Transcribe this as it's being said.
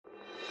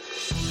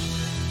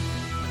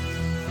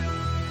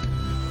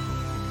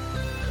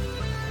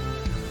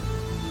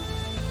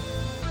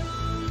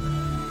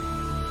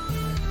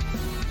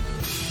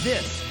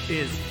This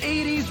is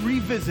 80s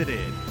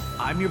Revisited.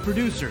 I'm your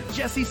producer,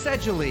 Jesse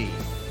Sedgley.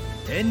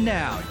 And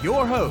now,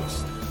 your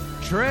host,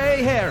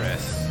 Trey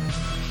Harris.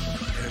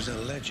 There's a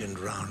legend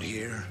round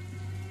here.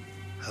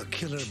 A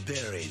killer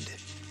buried,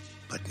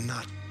 but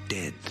not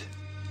dead.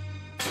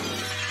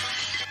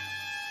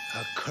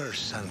 A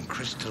curse on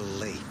Crystal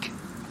Lake.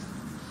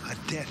 A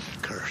death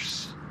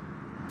curse.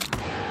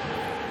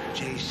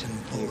 Jason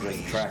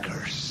Voorhees'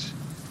 curse.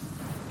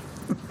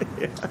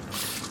 Yeah,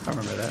 I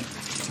remember that.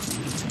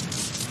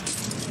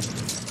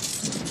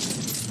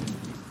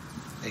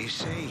 They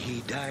say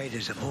he died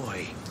as a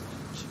boy,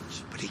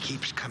 but he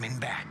keeps coming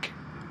back.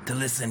 To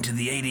listen to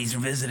the 80s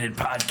Revisited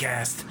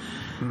podcast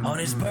on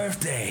his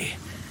birthday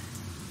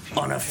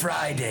on a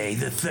Friday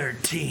the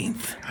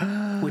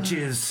 13th, which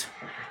is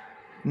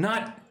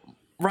not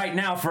right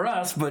now for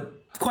us, but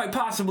quite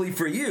possibly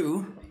for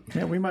you.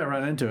 Yeah, we might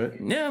run into it.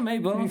 Yeah,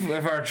 maybe.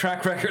 If our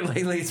track record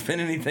lately has been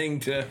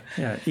anything to...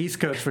 Yeah, East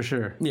Coast for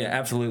sure. Yeah,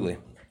 absolutely.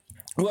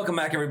 Welcome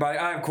back, everybody.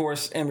 I, of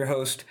course, am your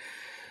host,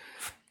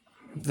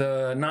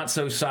 the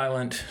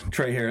not-so-silent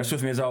Trey Harris.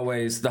 With me, as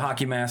always, the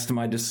hockey mask to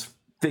my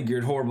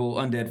disfigured, horrible,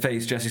 undead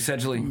face, Jesse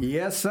Sedgley.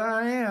 Yes,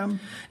 I am.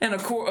 And,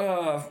 of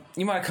course,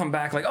 you might come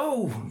back like,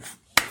 oh,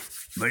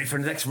 ready for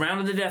the next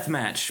round of the death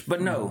match. But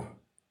no,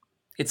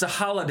 it's a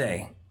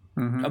holiday.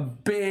 A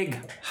big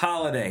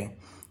holiday.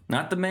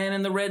 Not the man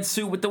in the red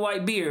suit with the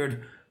white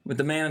beard, but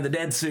the man in the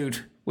dead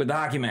suit with the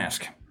hockey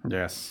mask.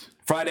 Yes.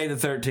 Friday the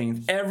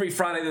 13th. Every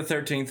Friday the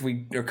 13th,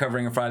 we are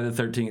covering a Friday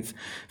the 13th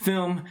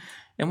film.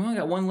 And we only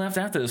got one left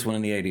after this one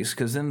in the 80s,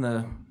 because then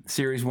the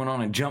series went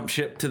on and jumped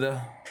ship to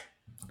the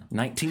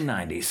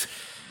 1990s.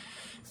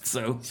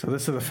 So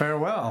this is the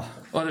farewell.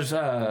 Well, there's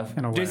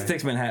Jason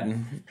Takes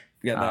Manhattan.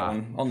 You got that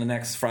one on the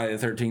next Friday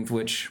the 13th,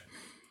 which...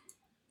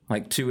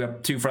 Like two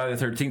Friday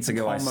the 13th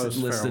ago, I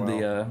listed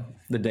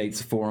the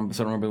dates for them,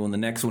 so I don't remember when the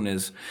next one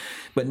is.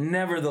 But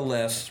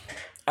nevertheless,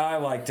 I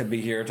like to be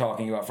here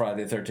talking about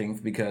Friday the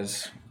 13th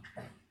because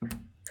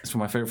it's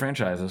one of my favorite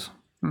franchises.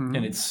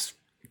 And it's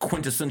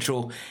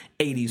quintessential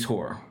 80s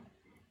horror,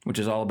 which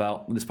is all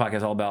about, this podcast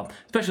is all about,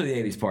 especially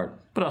the 80s part,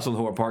 but also the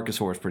horror part, because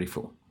horror is pretty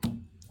cool.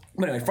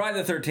 But anyway,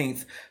 Friday the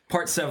 13th,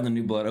 Part 7, The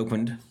New Blood,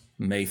 opened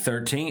May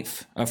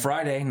 13th, a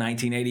Friday,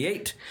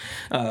 1988.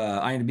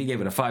 IMDb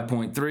gave it a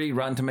 5.3.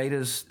 Rotten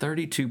Tomatoes,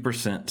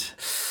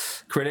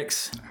 32%.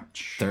 Critics,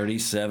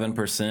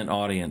 37%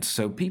 audience.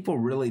 So people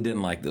really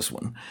didn't like this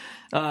one.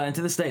 And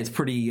to this day, it's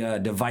pretty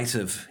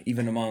divisive,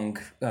 even among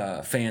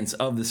fans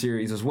of the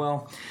series as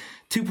well.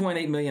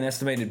 2.8 million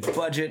estimated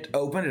budget,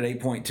 opened at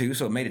 8.2,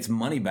 so it made its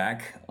money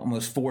back,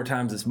 almost 4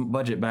 times its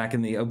budget back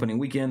in the opening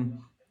weekend.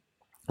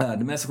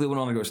 Domestically went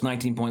on to gross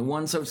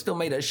 19.1, so it still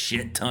made a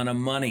shit ton of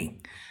money.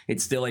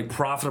 It's still a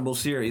profitable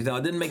series. Now,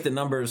 it didn't make the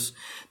numbers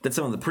that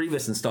some of the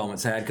previous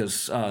installments had,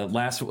 because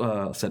last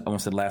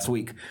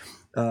week,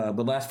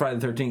 but last Friday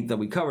the 13th that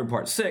we covered,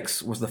 Part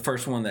 6, was the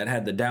first one that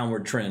had the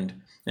downward trend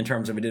in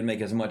terms of it didn't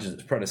make as much as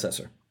its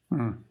predecessor.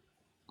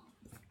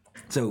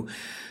 So,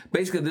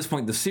 basically at this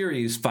point, the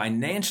series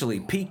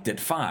financially peaked at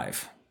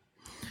 5.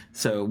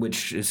 So,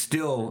 which is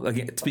still,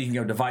 again, speaking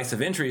of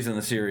divisive entries in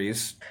the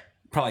series...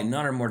 Probably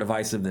none are more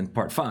divisive than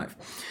Part 5.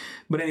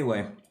 But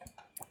anyway,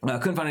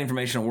 couldn't find any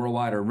information on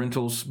worldwide or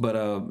rentals, but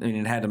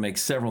it had to make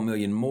several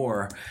million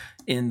more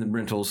in the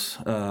rentals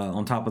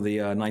on top of the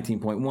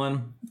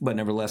 19.1, but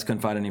nevertheless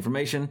couldn't find any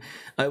information.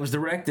 It was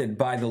directed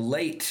by the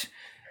late,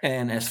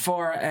 and as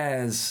far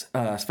as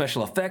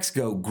special effects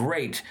go,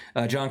 great,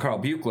 John Carl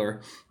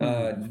Buechler.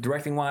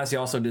 Directing-wise, he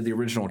also did the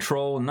original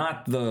Troll,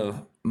 not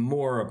the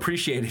more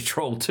appreciated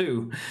Troll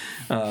 2,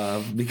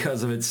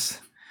 because of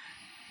its...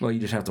 Well, you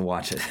just have to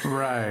watch it.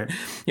 Right.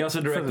 He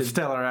also directed... For the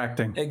stellar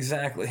acting.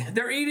 Exactly.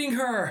 They're eating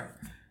her!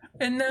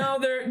 And now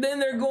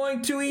they're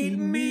going to eat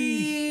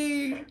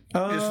me!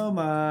 Oh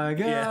my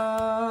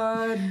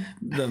God.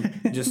 Yeah.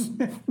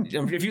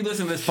 If you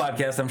listen to this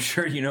podcast, I'm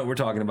sure you know what we're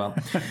talking about.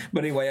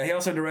 But anyway, he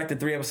also directed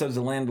 3 episodes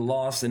of Land of the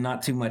Lost and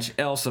not too much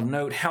else of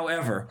note.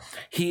 However,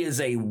 he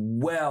is a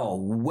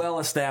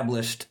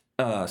well-established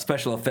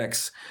special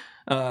effects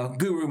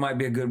guru, might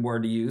be a good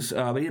word to use.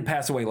 But he did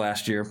pass away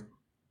last year.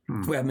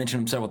 We have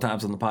mentioned him several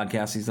times on the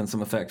podcast. He's done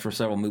some effects for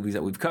several movies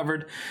that we've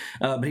covered.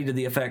 But he did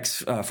the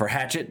effects for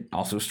Hatchet,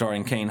 also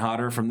starring Kane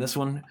Hodder from this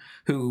one,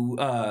 who...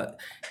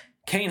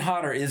 Kane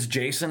Hodder is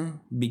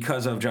Jason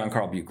because of John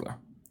Carl Buechler.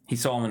 He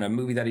saw him in a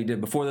movie that he did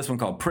before this one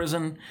called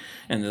Prison,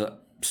 and the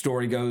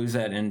story goes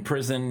that in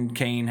prison,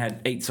 Kane had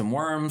ate some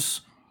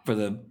worms for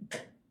the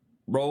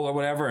role or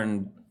whatever,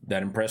 and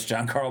that impressed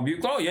John Carl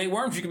Buechler. Oh, you ate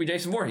worms, you could be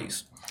Jason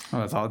Voorhees. Oh,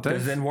 that's all it takes.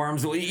 Because then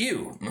worms will eat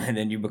you, and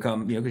then you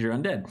become, because you're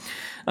undead.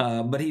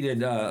 But he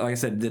did, like I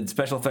said, did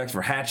special effects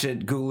for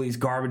Hatchet, Ghoulies,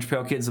 Garbage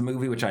Pail Kids, the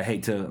movie, which I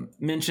hate to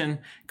mention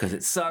because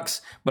it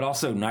sucks, but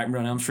also Nightmare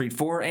on Elm Street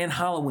 4 and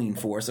Halloween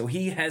 4. So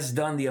he has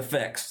done the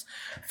effects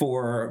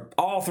for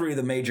all 3 of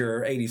the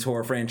major 80s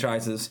horror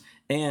franchises,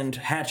 and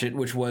Hatchet,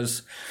 which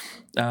was,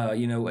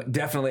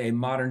 definitely a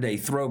modern-day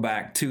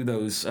throwback to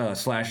those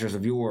slashers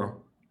of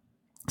yore.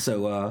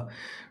 So,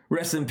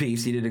 Rest in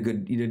peace. You did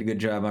a good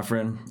job, my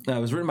friend. It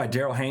was written by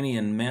Daryl Haney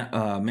and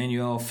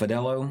Manuel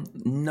Fidello.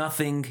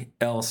 Nothing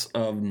else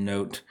of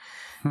note.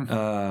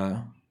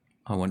 I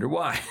wonder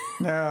why.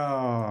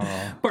 No.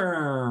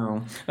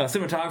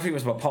 Cinematography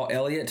was by Paul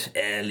Elliott.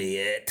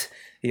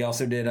 He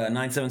also did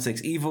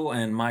 976 Evil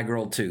and My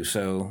Girl 2.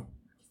 So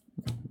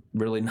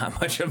really not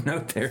much of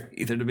note there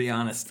either, to be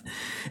honest.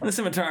 And the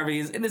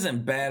cinematography it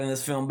isn't bad in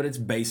this film, but it's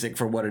basic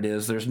for what it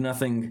is. There's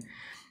nothing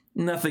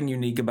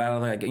unique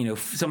about it. Like,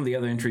 some of the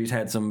other entries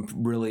had some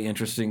really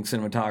interesting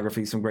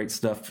cinematography, some great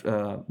stuff,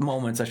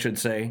 moments, I should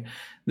say.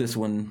 This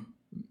one,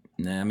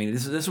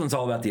 this one's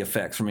all about the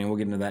effects for me. We'll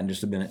get into that in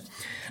just a minute.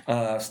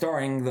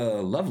 Starring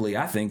the lovely,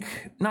 I think,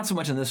 not so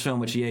much in this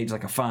film, but she aged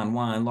like a fine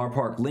wine, Lar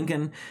Park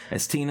Lincoln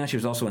as Tina. She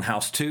was also in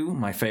House 2,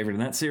 my favorite in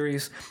that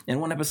series, and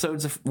one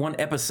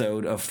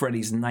episode of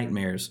Freddy's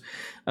Nightmares.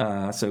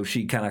 So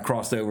she kind of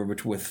crossed over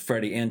with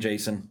Freddy and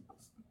Jason.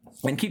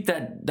 And keep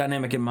that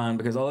dynamic in mind,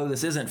 because although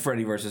this isn't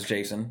Freddy versus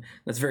Jason,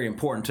 that's very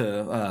important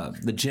to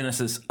the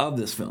genesis of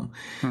this film.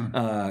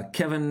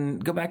 Kevin,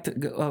 go back to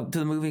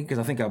the movie, because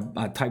I think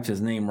I typed his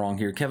name wrong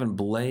here. Kevin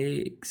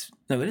Blake.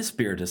 No, it is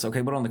Spiritus.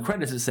 Okay, but on the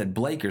credits it said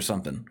Blake or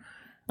something.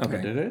 Okay.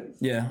 Oh, did it?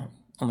 Yeah,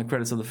 on the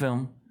credits of the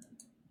film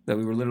that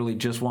we were literally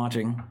just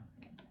watching.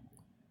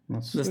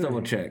 Let's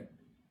double check.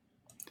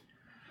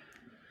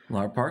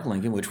 Lar Park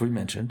Lincoln, which we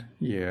mentioned.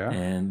 Yeah.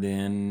 And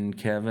then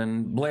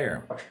Kevin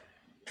Blair.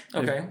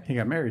 Okay. He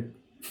got married.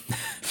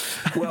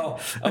 Well,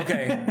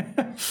 okay.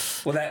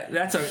 Well,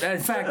 in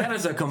fact, that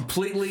is a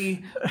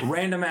completely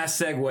random ass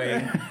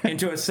segue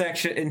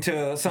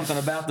into something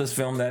about this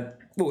film that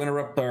will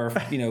interrupt our,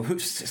 the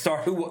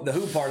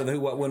who part of the who,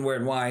 what, when, where,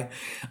 and why.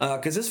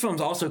 Because this film's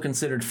also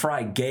considered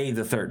Friday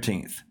the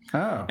 13th.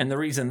 Oh. And the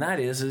reason that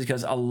is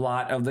because a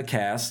lot of the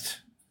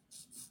cast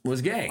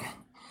was gay.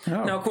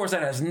 Oh. Now, of course,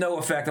 that has no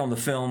effect on the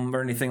film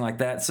or anything like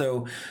that.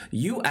 So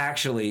you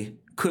actually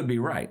could be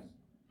right.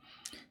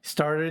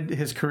 Started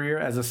his career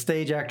as a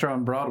stage actor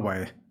on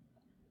Broadway.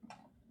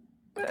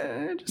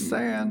 Just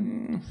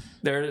saying.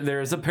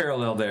 There's a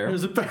parallel there.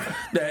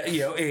 That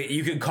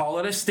you could call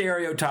it a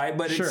stereotype,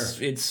 but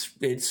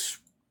it's.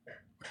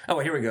 Oh,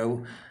 here we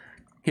go.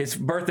 His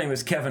birth name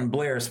was Kevin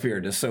Blair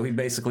Spiritus, so he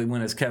basically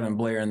went as Kevin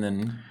Blair, and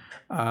then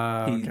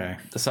he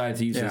decided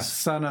to use his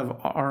son of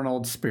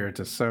Arnold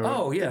Spiritus.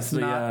 So yes,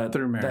 not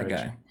through marriage.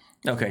 That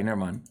guy. Okay, never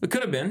mind. It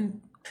could have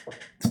been.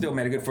 Still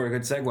made a good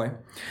segue.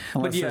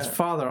 Unless his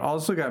father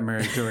also got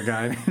married to a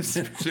guy.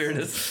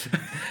 Spiritus.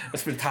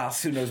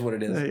 Spiritus. Who knows what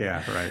it is?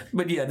 Yeah, right.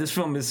 But yeah, this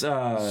film is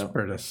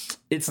Spiritus.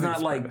 It's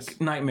not like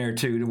Nightmare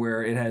 2, to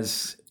where it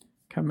has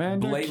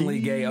Commander blatantly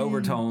Keen. gay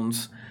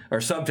overtones or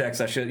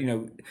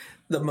subtext.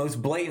 The most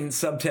blatant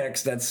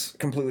subtext that's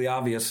completely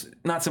obvious.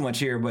 Not so much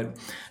here, but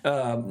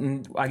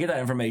I get that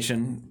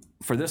information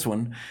for this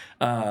one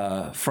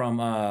from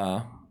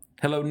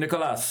Hello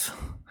Nicolas.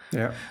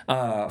 Yeah.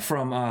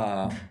 From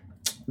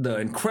the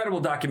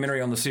incredible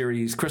documentary on the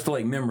series Crystal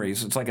Lake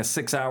Memories. It's like a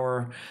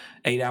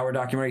 8-hour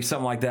documentary,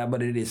 something like that,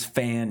 but it is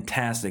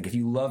fantastic. If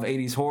you love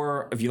 80s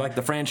horror, if you like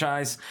the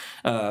franchise,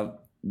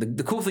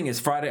 the cool thing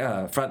is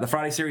the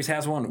Friday series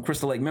has one,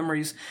 Crystal Lake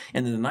Memories,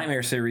 and then the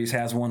Nightmare series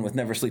has one with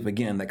Never Sleep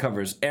Again that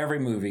covers every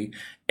movie,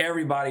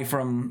 everybody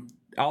from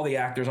all the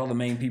actors, all the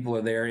main people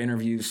are there,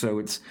 interviews,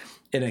 so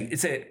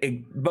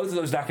both of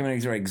those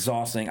documentaries are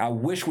exhausting. I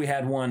wish we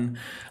had one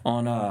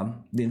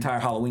on the entire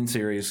Halloween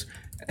series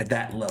at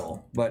that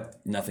level,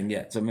 but nothing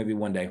yet. So maybe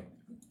one day.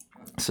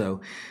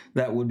 So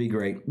that would be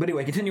great. But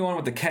anyway, continue on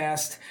with the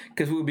cast,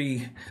 because we'll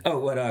be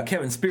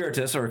Kevin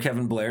Spiritus or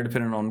Kevin Blair,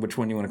 depending on which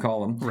one you want to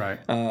call him. Right.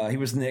 He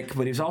was Nick,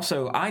 but he's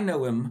also, I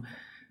know him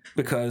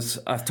because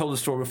I've told the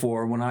story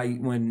before. When I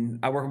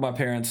worked with my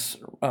parents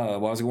while I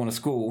was going to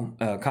school,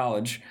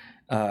 college.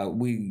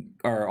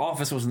 Our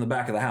office was in the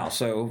back of the house,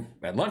 so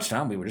at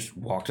lunchtime we would just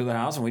walk to the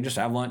house and we just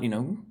have lunch.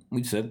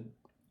 We'd sit,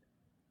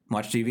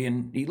 watch TV,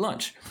 and eat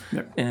lunch.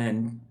 Yep.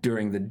 And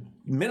during the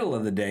middle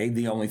of the day,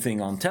 the only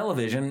thing on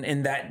television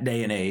in that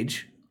day and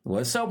age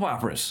was soap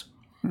operas.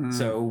 Mm.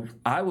 So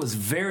I was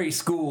very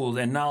schooled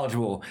and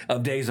knowledgeable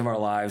of Days of Our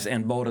Lives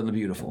and Bold and the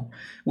Beautiful,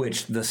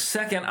 which the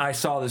second I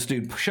saw this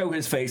dude show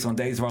his face on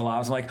Days of Our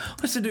Lives, I'm like,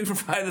 what's the dude from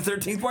Friday the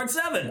 13th Part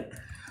 7?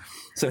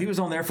 So he was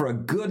on there for a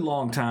good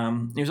long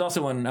time. He was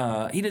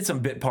also he did some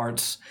bit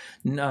parts,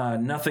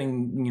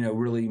 nothing,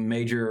 really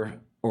major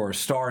or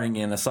starring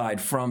in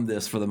aside from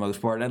this for the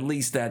most part. At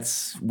least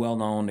that's well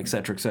known, et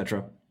cetera, et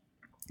cetera.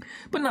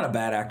 But not a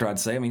bad actor, I'd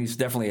say. I mean, he's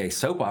definitely a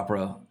soap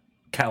opera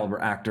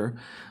caliber actor,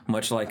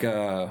 much like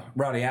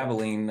Rowdy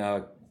Abilene,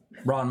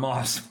 Ron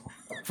Moss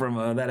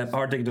from that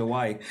Hard Ticket to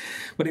Hawaii.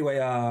 But anyway,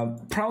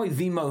 probably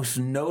the most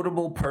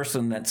notable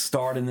person that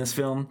starred in this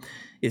film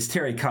is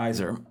Terry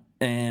Kaiser.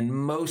 And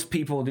most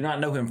people do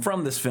not know him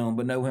from this film,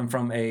 but know him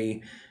from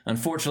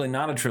unfortunately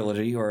not a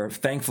trilogy, or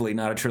thankfully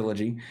not a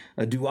trilogy,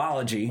 a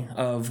duology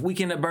of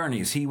Weekend at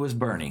Bernie's. He was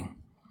Bernie.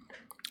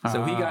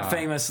 So he got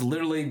famous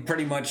literally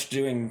pretty much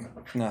doing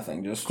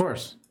nothing, just of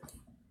course,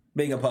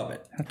 being a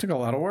puppet. That took a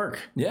lot of work.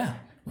 Yeah.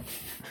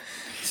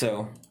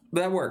 So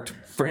that worked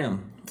for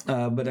him.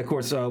 But of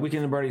course,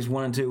 Weekend at Bernie's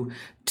 1 and 2,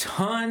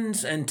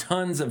 tons and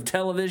tons of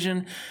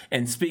television.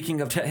 And speaking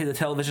of the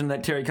television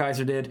that Terry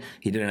Kaiser did,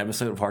 he did an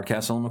episode of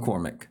Hardcastle and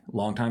McCormick.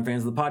 Longtime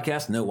fans of the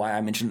podcast know why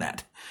I mentioned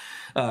that.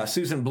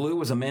 Susan Blue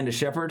was Amanda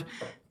Shepard.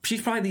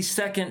 She's probably the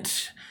second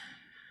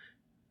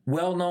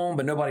well-known,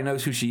 but nobody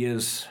knows who she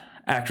is,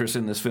 actress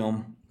in this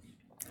film.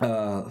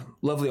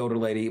 Lovely older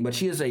lady, but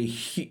she is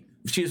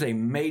a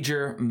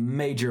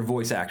major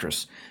voice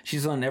actress.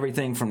 She's done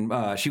everything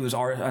from she was it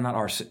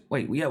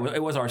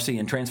was RC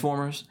in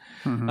Transformers.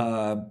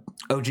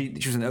 OG,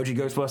 she was in OG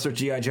Ghostbusters,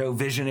 G.I. Joe,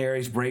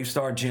 Visionaries, Brave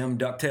Star, Jim,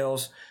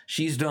 DuckTales.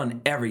 She's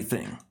done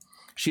everything.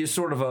 She is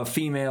sort of a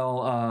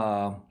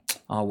female.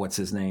 What's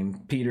his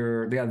name?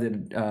 Peter, the guy that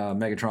did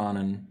Megatron,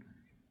 and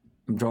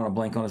I'm drawing a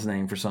blank on his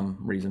name for some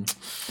reason.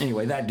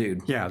 Anyway, that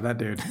dude. Yeah, that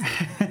dude.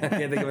 I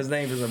can't think of his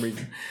name for some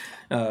reason.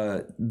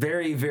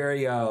 Very,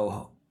 very.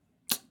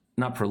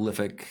 Not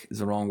prolific is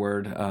the wrong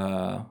word.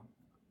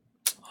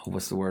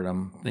 What's the word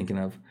I'm thinking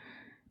of?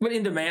 But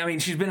in demand. I mean,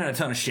 she's been in a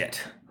ton of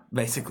shit.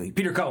 Basically,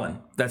 Peter Cullen.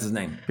 That's his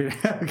name.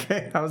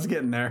 Okay, I was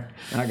getting there.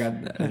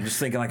 I'm just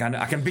thinking like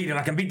I can beat it.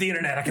 I can beat the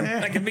internet. I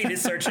can beat it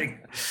searching.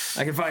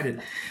 I can find it.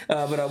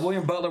 But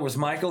William Butler was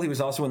Michael. He was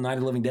also in Night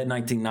of the Living Dead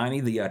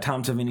 1990, the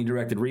Tom Savini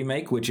directed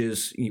remake. Which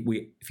is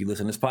if you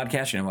listen to this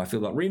podcast, you know how I feel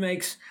about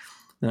remakes.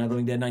 The Night of the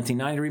Living Dead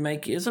 1990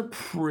 remake is a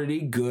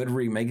pretty good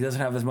remake. It doesn't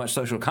have as much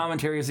social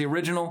commentary as the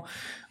original,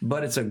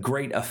 but it's a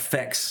great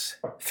effects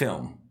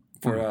film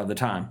for the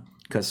time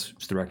because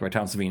it's directed by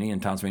Tom Savini,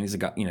 and Tom Savini's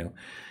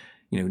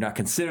not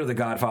considered the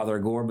godfather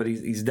of gore, but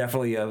he's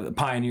definitely a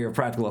pioneer of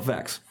practical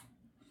effects.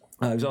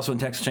 He was also in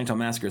Texas Chainsaw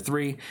Massacre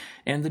 3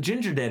 and The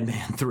Ginger Dead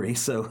Man 3.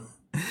 So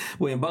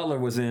William Butler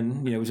was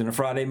in a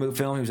Friday Move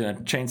film, he was in a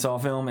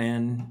Chainsaw film,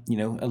 and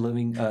a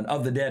Living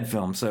of the Dead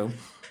film. So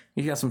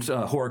he's got some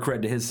horror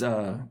cred to his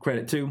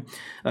credit too.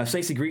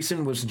 Stacey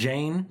Greason was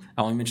Jane.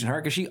 I only mention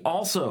her because she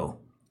also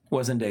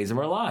was in Days of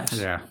Our Lives.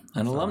 Yeah,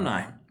 an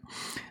alumni.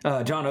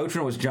 John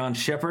Oaten was John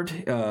Shepard,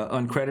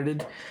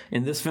 uncredited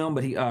in this film,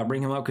 but he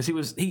bring him up because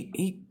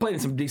he played in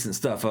some decent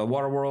stuff.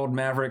 Waterworld,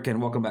 Maverick,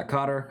 and Welcome Back,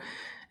 Kotter.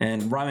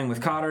 And rhyming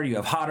with Kotter, you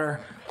have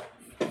Hodder,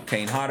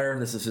 Kane Hodder.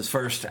 This is his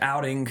first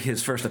outing,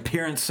 his first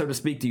appearance, so to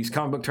speak, to use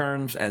comic book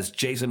terms, as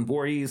Jason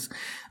Voorhees.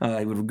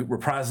 He would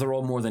reprise the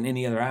role more than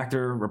any other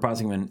actor,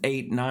 reprising him in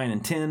 8, 9,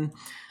 and 10.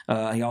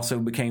 He also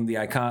became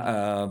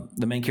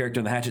the main character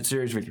in the Hatchet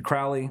series, Victor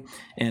Crowley,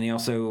 and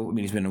he's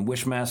been in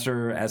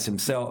Wishmaster as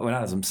himself, well,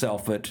 not as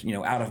himself, but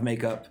out of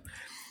makeup.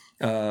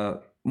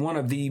 One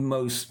of the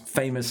most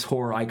famous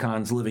horror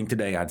icons living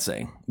today, I'd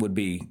say, would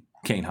be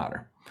Kane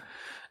Hodder.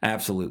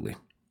 Absolutely.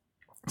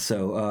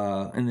 So,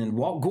 and then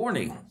Walt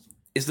Gorney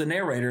is the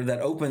narrator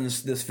that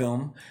opens this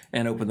film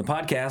and opened the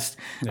podcast.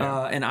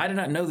 Yeah. And I did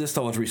not know this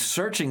till I was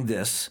researching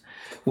this.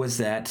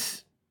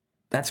 That's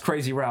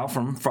Crazy Ralph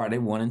from Friday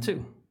 1 and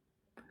 2.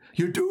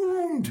 You're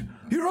doomed.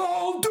 You're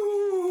all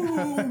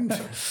doomed.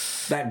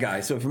 That guy.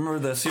 So if you remember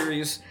the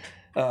series,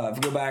 if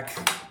you go back,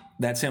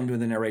 that's him doing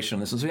the narration on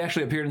this. So he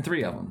actually appeared in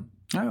 3 of them.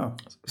 Oh.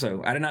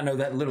 So I did not know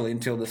that literally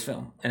until this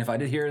film. And if I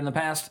did hear it in the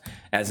past,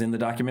 as in the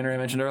documentary I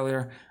mentioned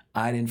earlier,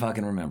 I didn't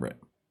fucking remember it.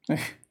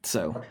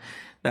 So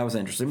that was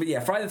interesting. But yeah,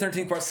 Friday the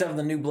 13th, Part 7,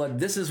 The New Blood.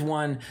 This is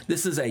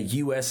a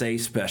USA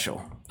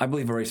special. I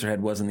believe Eraserhead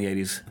was in the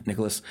 80s,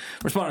 Nicholas.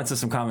 Responding to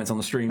some comments on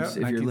the streams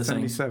if you're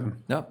listening.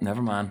 1977. Nope,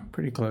 never mind.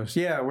 Pretty close.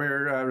 Yeah,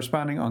 we're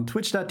responding on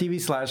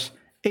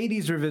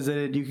twitch.tv/80s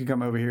Revisited. You can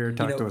come over here and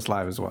talk to us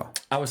live as well.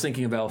 I was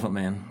thinking of Elephant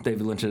Man,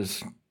 David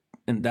Lynch's,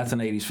 and that's an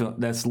 80s film.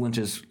 That's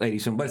Lynch's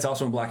 80s film, but it's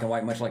also in black and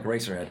white, much like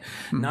Eraserhead.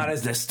 Not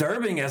as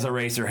disturbing as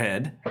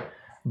Eraserhead,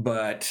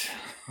 but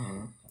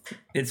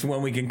it's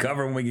one we can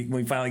cover when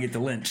we finally get to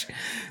Lynch,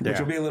 which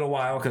will be a little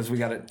while because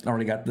we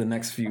already got the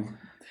next few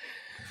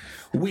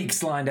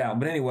weeks lined out.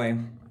 But anyway,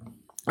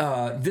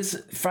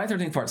 this Friday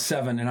the 13th Part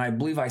 7, and I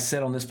believe I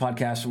said on this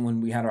podcast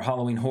when we had our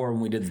Halloween horror,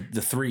 when we did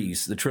the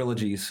threes, the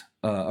trilogies,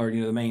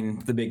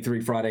 the big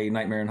 3, Friday,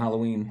 Nightmare, and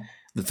Halloween,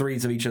 the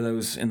threes of each of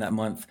those in that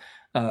month,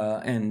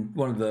 and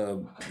one of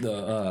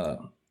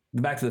the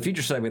Back to the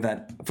Future segment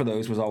that for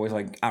those was always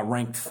like I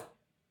ranked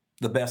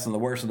the best and the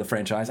worst of the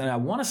franchise. And I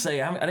want to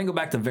say, I didn't go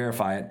back to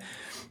verify it,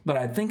 but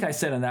I think I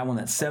said in that one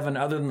that 7,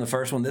 other than the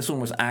first one, this one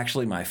was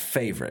actually my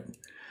favorite.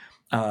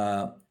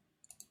 And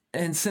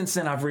since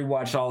then, I've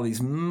rewatched all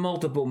these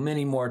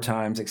many more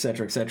times, et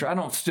cetera, et cetera. I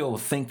don't still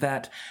think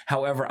that.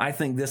 However, I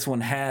think this one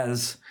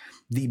has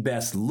the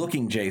best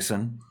looking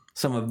Jason.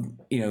 Some of,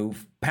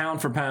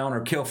 pound for pound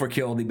or kill for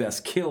kill, the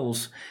best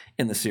kills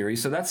in the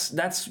series. So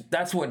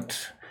that's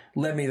what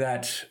led me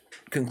that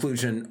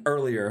conclusion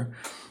earlier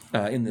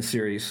in the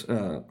series,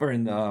 or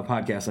in the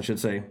podcast, I should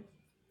say,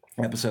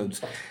 episodes.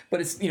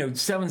 But it's,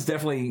 7's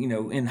definitely,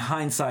 in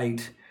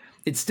hindsight,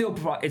 it's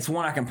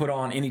one I can put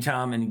on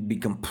anytime and be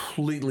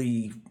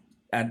completely,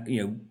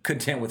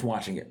 content with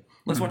watching it.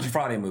 Let's watch a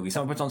Friday movie.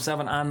 Someone puts on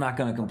 7, I'm not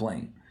going to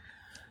complain.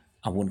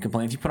 I wouldn't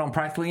complain if you put on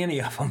practically any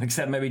of them,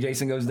 except maybe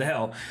Jason Goes to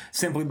Hell,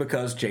 simply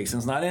because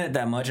Jason's not in it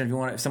that much. And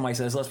if somebody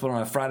says, let's put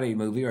on a Friday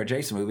movie or a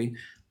Jason movie,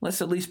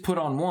 let's at least put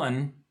on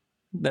one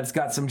that's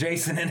got some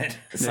Jason in it,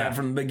 aside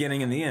from the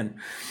beginning and the end.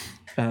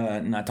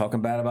 Not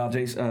talking bad about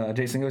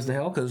Jason Goes to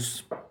Hell,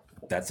 because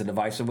that's a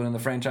divisive one in the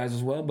franchise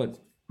as well, but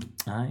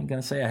I ain't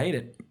going to say I hate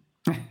it.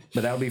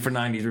 But that would be for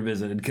 90s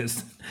Revisited, because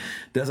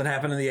it doesn't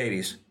happen in the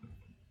 80s.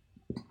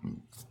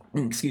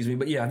 Excuse me.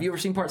 But yeah, have you ever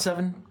seen Part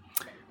 7?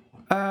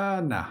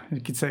 No.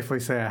 You could safely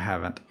say I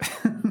haven't.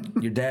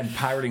 Your dad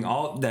pirating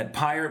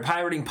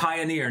pirating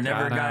pioneer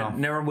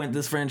never went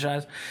this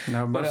franchise.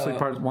 No, mostly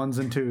part 1s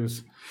and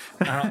 2s.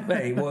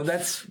 Hey, well,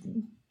 that's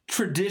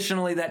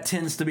traditionally that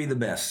tends to be the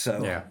best.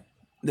 So yeah.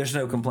 There's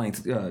no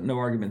complaints, no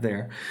argument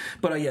there.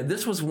 But yeah,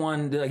 this was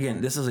one,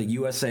 again, this is a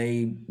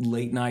USA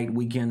late night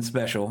weekend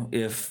special.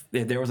 If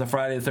there was a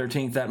Friday the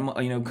 13th that,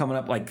 coming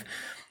up, like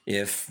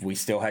if I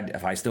still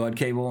had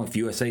cable, if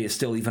USA is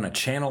still even a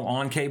channel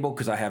on cable,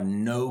 because I have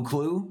no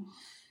clue,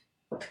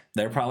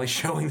 they're probably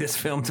showing this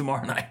film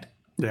tomorrow night.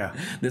 Yeah.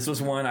 This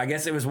was one, I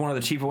guess it was one of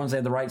the cheaper ones they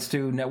had the rights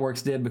to,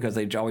 networks did, because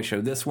they always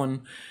showed this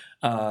one.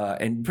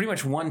 And pretty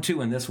much 1,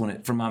 2, and this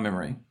one, from my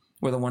memory,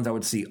 were the ones I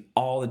would see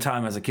all the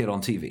time as a kid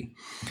on TV.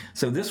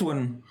 So this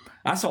one,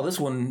 I saw this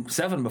one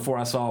 7 before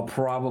I saw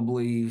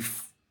probably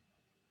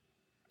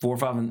 4,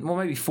 5, and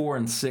maybe 4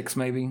 and 6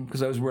 maybe, because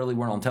those really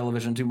weren't on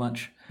television too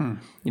much.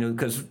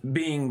 Because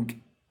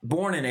being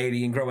born in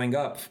 80 and growing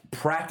up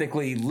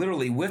practically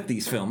literally with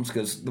these films,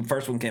 because the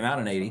first one came out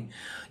in 80,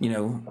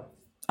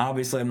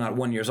 obviously I'm not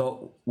 1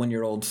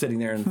 year old sitting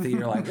there in the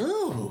theater like,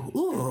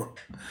 ooh,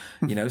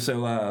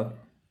 so,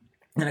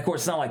 and of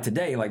course it's not like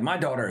today, like my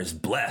daughter is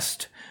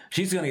blessed.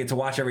 She's going to get to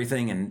watch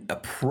everything in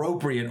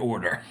appropriate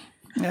order.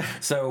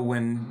 So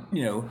when,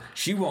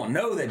 she won't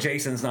know that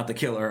Jason's not the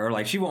killer, or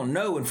like she won't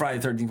know in Friday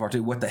the 13th Part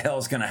 2 what the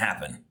hell's going to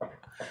happen.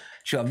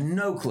 She'll have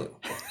no clue.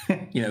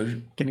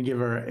 Going to give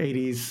her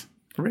 80s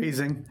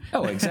raising.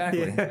 Oh,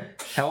 exactly. Yeah.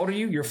 How old are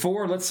you? You're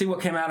 4? Let's see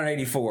what came out in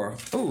 84.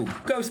 Ooh,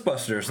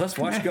 Ghostbusters. Let's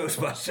watch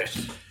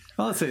Ghostbusters.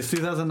 Well, let's say it's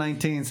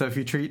 2019, so if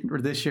you treat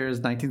this year as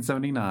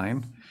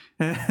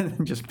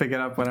 1979, just pick it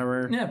up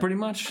whenever. Yeah, pretty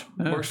much.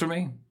 Yeah. Works for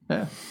me.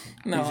 Yeah.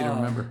 No, easy to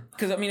remember.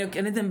 Because,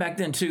 and then back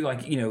then, too,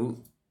 like,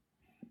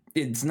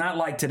 it's not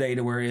like today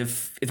to where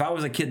if I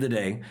was a kid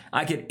today,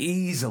 I could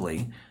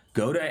easily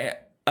go to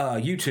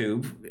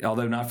YouTube,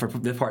 although not for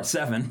the Part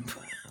 7,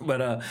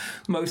 but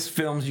most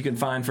films you can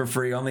find for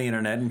free on the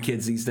internet, and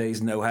kids these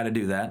days know how to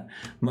do that.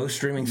 Most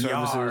streaming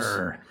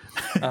services.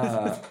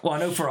 Well, I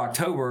know for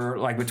October,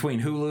 like between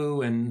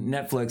Hulu and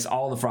Netflix,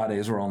 all the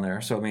Fridays were on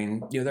there. So,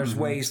 there's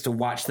ways to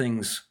watch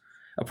things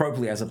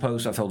appropriately, as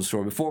opposed to, I've told the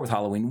story before with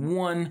Halloween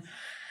 1,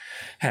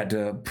 had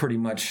to pretty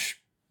much,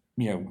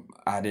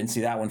 I didn't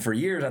see that one for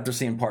years after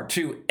seeing Part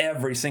 2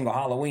 every single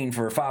Halloween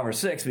for 5 or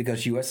 6,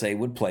 because USA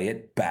would play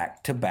it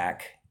back to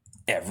back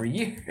every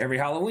year, every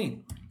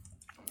Halloween.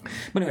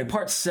 But anyway,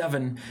 Part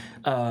 7,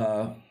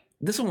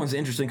 this one was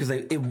interesting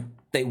because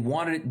they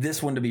wanted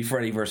this one to be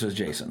Freddy versus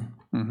Jason.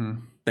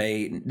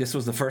 This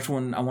was the first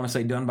one, I want to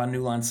say, done by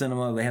New Line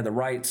Cinema. They had the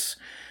rights.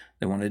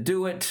 They wanted to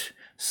do it.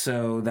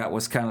 So that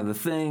was kind of the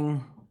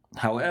thing.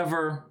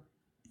 However,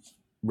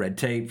 red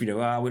tape, we don't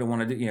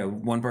want to do,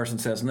 one person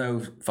says no,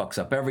 fucks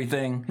up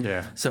everything.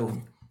 Yeah.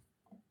 So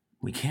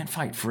we can't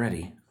fight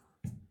Freddy.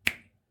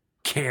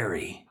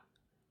 Carrie.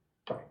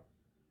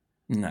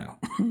 No.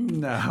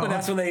 But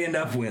that's what they end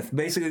up with.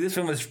 Basically, this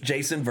film is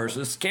Jason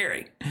versus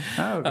Carrie.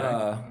 Oh,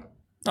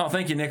 okay.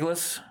 Thank you,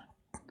 Nicholas.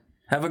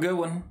 Have a good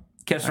one.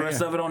 Catch the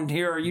rest of it on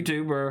here or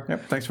YouTube, or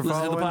thanks for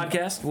listen following to the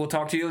podcast. We'll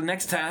talk to you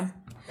next time.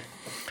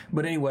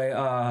 But anyway,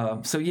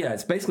 so yeah,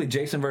 it's basically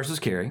Jason versus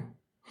Carrie,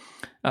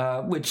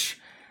 which,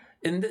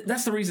 and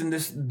that's the reason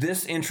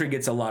this entry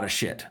gets a lot of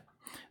shit,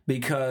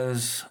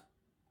 because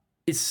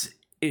it's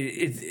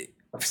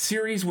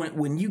series,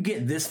 when you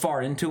get this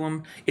far into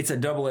them, it's a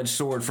double-edged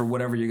sword for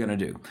whatever you're going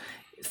to do.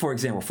 For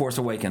example, Force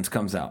Awakens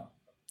comes out.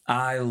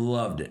 I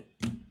loved it.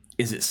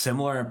 Is it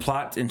similar in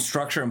plot, in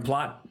structure and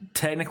plot,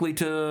 technically,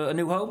 to A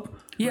New Hope?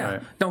 Yeah.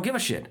 Right. Don't give a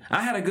shit.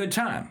 I had a good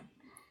time.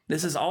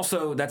 That's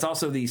also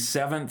the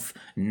 7th,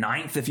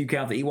 9th, if you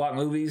count the Ewok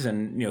movies,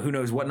 and who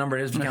knows what number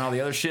it is if you count all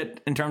the other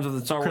shit in terms of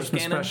the Star Wars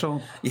Christmas canon.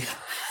 Special. Yeah.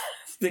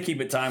 They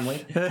keep it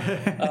timely.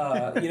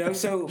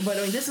 So, but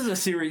this is a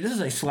series, this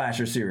is a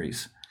slasher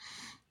series.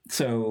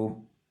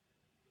 So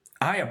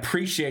I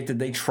appreciate that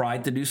they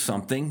tried to do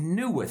something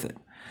new with it.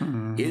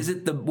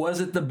 Mm-hmm.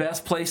 Was it the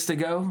best place to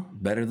go?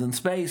 Better than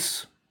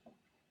space.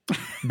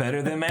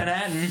 Better than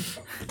Manhattan.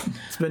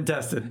 It's been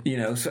tested.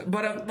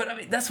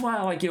 But that's why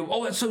I like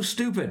that's so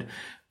stupid.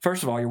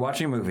 First of all, you're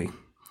watching a movie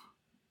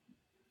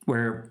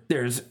where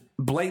there's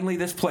blatantly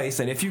this place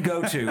that if you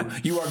go to,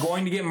 you are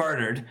going to get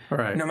murdered.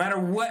 Right. No matter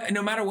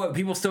what,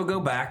 people still go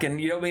back, and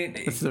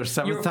it's their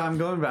 7th time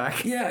going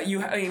back. Yeah,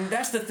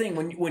 that's the thing.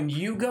 When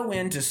you go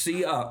in to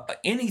see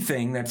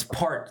anything that's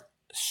part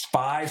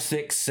 5,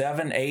 6,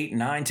 7, 8,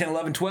 9, 10,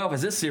 11, 12,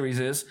 as this series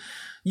is,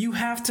 you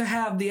have to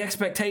have the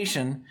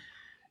expectation.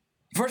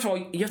 First of all,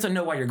 you have to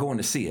know why you're going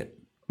to see it.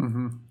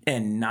 Mm-hmm.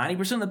 And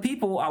 90% of the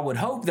people, I would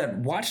hope, that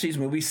watch these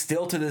movies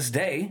still to this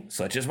day,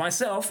 such as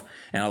myself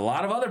and a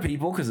lot of other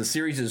people, because the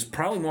series is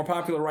probably more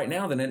popular right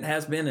now than it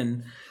has been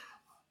in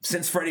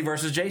since Freddy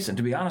versus Jason,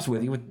 to be honest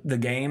with you, with the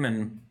game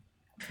and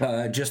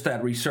just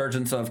that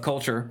resurgence of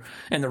culture.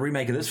 And the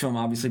remake of this film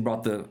obviously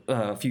brought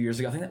a few years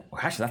ago. I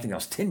think that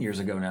was 10 years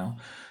ago now.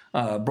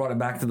 Brought it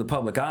back to the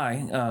public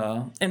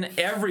eye. And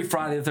every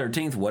Friday the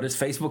 13th, what is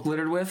Facebook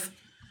littered with?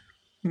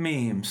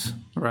 Memes.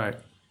 Right.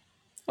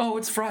 Oh,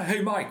 it's Friday.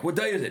 Hey, Mike, what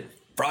day is it?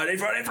 Friday.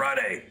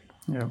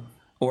 Yeah.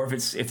 Or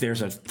if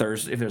there's a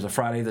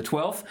Friday the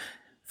 12th,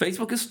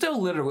 Facebook is still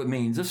littered with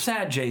memes of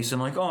sad Jason,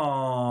 like,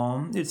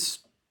 oh, it's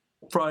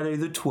Friday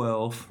the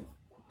 12th,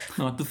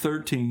 not the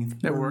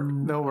 13th.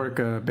 They'll work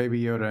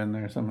Baby Yoda in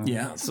there somehow.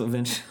 Yeah, so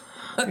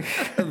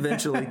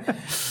eventually,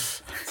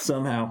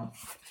 somehow.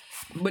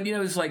 But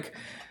it's like,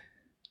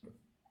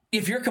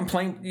 if you're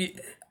complaining,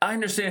 I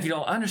understand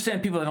I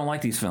understand people that don't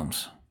like these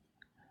films,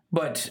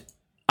 but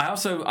I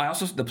also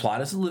the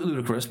plot is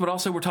ludicrous, but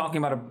also we're talking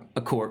about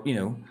a court,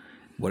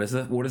 what is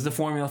the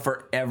formula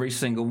for every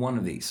single one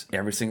of these?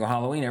 Every single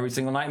Halloween, every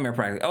single Nightmare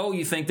practically. Oh,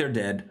 you think they're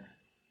dead.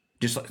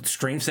 Just like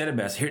Scream said it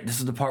best. Here, this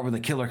is the part where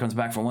the killer comes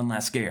back for one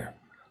last scare.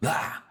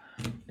 Ah!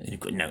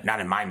 No, not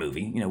in my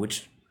movie,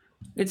 which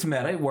it's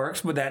meta, it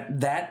works, but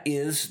that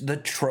is the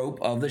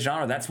trope of the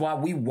genre. That's why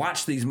we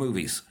watch these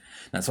movies.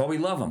 That's why we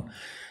love them.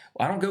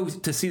 I don't go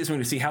to see this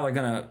movie to see how they're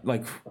going to,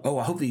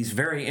 I hope these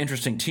very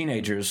interesting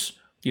teenagers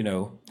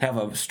have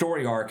a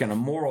story arc and a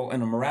moral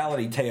and a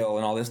morality tale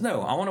and all this.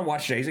 No, I want to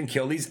watch Jason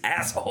kill these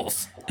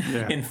assholes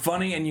in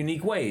funny and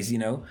unique ways.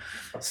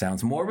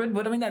 Sounds morbid,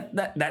 but I mean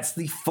that's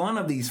the fun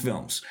of these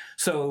films.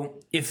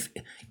 So if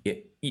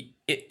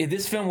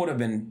this film would have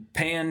been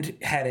panned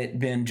had it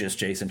been just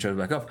Jason shows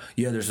back up,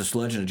 there's this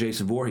legend of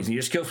Jason Voorhees and he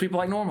just kills people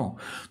like normal.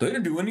 They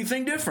didn't do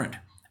anything different.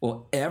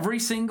 Well, every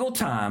single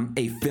time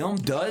a film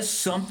does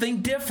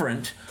something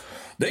different,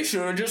 they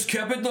should have just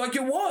kept it like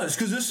it was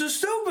because this is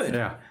stupid.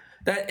 Yeah.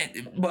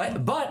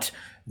 But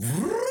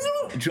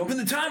jump in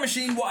the time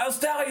machine, Wild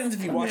Stallions.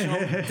 If you watch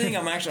the thing,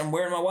 I'm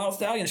wearing my Wild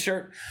Stallion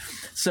shirt.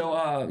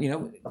 So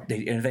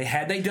if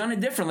they done it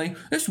differently,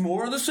 it's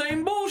more of the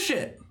same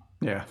bullshit.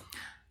 Yeah.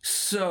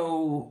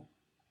 So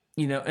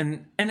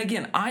and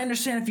again, I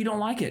understand if you don't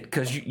like it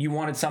because you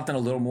wanted something a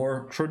little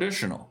more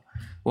traditional.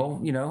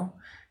 Well,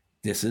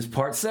 this is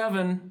part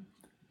 7.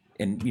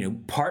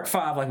 And, part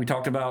 5, like we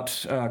talked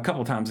about a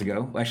couple times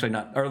ago, actually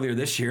not earlier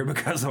this year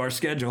because of our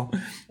schedule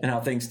and how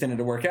things tended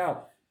to work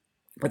out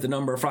with the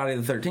number of Friday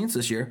the 13th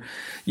this year,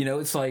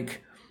 it's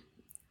like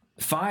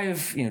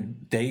 5,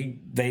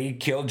 they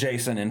killed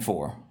Jason in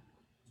 4.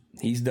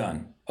 He's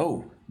done.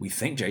 Oh, we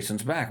think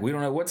Jason's back. We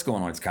don't know what's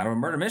going on. It's kind of a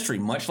murder mystery,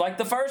 much like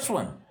the first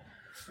one.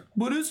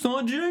 But it's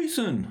not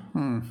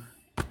Jason.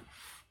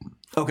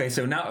 Okay,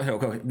 so now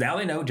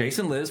they know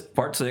Jason Lives,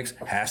 part 6,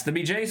 has to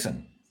be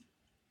Jason.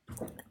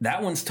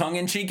 That one's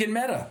tongue-in-cheek and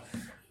meta.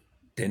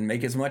 Didn't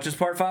make as much as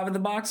part 5 at the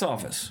box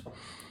office.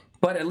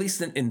 But at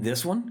least in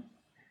this one,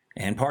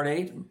 and part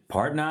 8,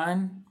 part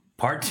 9,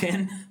 part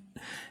 10,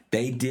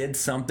 they did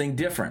something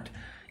different.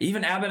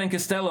 Even Abbott and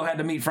Costello had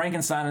to meet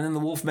Frankenstein and then the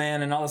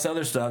Wolfman and all this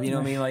other stuff. You know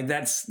what I mean? Like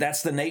that's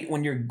the Nate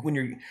when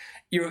you're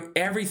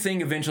everything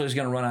eventually is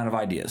going to run out of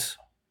ideas.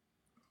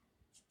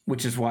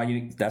 Which is why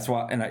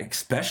and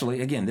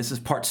especially, again, this is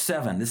part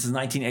 7. This is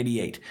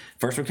 1988.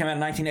 First one came out in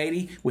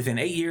 1980. Within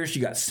 8 years,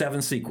 you got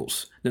 7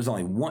 sequels. There's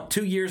only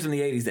 2 years in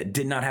the 80s that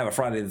did not have a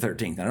Friday the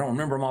 13th. I don't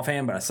remember them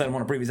offhand, but I said them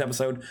on a previous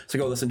episode, so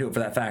go listen to it for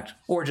that fact,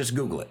 or just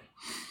Google it.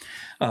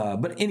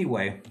 But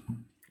anyway,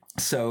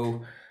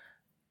 so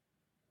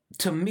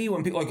to me,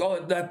 when people are like,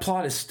 oh, that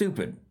plot is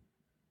stupid.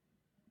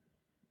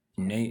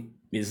 Nate,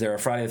 is there a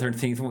Friday the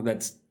 13th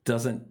that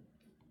doesn't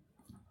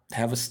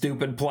have a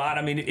stupid plot?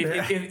 I mean,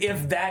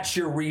 if that's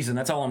your reason,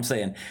 that's all I'm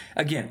saying.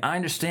 Again, I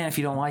understand if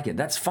you don't like it.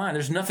 That's fine.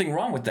 There's nothing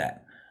wrong with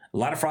that. A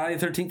lot of Friday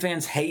the 13th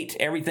fans hate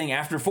everything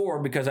after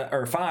 4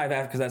 or 5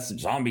 because that's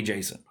zombie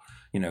Jason.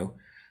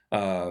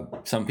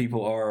 Some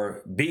people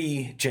are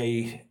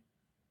BJ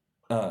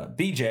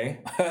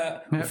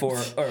before,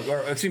 or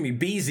excuse me,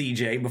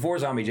 BZJ before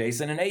zombie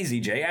Jason and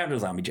AZJ after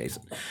zombie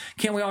Jason.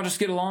 Can't we all just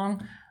get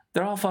along?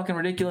 They're all fucking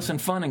ridiculous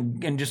and fun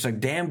and just a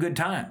damn good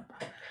time.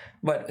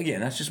 But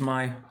again, that's just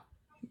my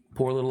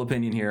poor little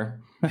opinion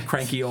here.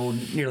 Cranky old,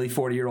 nearly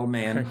 40-year-old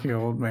man. Cranky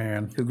old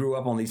man. Who grew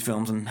up on these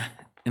films and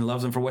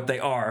loves them for what they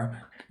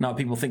are, not what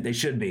people think they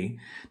should be.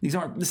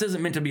 This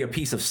isn't meant to be a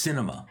piece of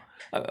cinema.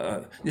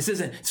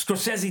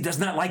 Scorsese does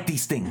not like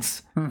these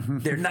things. Mm-hmm.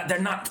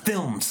 They're not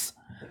films.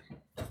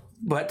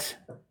 But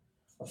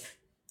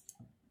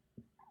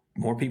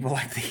more people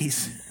like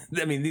these.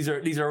 I mean, these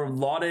are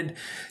lauded,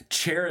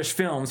 cherished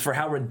films for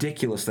how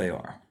ridiculous they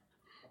are.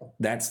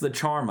 That's the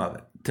charm of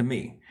it, to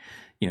me.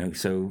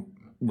 So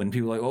when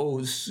people are like, oh,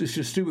 it's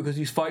just stupid because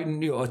he's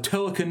fighting a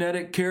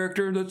telekinetic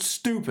character, that's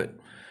stupid.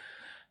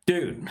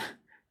 Dude,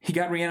 he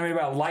got reanimated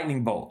by a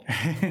lightning bolt.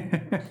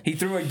 He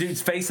threw a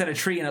dude's face at a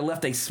tree and it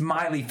left a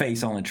smiley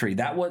face on the tree.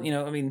 That was,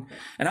 and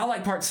I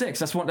like part 6.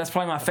 That's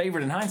probably my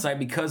favorite in hindsight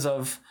because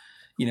of,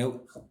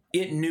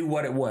 it knew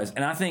what it was.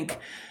 And I think,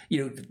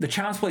 the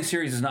Child's Play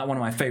series is not one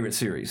of my favorite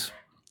series.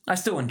 I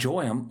still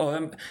enjoy them.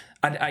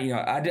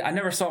 I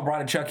never saw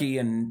Bride of Chucky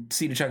and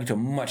Seed of Chucky until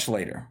much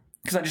later.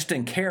 because I just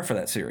didn't care for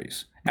that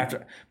series.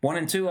 After 1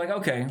 and 2, like,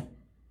 okay.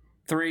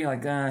 3,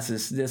 like, this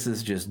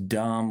is just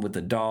dumb with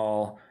the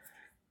doll.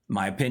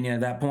 My opinion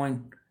at that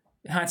point,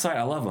 in hindsight,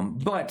 I love them.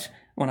 But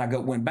when I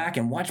went back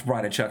and watched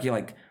Bride of Chucky,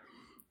 like,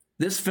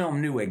 this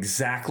film knew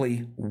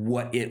exactly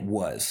what it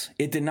was.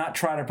 It did not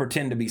try to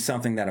pretend to be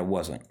something that it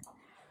wasn't.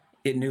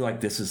 It knew, like,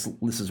 this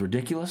is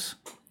ridiculous.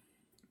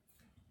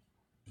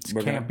 It's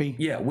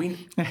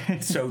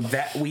campy. So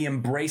that we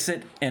embrace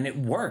it, and it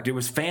worked. It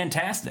was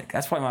fantastic.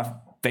 That's probably my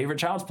favorite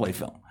Child's Play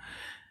film.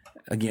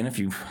 Again, if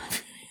you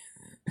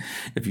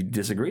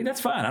disagree, that's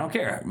fine. I don't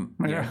care.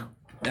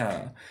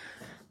 Yeah.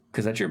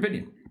 Because that's your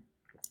opinion.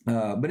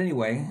 But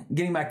anyway,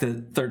 getting back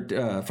to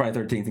Friday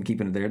 13th and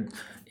keeping it there.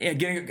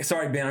 Yeah,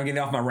 sorry, Ben, I'm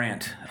getting off my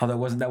rant.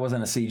 Although that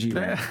wasn't a CG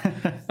rant.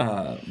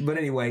 But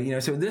anyway,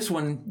 so this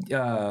one,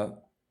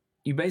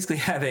 you basically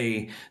have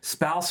a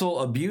spousal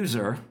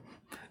abuser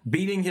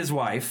beating his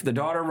wife. The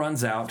daughter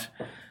runs out,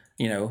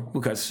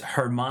 because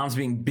her mom's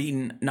being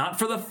beaten, not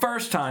for the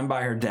first time,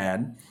 by her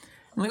dad.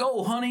 I'm like,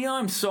 oh, honey,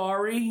 I'm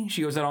sorry.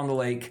 She goes out on the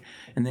lake,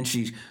 and then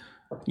she's,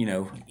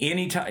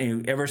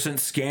 anytime, ever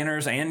since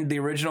Scanners and the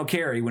original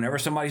Carrie, whenever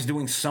somebody's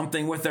doing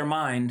something with their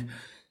mind,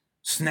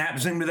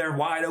 snaps into their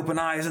wide open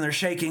eyes and they're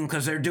shaking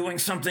because they're doing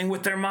something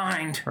with their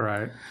mind.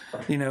 Right.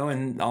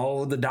 And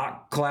the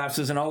dock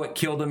collapses and it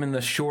killed him in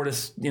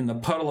the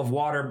puddle of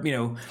water.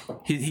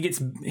 He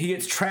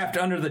gets trapped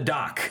under the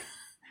dock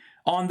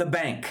on the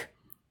bank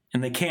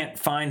and they can't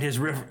find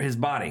his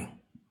body.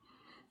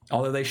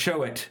 Although they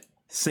show it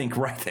sink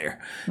right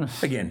there.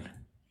 Again,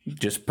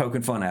 just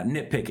poking fun at,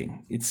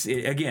 nitpicking.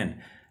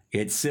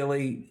 It's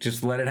silly.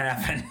 Just let it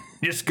happen.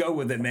 Just go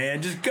with it,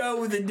 man. Just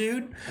go with it,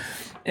 dude.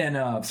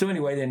 And so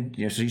anyway, then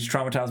she's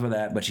traumatized by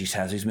that, but she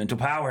has these mental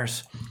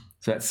powers.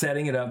 So that's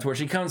setting it up to where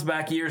she comes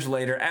back years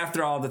later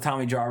after all the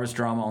Tommy Jarvis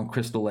drama on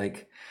Crystal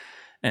Lake.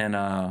 And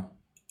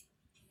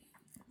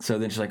so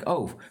then she's like,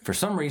 oh, for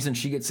some reason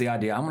she gets the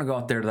idea, I'm going to go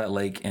out there to that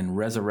lake and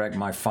resurrect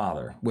my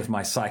father with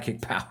my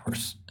psychic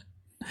powers.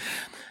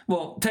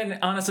 Well,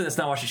 honestly, that's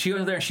not why she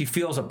goes there and she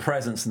feels a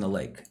presence in the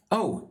lake.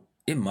 Oh,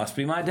 it must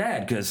be my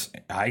dad because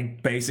I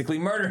basically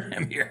murdered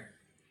him here.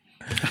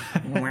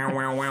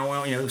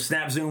 Wow,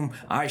 snap zoom,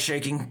 eye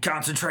shaking,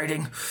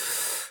 concentrating.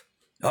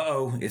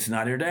 Uh-oh, it's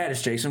not her dad,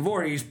 it's Jason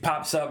Voorhees.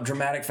 Pops up,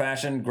 dramatic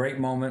fashion, great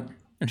moment.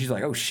 And she's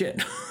like, oh,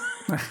 shit.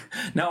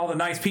 Now all the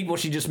nice people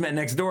she just met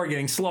next door are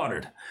getting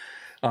slaughtered.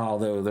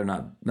 Although they're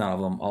not, none of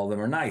them, all of them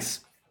are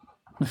nice.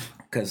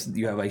 Because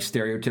you have a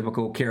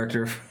stereotypical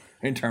character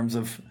in terms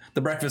of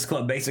the Breakfast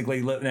Club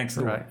basically next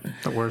door. Right,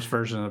 the worst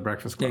version of the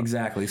Breakfast Club.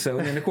 Exactly. So,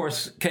 and of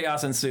course,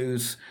 chaos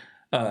ensues.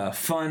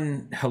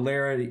 Fun,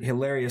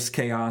 hilarious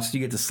chaos. You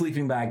get the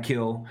sleeping bag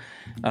kill,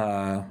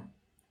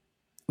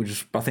 which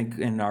is, I think,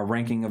 in our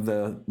ranking of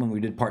when we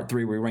did part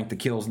 3, we ranked the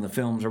kills in the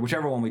films, or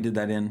whichever one we did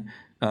that in,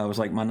 was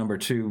like my number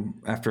 2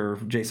 after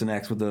Jason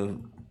X with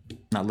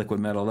not liquid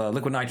metal,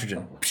 liquid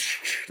nitrogen.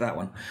 That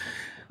one.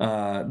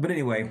 But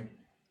anyway,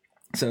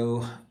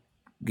 so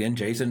again,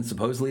 Jason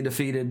supposedly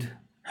defeated.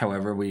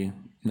 However, we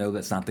know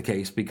that's not the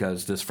case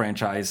because this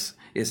franchise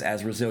is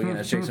as resilient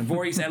as Jason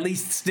Voorhees, at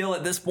least still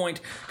at this point,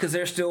 because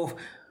there's still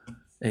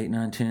 8,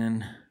 9,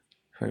 10,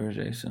 where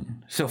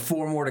Jason? So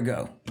 4 more to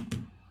go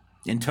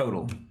in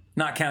total,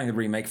 not counting the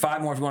remake.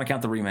 5 more if you want to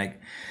count the remake.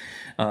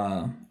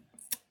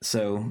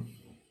 So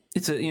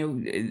it's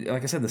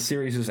like I said, the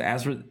series is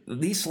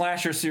these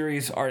slasher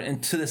series are,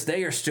 and to this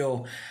day, are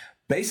still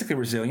basically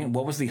resilient.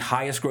 What was the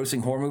highest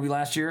grossing horror movie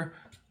last year?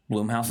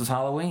 Blumhouse's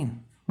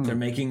Halloween. They're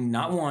making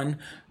not 1,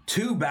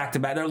 2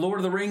 back-to-back. They're Lord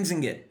of the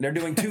Rings-ing it. They're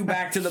doing 2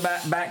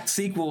 back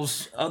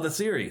sequels of the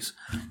series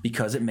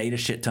because it made a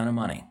shit ton of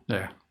money.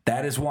 Yeah.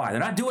 That is why. They're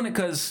not doing it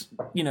because,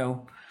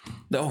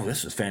 oh,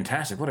 this is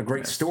fantastic. What a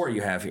great story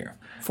you have here.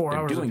 4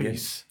 hours a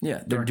piece.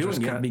 They're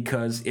doing it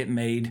because it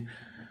made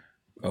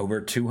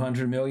over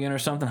 $200 million or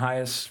something,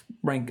 highest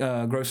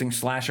grossing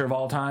slasher of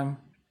all time.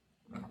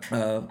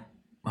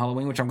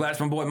 Halloween, which I'm glad it's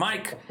my boy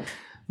Mike.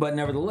 But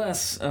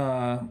nevertheless,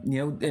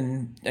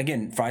 and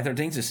again, Friday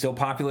the 13th is still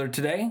popular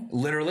today,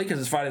 literally, because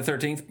it's Friday the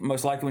 13th,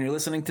 most likely when you're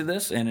listening to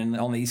this, and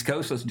on the East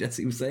Coast, as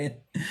Jesse was saying,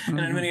 and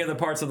in many other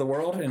parts of the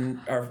world. And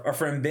our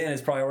friend Ben is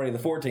probably already the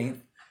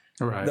 14th.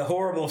 Right. The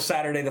horrible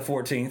Saturday the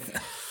 14th.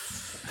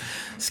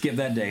 Skip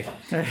that day.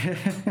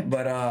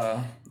 But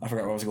I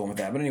forgot where I was going with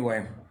that. But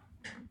anyway,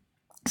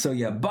 so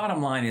yeah,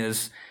 bottom line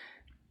is,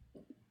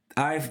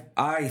 I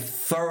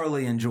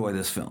thoroughly enjoy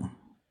this film.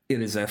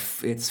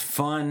 It's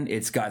fun.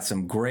 It's got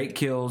some great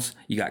kills.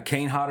 You got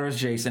Kane Hodder as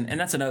Jason, and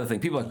that's another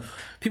thing.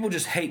 People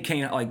just hate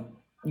Kane. Like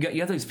you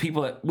have these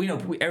people that we know.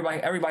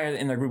 Everybody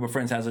in their group of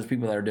friends has those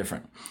people that are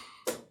different.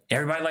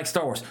 Everybody likes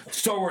Star Wars.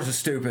 Star Wars is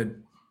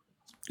stupid.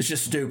 It's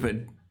just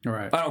stupid.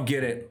 Right. I don't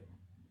get it.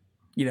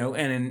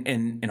 And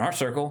in our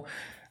circle,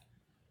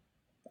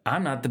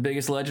 I'm not the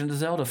biggest Legend of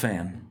Zelda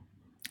fan.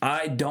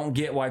 I don't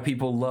get why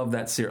people love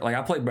that series. Like,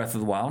 I played Breath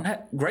of the Wild.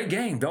 Great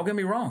game. Don't get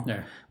me wrong.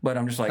 Yeah. But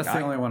I'm just like... That's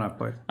the only one I've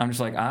played. I'm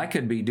just like, I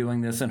could be doing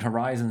this in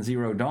Horizon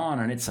Zero Dawn,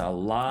 and it's a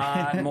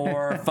lot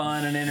more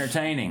fun and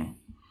entertaining.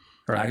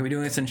 I could be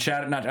doing this in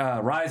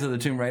Rise of the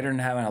Tomb Raider and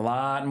having a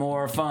lot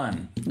more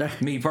fun.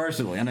 Me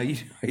personally, I know you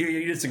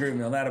disagree with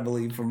me on that. I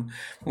believe from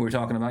what we were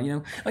talking about.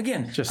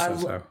 Again,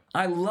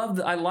 I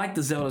like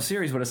the Zelda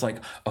series, but it's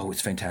like, oh,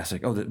 it's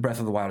fantastic. Oh, the Breath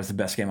of the Wild is the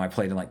best game I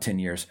played in like 10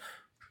 years.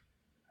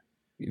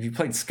 If you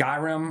played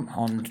Skyrim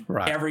on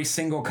every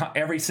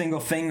single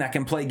thing that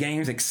can play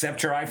games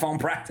except your iPhone,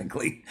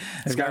 practically.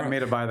 It's got me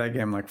to buy that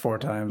game like 4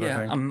 times. Yeah,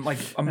 I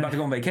think. I'm about to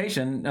go on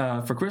vacation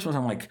for Christmas.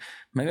 I'm like,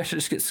 maybe I should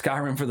just get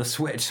Skyrim for the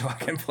Switch so I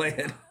can play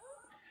it.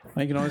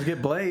 You can always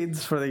get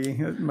Blades for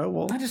the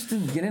mobile. I just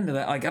didn't get into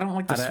that. Like, I don't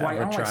like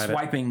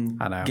swiping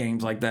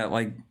games like that.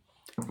 Like,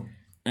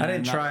 I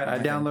didn't try it. I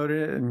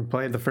downloaded it and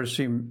played the first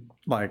few,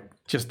 like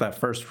just that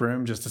first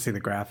room, just to see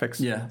the graphics.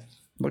 Yeah,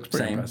 looks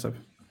pretty impressive.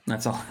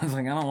 That's all. I was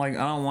like, I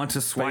don't want to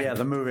swipe. But yeah,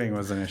 the moving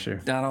was an issue.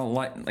 I don't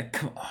like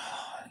come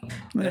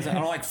on. I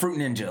don't like Fruit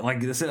Ninja.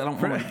 Like this, I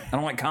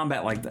don't like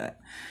combat like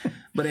that.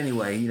 But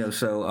anyway,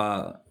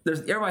 so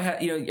there's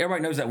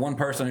everybody knows that one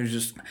person who's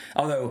just.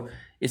 Although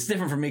it's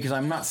different for me because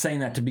I'm not saying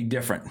that to be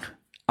different.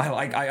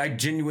 I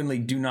genuinely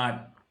do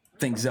not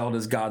think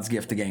Zelda's God's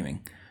gift to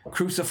gaming.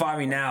 Crucify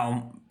me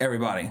now,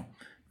 everybody.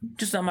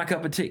 Just not my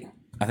cup of tea.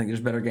 I think there's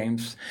better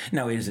games.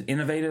 Now, is it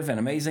innovative and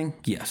amazing?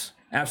 Yes,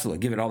 absolutely.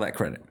 Give it all that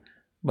credit.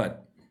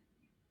 But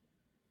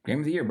Game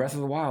of the Year, Breath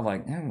of the Wild,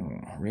 like,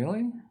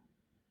 really?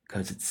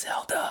 Because it's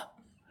Zelda.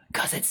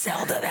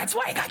 That's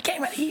why I got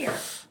Game of the Year.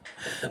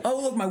 Oh,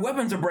 look, my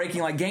weapons are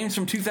breaking like games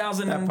from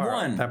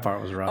 2001. That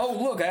part was rough.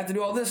 Oh, look, I have to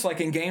do all this like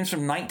in games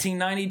from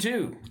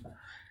 1992.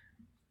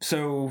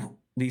 So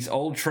these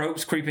old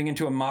tropes creeping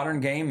into a modern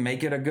game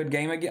make it a good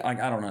game again. Like,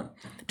 I don't know.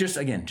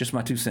 Just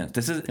my 2 cents.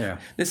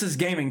 This is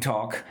gaming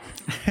talk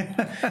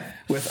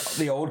with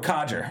the old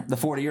codger, the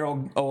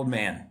 40-year-old old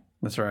man.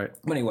 That's right.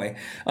 But anyway,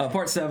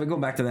 part 7,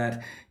 going back to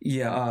that,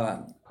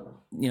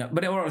 but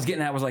what I was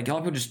getting at was like, a lot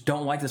of people just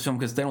don't like this film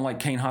because they don't like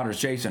Kane Hodder's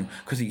Jason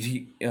because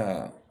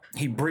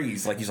he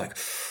breathes like he's like,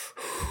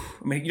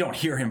 I mean, you don't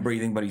hear him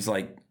breathing, but he's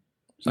like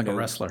a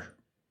wrestler.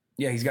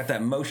 Yeah, he's got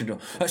that motion to him.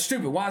 That's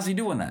stupid. Why is he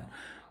doing that?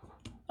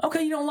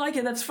 Okay, you don't like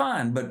it, that's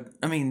fine. But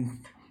I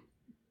mean,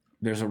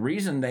 there's a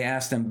reason they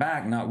asked him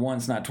back not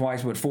once, not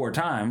twice, but 4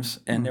 times,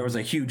 and there was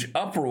a huge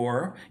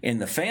uproar in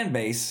the fan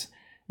base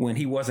when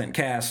he wasn't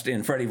cast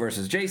in Freddy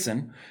vs.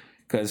 Jason,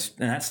 because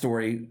in that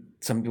story,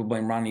 some people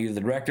blame Ronnie Yu,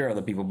 the director,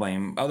 other people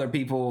blame other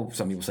people,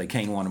 some people say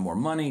Kane wanted more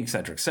money,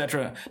 etc.,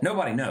 etc.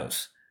 Nobody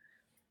knows.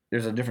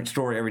 There's a different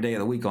story every day of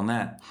the week on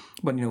that.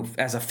 But,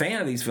 as a fan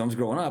of these films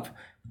growing up,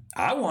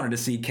 I wanted to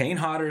see Kane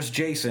Hodder's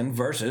Jason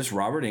versus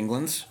Robert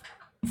Englund's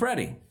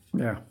Freddy.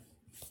 Yeah.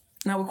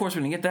 Now, of course,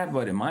 we didn't get that,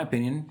 but in my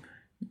opinion,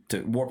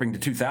 warping to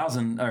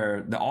 2000,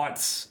 or the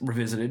aughts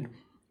revisited,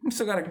 we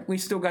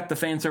still got the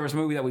fan service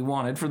movie that we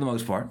wanted for the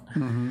most part.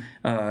 Mm-hmm.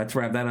 Let's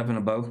wrap that up in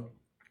a bow.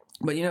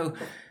 But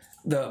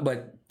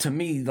but to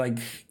me, like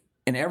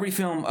in every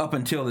film up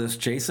until this,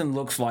 Jason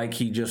looks like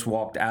he just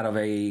walked out of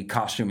a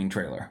costuming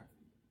trailer.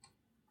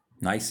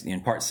 Nice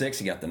in part 6,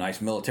 he got the nice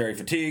military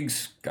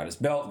fatigues, got his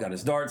belt, got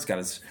his darts, got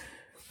his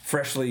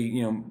freshly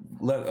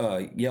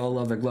yellow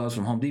leather gloves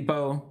from Home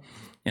Depot.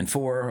 In 2,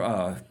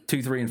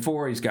 3, and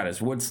 4, he's got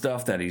his wood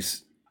stuff that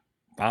he's.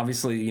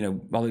 Obviously,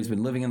 while he's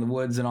been living in the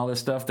woods and all this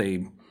stuff,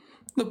 they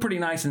look pretty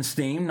nice and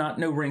steamed,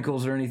 no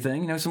wrinkles or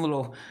anything. Some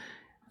little,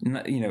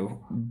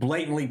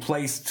 blatantly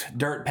placed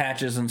dirt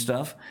patches and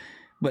stuff.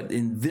 But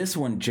in this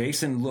one,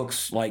 Jason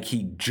looks like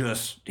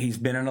he's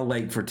been in a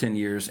lake for 10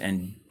 years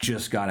and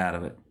just got out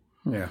of it.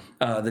 Yeah.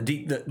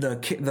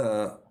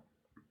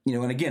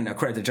 And again, a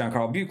credit to John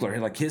Carl Buechler,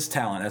 like his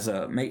talent as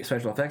a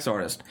special effects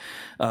artist.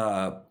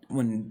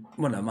 One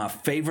of my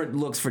favorite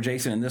looks for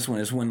Jason in this one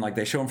is when like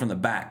they show him from the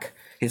back,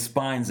 his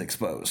spine's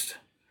exposed,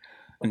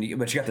 but you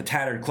got the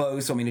tattered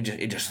clothes. So I mean,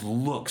 it just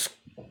looks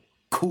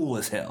cool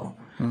as hell.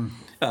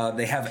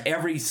 They have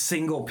every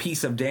single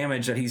piece of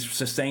damage that he's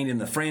sustained in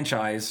the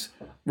franchise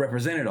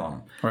represented on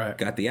him. Right.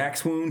 Got the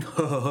axe wound.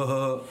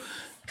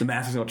 The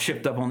mask is all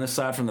chipped up on this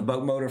side from the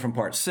boat motor from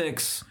part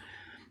 6.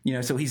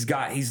 So he's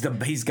got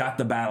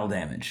the battle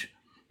damage.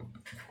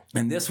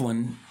 And this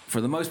one,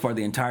 for the most part,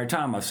 the entire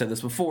time, I've said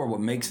this before,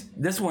 what makes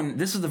this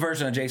is the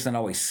version of Jason that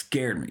always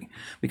scared me.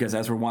 Because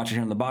as we're watching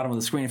here on the bottom of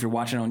the screen, if you're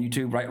watching on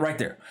YouTube, right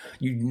there,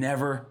 you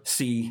never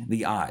see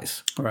the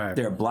eyes. Right.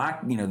 They're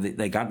black,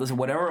 they got this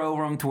whatever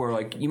over them to where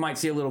like you might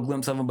see a little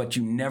glimpse of them, but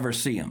you never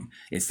see them.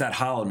 It's that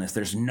hollowness.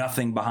 There's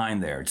nothing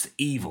behind there. It's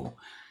evil.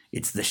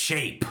 It's the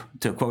shape,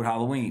 to quote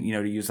Halloween,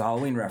 to use the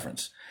Halloween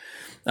reference.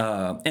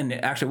 And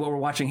actually what we're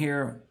watching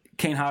here,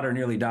 Kane Hodder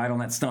nearly died on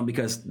that stunt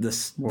because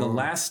the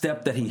last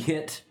step that he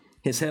hit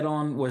his head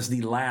on was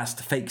the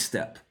last fake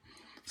step.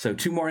 So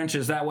 2 more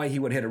inches that way, he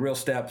would hit a real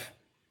step.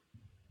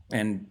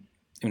 And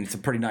it's a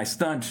pretty nice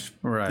stunt.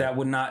 Right. That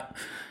would not...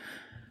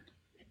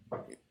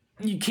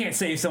 You can't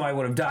say if somebody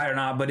would have died or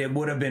not, but it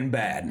would have been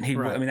bad.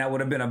 Right. I mean, that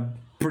would have been a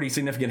pretty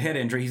significant head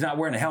injury. He's not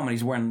wearing a helmet.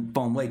 He's wearing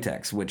foam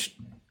latex, which...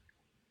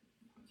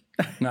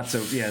 Not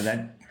so... Yeah,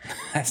 that...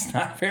 That's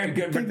not very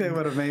good. I think they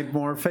would have made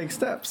more fake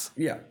steps.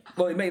 Yeah.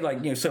 Well, they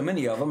made so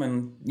many of them,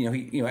 and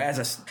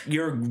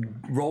your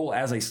role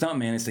as a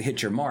stuntman is to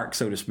hit your mark,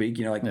 so to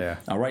speak.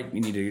 All right,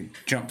 you need to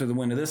jump through the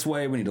window this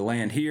way. We need to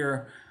land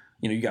here.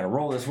 You got to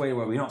roll this way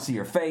where we don't see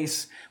your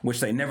face, which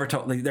they never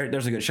told.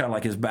 There's a good shot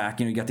like his back.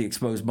 You got the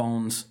exposed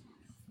bones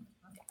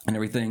and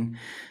everything.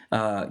 What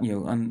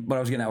I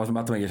was getting at was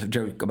about to make a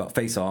joke about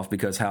Face Off,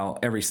 because how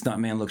every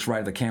stuntman looks right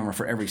at the camera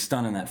for every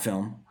stunt in that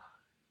film.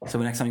 So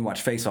the next time you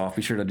watch Face Off,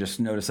 be sure to just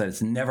notice that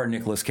it's never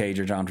Nicolas Cage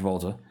or John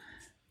Travolta.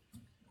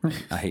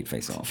 I hate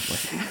Face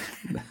Off.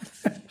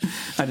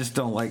 I just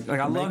don't like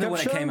I loved it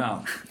when it came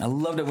out. I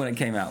loved it when it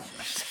came out.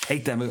 I just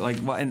hate that movie.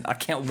 And I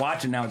can't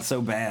watch it now. It's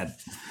so bad.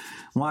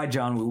 Why,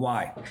 John Woo?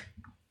 Why?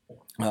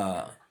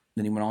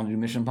 Then he went on to do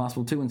Mission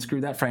Impossible 2 and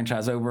screw that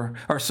franchise over.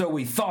 Or so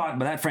we thought,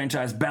 but that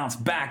franchise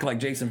bounced back like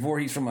Jason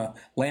Voorhees from a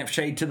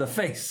lampshade to the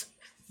face.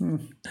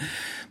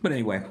 But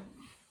anyway,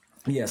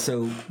 yeah,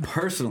 so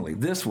personally,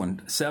 this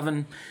one,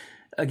 7,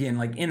 again,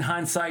 like in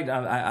hindsight,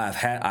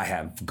 I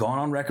have gone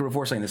on record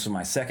before saying this was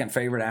my second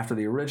favorite after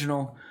the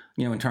original,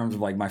 in terms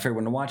of like my favorite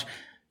one to watch.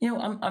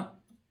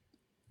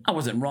 I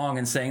wasn't wrong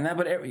in saying that,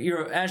 but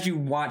as you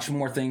watch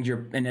more things,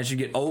 and as you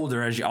get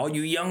older, all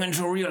you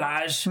youngins will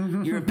realize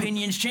your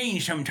opinions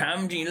change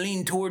sometimes, and you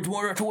lean towards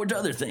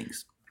other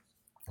things.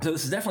 So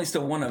this is definitely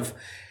still one of,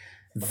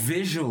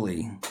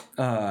 visually,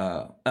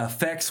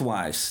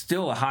 effects-wise,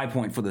 still a high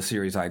point for the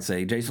series, I'd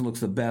say. Jason looks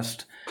the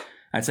best.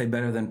 I'd say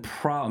better than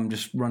I'm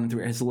just running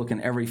through his look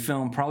in every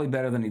film, probably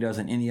better than he does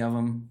in any of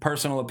them.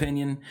 Personal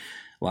opinion,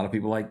 a lot of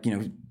people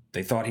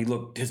they thought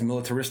his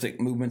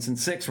militaristic movements in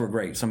 6 were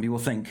great. Some people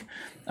think,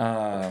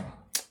 I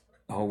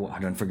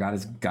done forgot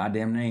his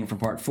goddamn name from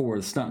part 4,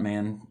 the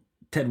stuntman,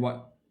 Ted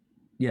White.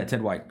 Yeah,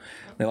 Ted White.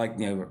 They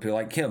people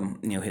like him,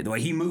 the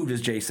way he moved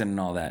as Jason and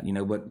all that,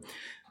 but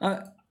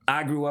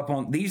I grew up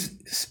on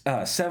these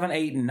 7,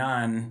 8, and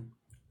 9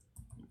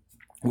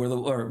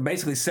 or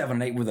basically 7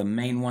 and 8 were the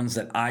main ones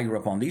that I grew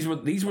up on. These were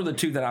the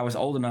 2 that I was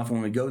old enough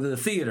when we go to the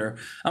theater.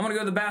 I'm going to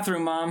go to the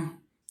bathroom,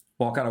 Mom.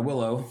 Walk out of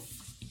Willow.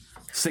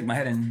 Stick my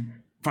head in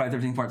Friday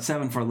the 13th Part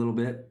 7 for a little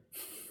bit,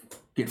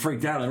 get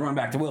freaked out, and run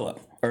back to Willow.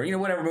 Or,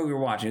 whatever movie we're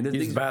watching.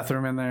 Use the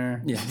bathroom in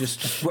there. Yeah,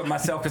 just put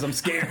myself because I'm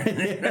scared.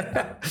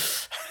 That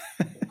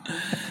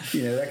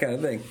kind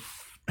of thing.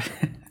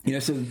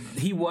 So and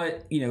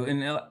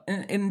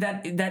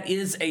that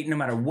is no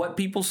matter what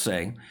people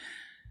say,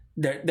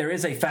 there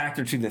is a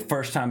factor to the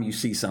first time you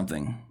see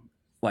something.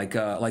 Like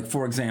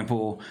for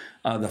example,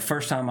 the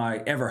first time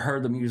I ever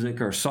heard the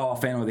music or saw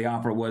Phantom of the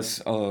Opera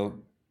was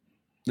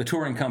the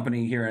touring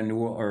company here in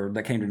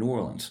that came to New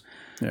Orleans.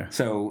 Yeah.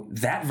 So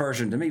that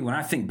version to me, when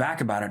I think back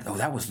about it,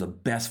 that was the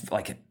best.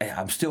 Like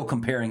I'm still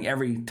comparing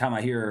every time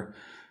I hear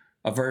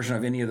a version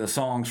of any of the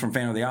songs from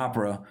Phantom of the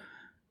Opera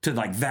to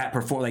like that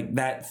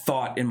that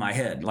thought in my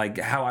head, like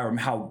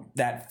how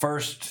that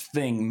first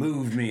thing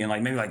moved me, and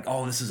like maybe like,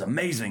 oh, this is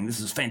amazing, this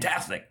is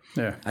fantastic.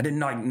 Yeah. I didn't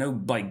know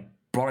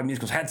Broadway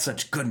musicals had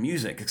such good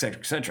music, etc.,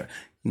 etc.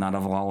 Not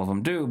all of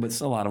them do, but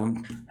a lot of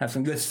them have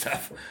some good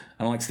stuff.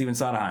 I don't like Stephen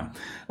Sondheim.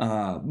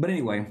 But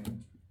anyway,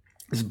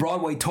 this is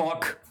Broadway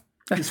Talk.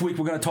 This week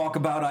we're going to talk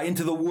about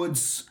Into the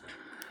Woods.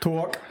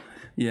 Talk.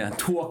 Yeah,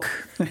 talk.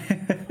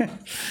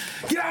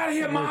 Get out of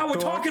here, Ma. We're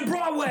talking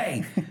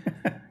Broadway.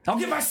 I'll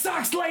get my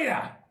socks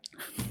later.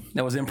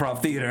 That was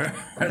improv theater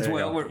as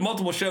well. We're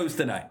multiple shows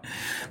tonight.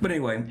 But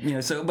anyway,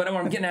 but what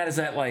I'm getting at is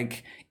that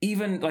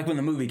even when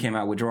the movie came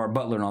out with Gerard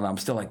Butler and all that, I'm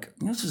still like,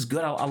 this is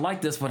good. I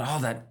like this, but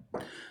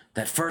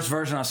that first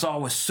version I saw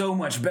was so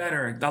much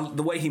better.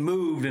 The way he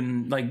moved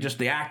and just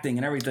the acting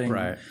and everything,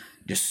 right?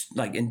 Just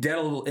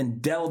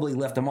indelibly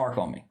left a mark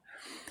on me.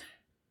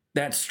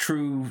 That's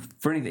true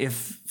for anything.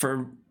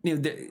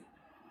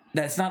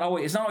 That's not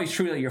always. It's not always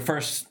true that your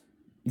first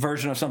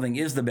version of something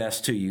is the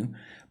best to you,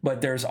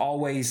 but there's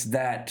always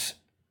that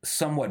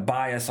somewhat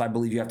bias I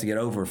believe you have to get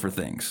over for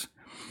things.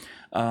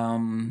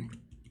 Every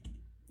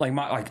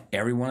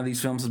one of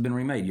these films has been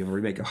remade. You have a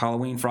remake of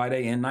Halloween,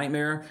 Friday, and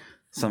Nightmare.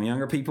 Some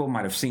younger people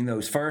might have seen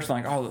those first,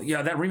 like, oh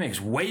yeah, that remake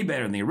is way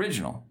better than the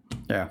original.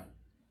 Yeah.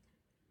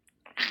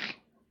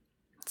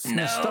 It's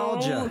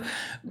nostalgia.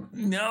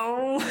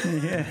 No.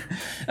 Yeah.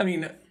 I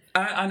mean,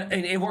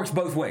 it works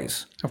both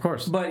ways, of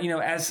course. But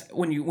as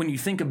when you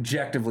think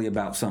objectively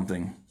about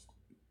something,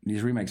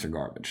 these remakes are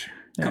garbage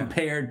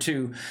compared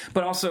to.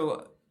 But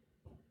also,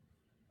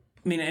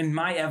 and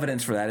my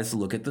evidence for that is to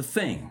look at The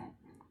Thing,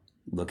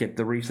 look at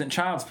the recent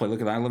Child's Play,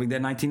 look at Night of the Living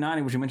Dead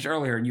 1990, which you mentioned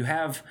earlier.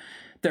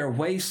 There are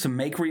ways to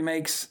make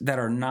remakes that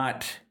are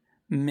not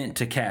meant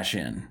to cash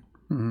in.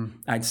 Mm-hmm.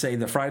 I'd say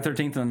the Friday the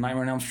 13th and the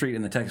Nightmare on Elm Street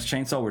and the Texas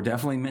Chainsaw were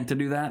definitely meant to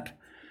do that.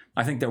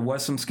 I think there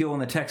was some skill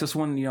in the Texas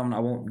one. I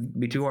won't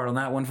be too hard on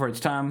that one for its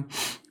time.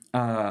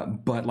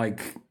 But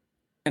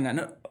and I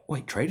know,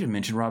 Trey didn't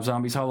mention Rob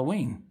Zombie's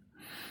Halloween.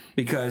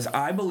 Because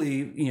I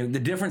believe, the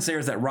difference there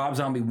is that Rob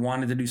Zombie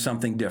wanted to do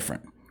something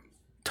different.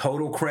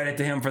 Total credit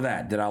to him for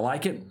that. Did I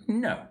like it?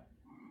 No.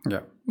 Yeah.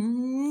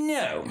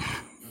 No.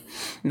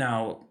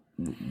 Now,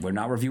 we're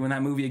not reviewing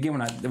that movie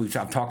again.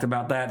 I've talked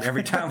about that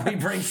every time we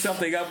bring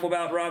something up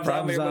about Rob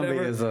Zombie. Rob Zombie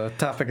is a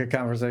topic of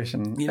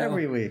conversation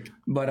every week.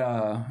 But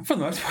for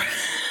the most part,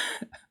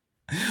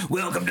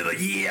 welcome to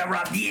the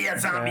Rob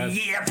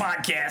Zombie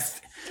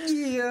podcast.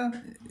 Yeah.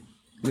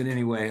 But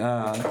anyway,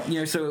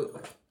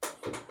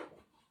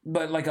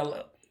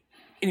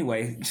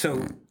 anyway,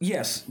 so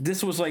yes,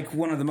 this was like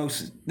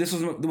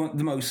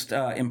the most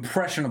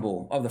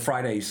impressionable of the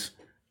Fridays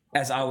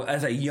as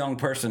a young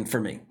person for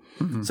me.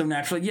 Mm-hmm. So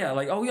naturally,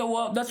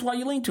 well, that's why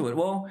you lean to it.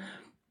 Well,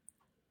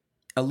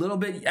 a little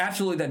bit,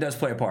 absolutely, that does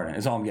play a part in it,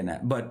 is all I'm getting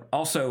at. But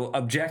also,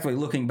 objectively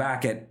looking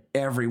back at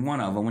every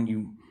one of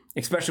them,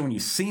 especially when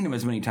you've seen them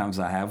as many times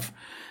as I have,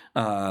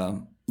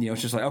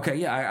 it's just like, okay,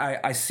 yeah,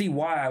 I see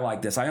why I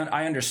like this.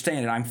 I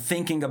understand it. I'm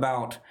thinking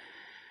about,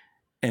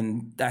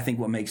 and I think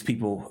what makes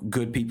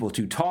good people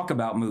to talk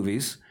about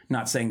movies,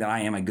 not saying that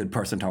I am a good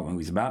person to talk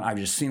movies about, I've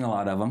just seen a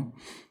lot of them,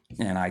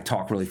 and I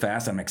talk really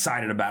fast. I'm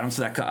excited about them,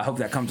 so I hope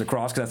that comes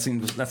across, because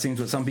that seems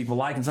what some people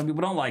like and some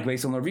people don't like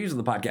based on the reviews of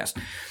the podcast.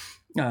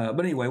 But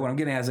anyway, what I'm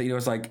getting at is that,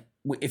 it's like,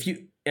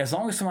 as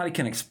long as somebody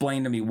can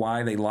explain to me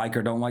why they like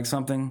or don't like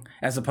something,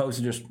 as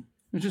opposed to it's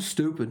just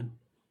stupid.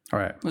 All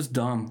right. It was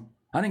dumb.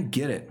 I didn't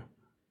get it.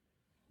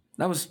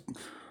 I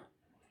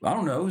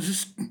don't know. I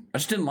just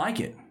didn't like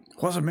it.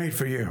 Wasn't made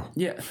for you.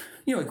 Yeah.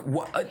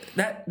 What,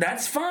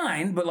 that's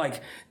fine, but I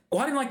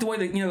didn't like the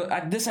way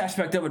that, this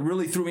aspect of it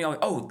really threw me off.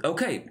 Oh,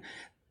 okay.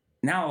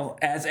 Now,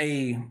 as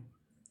a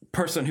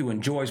person who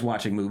enjoys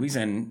watching movies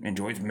and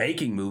enjoys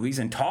making movies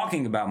and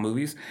talking about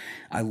movies,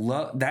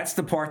 that's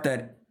the part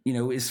that,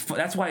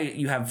 that's why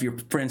you have your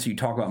friends who you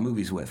talk about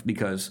movies with,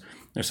 because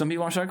there's some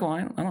people on Cycle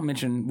Line. I don't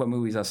mention what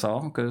movies I saw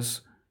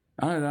because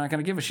I know they're not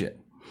going to give a shit.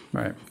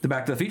 Right. The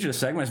Back to the Future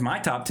segment is my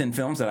top 10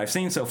 films that I've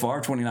seen so far,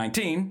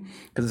 2019,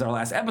 because it's our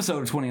last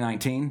episode of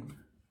 2019.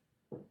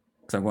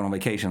 Because I'm going on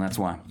vacation, that's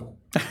why.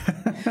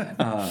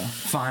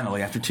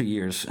 Finally, after 2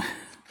 years.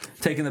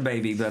 Taking the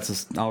baby,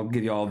 I'll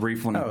give you all a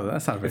brief one. Oh,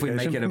 that's not a vacation.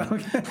 If we make it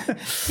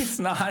it's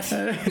not.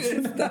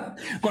 It's not.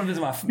 Going to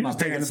visit my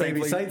parents. The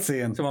baby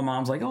sightseeing. So my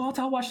mom's like, "Oh,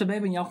 I'll watch the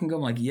baby, and y'all can go."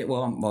 I'm like, "Yeah,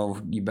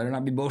 well, you better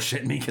not be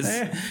bullshitting me, because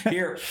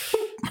here,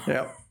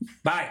 yep,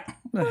 bye."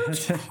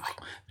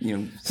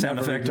 Sound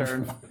effect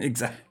turn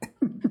exactly.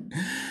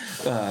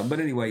 But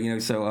anyway,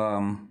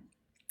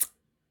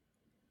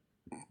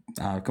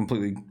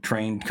 completely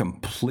trained,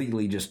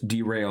 completely just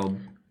derailed.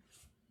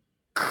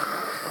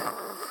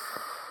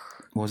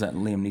 What was that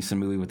Liam Neeson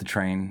movie with the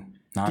train?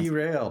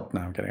 Derailed. No,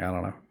 I'm kidding. I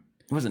don't know.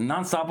 Was it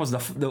Nonstop? Was the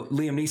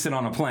Liam Neeson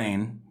on a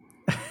plane?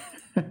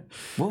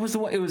 What was the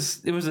one? It was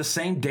the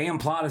same damn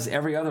plot as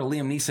every other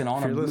Liam Neeson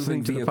on a moving vehicle. If you're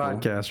listening to the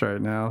podcast right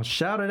now,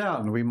 shout it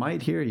out and we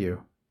might hear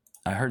you.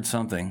 I heard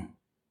something.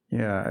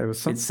 Yeah, it was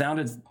something.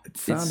 It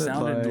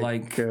sounded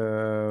like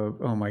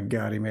oh my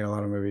God, he made a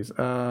lot of movies.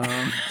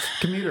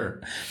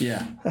 Commuter.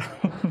 Yeah.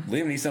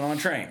 Liam Neeson on a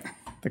train.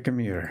 The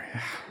Commuter.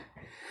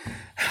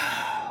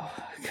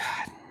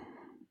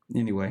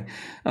 Anyway,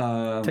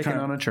 taking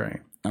on a train.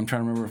 I'm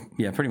trying to remember.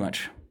 Yeah, pretty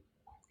much.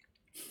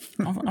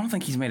 I don't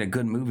think he's made a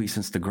good movie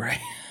since The Grey.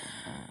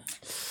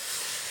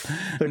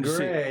 The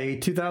Grey,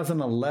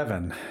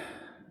 2011.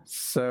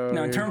 So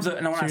now, in terms of,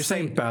 so you're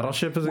saying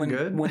Battleship isn't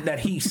good?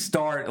 That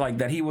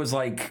he was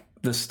like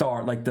the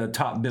star, like the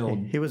top build.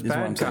 He was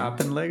bad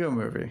cop in Lego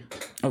Movie.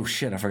 Oh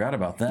shit! I forgot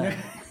about that.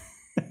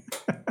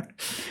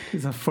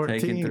 He's a 14.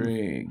 Taking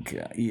 3.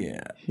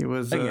 Yeah. He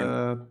was.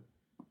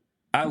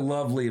 I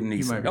love Liam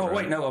Neeson. Oh, right.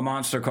 Wait, no,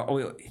 Monster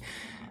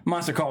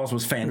Calls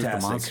was fantastic. He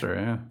was the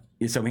monster,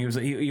 yeah. So he was.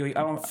 I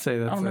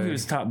don't know if he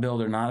was top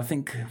billed or not. I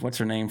think what's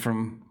her name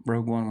from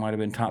Rogue One might have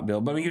been top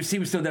billed, but he was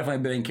still definitely a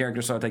main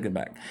character. So I take it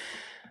back.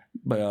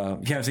 But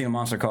if you haven't seen a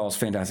Monster Calls,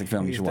 fantastic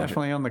film. You should watch it.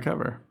 Definitely on the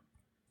cover.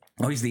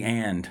 Oh, he's the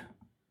and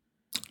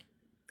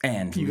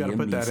you got to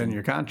put that in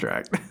your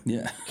contract.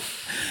 Yeah,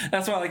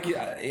 that's why.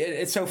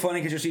 It's so funny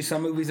because you see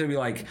some movies that'll be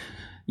like.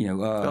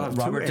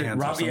 Robert,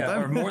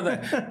 or more than,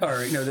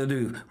 or they'll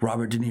do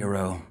Robert De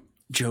Niro,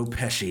 Joe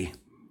Pesci,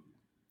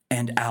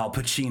 and Al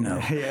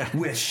Pacino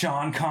with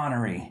Sean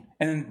Connery,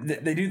 and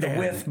then they do the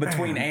with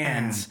between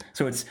ands,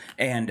 so it's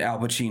and Al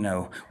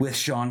Pacino with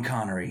Sean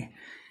Connery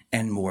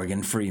and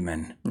Morgan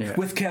Freeman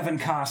with Kevin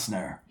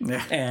Costner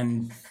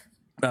and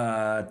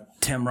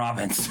Tim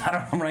Robbins.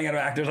 I'm running out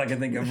of actors I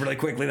can think of really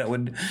quickly that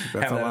would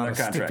have that on their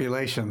contract.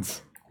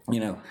 Stipulations,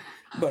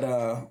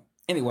 but.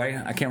 Anyway,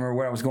 I can't remember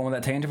where I was going with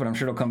that tangent, but I'm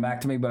sure it'll come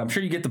back to me. But I'm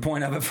sure you get the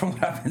point of it from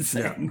what I've been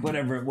saying,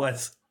 whatever it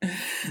was.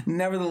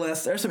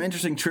 Nevertheless, there's some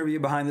interesting trivia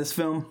behind this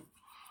film.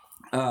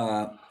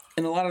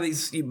 And a lot of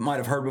these you might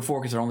have heard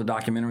before because they're on the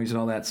documentaries and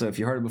all that. So if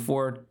you heard it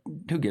before,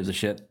 who gives a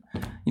shit?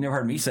 You never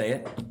heard me say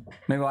it.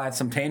 Maybe I'll add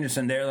some tangents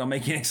in there that'll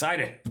make you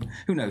excited.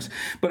 Who knows?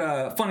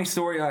 But funny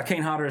story,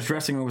 Kane Hodder's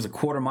dressing room was a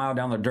quarter mile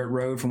down the dirt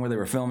road from where they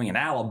were filming in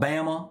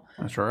Alabama.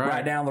 That's right.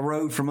 Right down the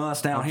road from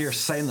us down here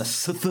saying the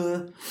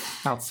Sutha.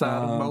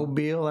 Outside of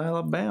Mobile,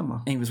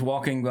 Alabama. He was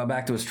walking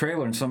back to his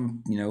trailer and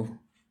some,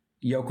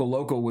 Yoko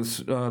Loco was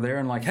there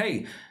and like,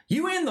 hey,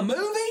 you in the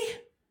movie?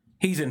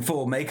 He's in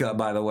full makeup,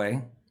 by the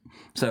way.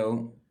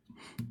 So,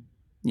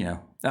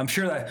 I'm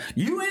sure that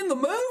you in the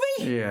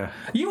movie? Yeah.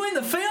 You in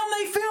the film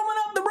they filming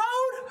up the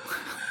road?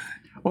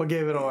 What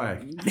gave it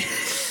away?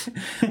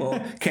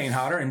 Well, Kane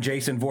Hodder in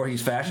Jason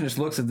Voorhees fashion just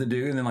looks at the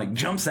dude and then like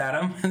jumps at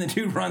him, and the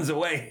dude runs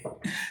away,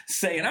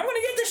 saying, "I'm going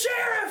to get the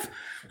sheriff!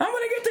 I'm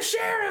going to get the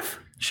sheriff!"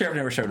 Sheriff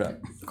never showed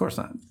up. Of course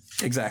not.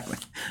 Exactly,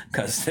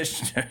 because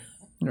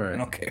right. I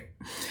don't care.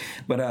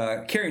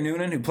 But Carrie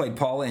Noonan, who played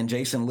Paula in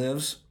Jason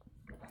Lives,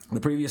 the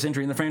previous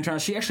entry in the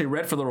franchise, she actually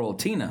read for the role of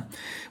Tina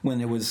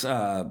when it was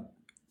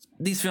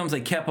these films.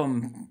 They kept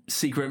them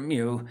secret,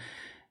 you know.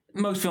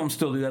 Most films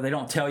still do that. They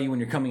don't tell you when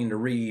you're coming in to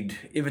read.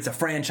 If it's a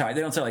franchise,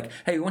 they don't say like,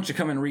 "Hey, why don't you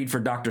come and read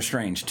for Doctor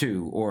Strange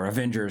 2 or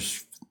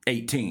Avengers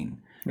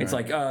 18?" Right. It's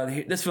like,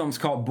 this film's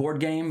called Board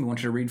Game. We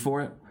want you to read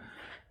for it.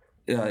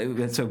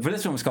 So for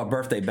this film, it's called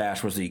Birthday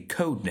Bash, was the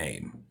code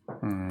name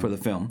for the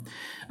film.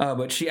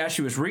 But as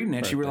she was reading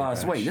it, she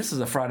realized, wait, this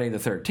is a Friday the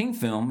 13th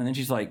film. And then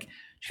she kind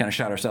of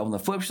shot herself in the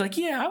foot. She's like,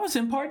 yeah, I was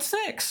in part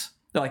 6.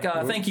 They're like,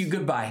 thank you,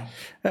 goodbye.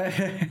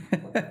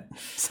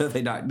 So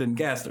they didn't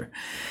cast her.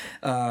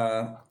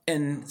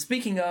 And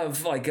speaking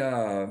of, like,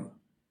 I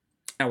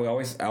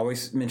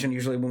always mention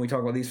usually when we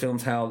talk about these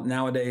films how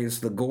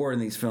nowadays the gore in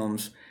these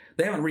films,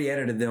 they haven't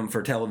re-edited them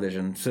for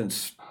television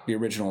since the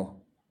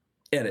original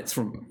edits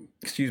from,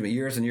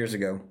 years and years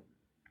ago.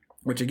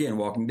 Which, again,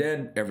 Walking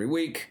Dead, every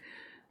week,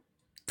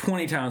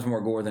 20 times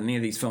more gore than any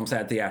of these films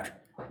had theatrically.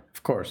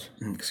 Of course.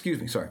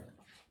 Sorry.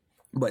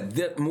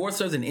 But more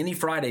so than any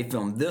Friday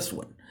film, this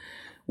one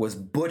was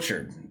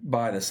butchered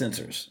by the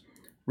censors.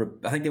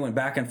 I think they went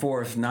back and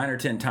forth 9 or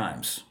 10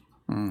 times.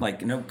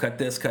 Like, nope, cut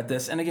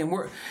this. And again,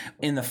 we're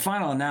in the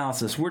final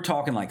analysis, we're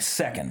talking like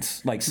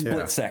seconds, like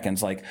split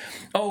seconds. Like,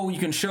 oh, you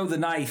can show the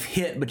knife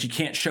hit, but you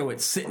can't show it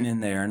sitting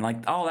in there. And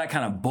like all that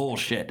kind of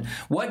bullshit.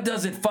 What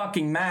does it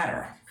fucking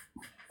matter?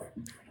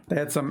 They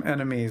had some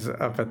enemies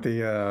up at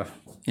the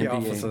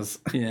offices.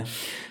 Yeah.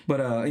 But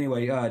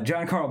anyway,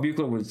 John Carl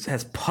Buechler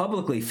has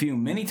publicly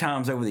fumed many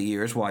times over the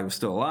years while he was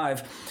still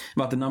alive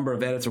about the number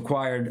of edits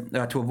required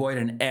to avoid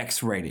an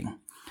X rating. Well,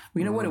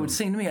 you know what? It would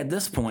seem to me at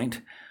this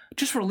point,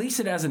 just release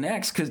it as an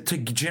X to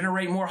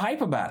generate more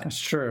hype about it. That's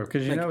true,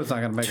 because you know it's not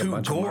going to make a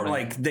bunch of money.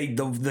 Like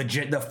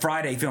the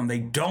Friday film, they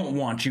don't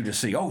want you to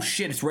see, oh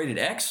shit, it's rated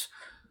X?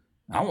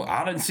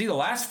 I didn't see the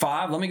last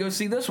 5. Let me go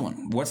see this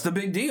one. What's the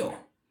big deal?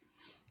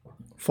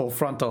 Full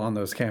frontal on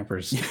those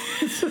campers.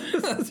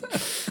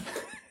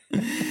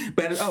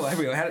 But here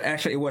we go.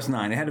 Actually, it was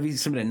 9. It had to be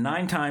submitted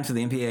 9 times to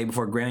the MPAA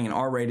before granting an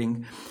R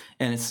rating,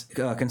 and it's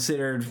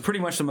considered pretty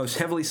much the most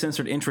heavily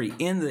censored entry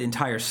in the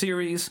entire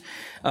series.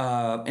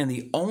 And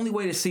the only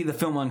way to see the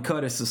film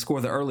uncut is to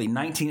score the early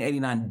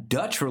 1989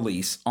 Dutch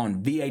release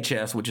on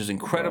VHS, which is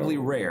incredibly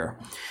rare.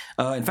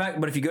 In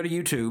fact, but if you go to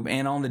YouTube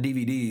and on the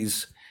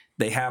DVDs,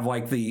 they have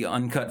like the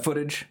uncut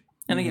footage.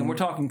 And again, we're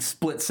talking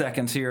split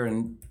seconds here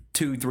and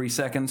 2-3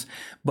 seconds,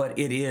 but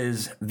it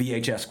is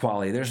VHS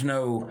quality. There's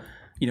no,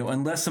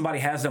 unless somebody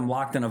has them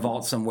locked in a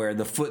vault somewhere,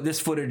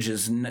 this footage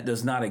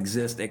does not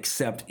exist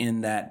except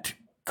in that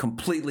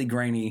completely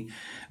grainy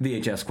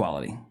VHS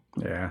quality.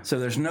 Yeah. So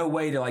there's no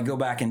way to like go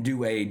back and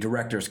do a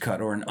director's cut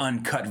or an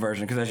uncut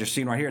version, because as you're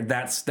seeing right here,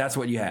 that's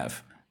what you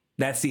have.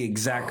 That's the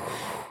exact.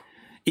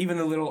 Even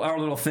our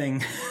little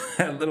thing,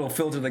 that little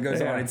filter that goes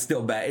on, it's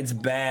still bad. It's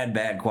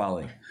bad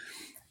quality.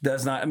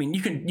 Does not. I mean,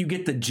 you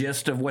get the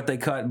gist of what they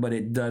cut, but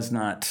it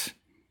doesn't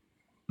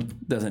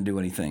do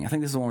anything. I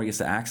think this is the one where he gets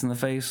the axe in the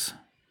face.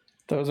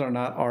 Those are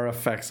not our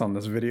effects on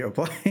this video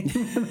playing.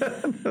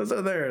 Those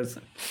are theirs.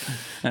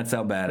 That's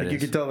how bad it is. You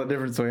can tell the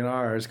difference between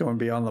ours going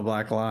beyond the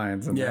black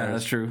lines. And theirs.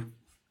 That's true.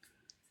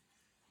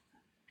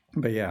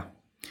 But yeah.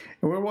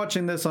 And we're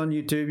watching this on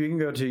YouTube. You can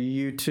go to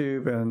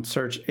YouTube and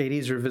search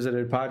 80s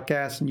Revisited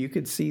Podcast, and you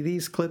could see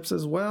these clips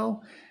as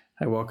well.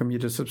 I welcome you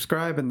to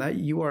subscribe, and that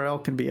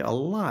URL can be a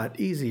lot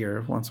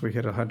easier once we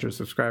hit 100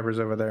 subscribers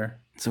over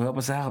there. So help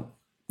us out.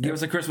 Give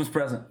us a Christmas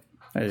present.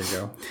 There you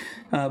go.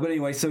 But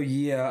anyway, so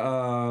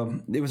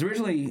it was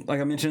originally,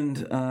 like I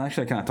mentioned,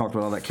 actually I kind of talked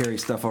about all that Carrie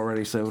stuff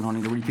already, so we don't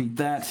need to repeat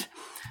that.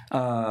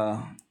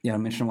 I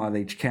mentioned why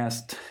they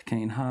cast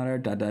Kane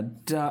Hodder.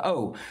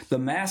 Oh, the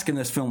mask in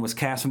this film was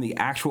cast from the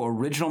actual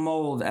original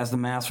mold as the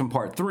mask from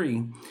Part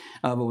 3,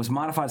 but was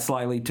modified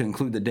slightly to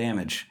include the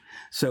damage.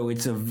 So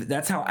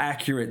that's how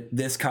accurate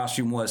this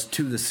costume was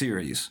to the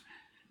series,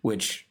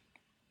 which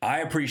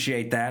I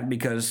appreciate that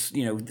because,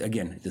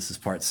 again, this is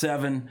Part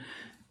 7.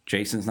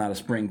 Jason's not a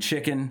spring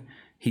chicken.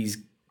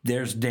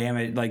 There's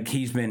damage, like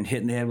he's been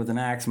hit in the head with an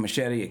axe,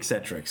 machete,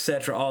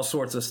 etc., all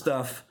sorts of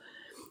stuff.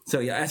 So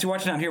yeah, as you're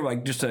watching down here,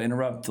 like just to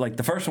interrupt, like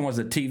the first one was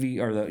the TV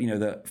or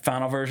the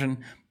final version.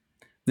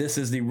 This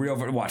is the real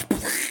version. Watch.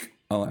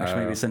 Oh, actually,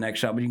 maybe it's the next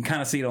shot, but you can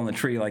kind of see it on the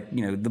tree, like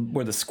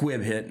where the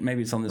squib hit.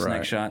 Maybe it's on this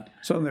next shot.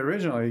 So in the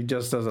original, he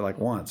just does it like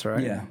once,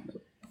 right? Yeah.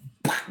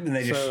 And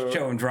they just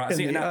show him drop.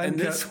 See, now in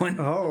this one,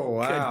 oh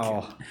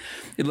wow,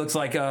 it looks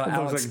like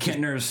Alex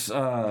Kintner's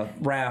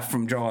raft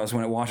from Jaws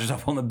when it washes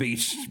up on the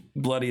beach,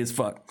 bloody as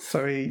fuck.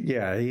 So he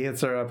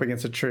hits her up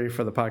against a tree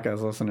for the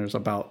podcast listeners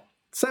about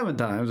 7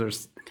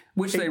 times,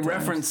 which they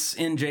reference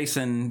in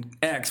Jason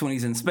X when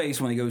he's in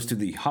space when he goes to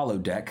the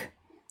holodeck.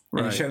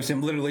 And it shows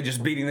him literally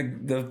just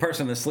beating the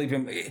person that's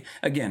sleeping.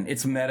 Again,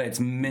 it's meta. It's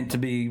meant to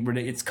be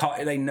ridiculous.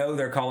 They know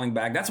they're calling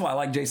back. That's why I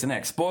like Jason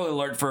X. Spoiler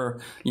alert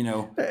for,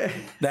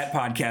 that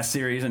podcast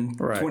series in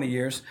 20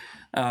 years.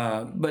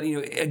 But,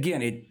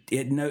 again,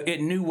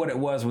 it knew what it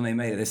was when they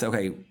made it. They said,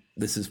 okay,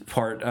 this is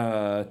part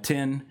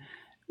 10.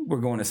 We're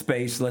going to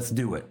space. Let's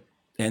do it.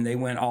 And they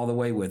went all the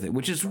way with it,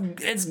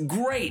 it's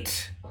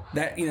great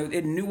that,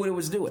 it knew what it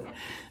was doing.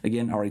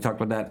 Again, I already talked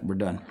about that. We're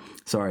done.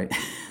 Sorry.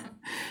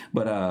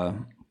 But,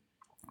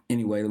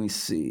 anyway, let me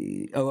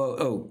see.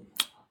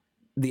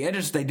 The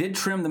edges, they did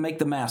trim to make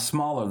the mask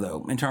smaller,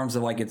 though, in terms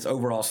of, its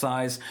overall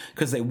size,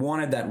 because they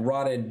wanted that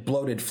rotted,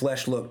 bloated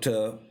flesh look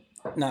to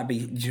not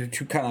be,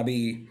 to kind of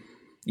be,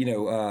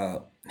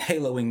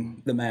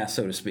 haloing the mask,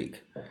 so to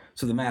speak.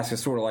 So the mask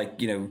is sort of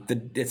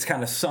it's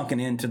kind of sunken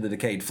into the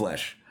decayed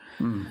flesh,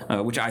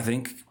 which I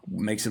think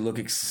makes it look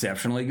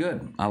exceptionally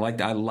good.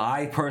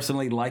 I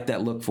personally like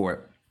that look for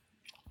it.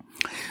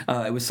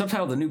 It was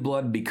subtitled The New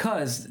Blood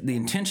because the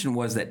intention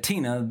was that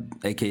Tina,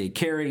 a.k.a.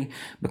 Carrie,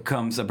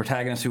 becomes a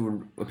protagonist who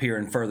would appear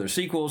in further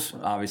sequels.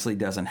 Obviously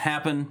doesn't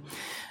happen.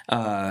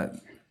 I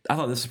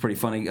thought this was pretty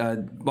funny.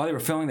 While they were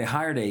filming, they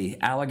hired a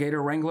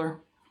alligator wrangler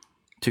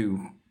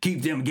to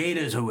keep them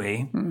gators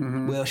away.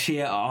 Mm-hmm. Well,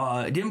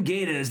 them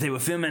gators, they were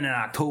filming in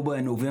October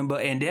and November,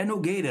 and there are no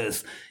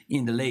gators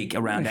in the lake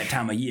around that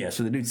time of year.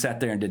 So the dude sat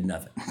there and did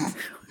nothing.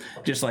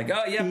 Just like,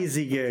 oh, yeah.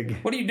 Easy gig.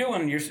 What are you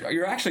doing?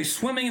 You're actually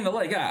swimming in the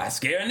lake.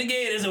 Scaring the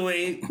gators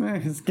away.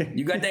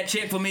 You got that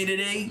check for me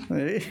today?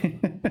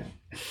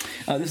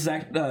 This is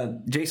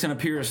Jason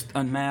appears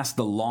unmasked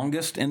the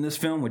longest in this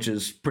film, which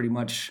is pretty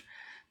much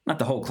not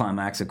the whole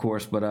climax, of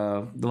course, but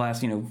the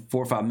last 4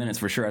 or 5 minutes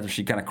for sure after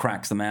she kind of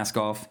cracks the mask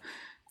off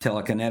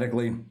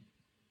telekinetically.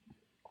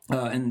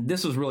 And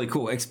this was really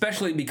cool,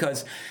 especially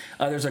because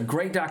there's a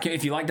great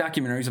if you like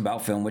documentaries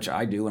about film, which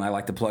I do, and I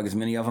like to plug as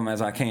many of them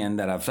as I can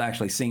that I've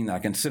actually seen that I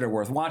consider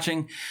worth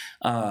watching.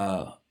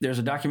 There's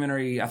a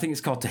documentary, I think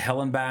it's called To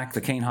Hell and Back,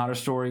 the Kane Hodder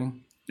story.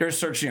 There's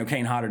search,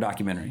 Kane Hodder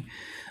documentary.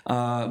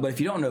 But if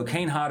you don't know,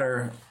 Kane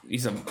Hodder,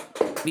 he's been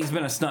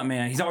a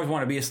stuntman. He's always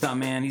wanted to be a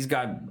stuntman.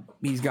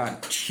 He's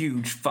got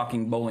huge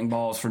fucking bowling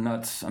balls for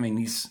nuts. I mean,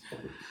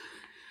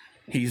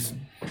 he's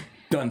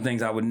done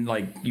things I wouldn't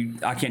I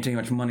can't tell you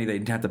how much money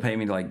they'd have to pay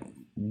me to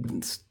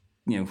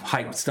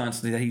hype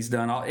stunts that he's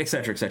done, et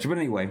cetera, et cetera. But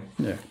anyway,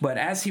 yeah. But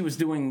as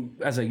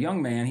a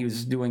young man, he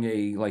was doing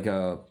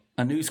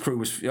a news crew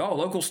was,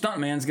 local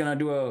stuntman's going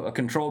to do a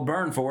controlled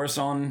burn for us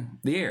on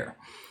the air.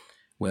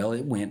 Well,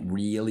 it went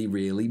really,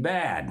 really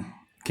bad.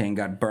 Kane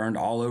got burned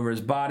all over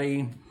his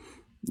body.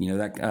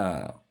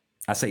 I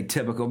say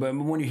typical, but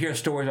when you hear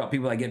stories about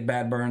people that get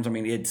bad burns, I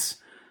mean, it's,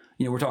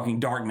 we're talking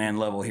Darkman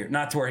level here.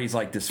 Not to where he's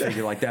like this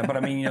figure like that, but I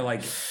mean, he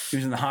was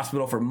in the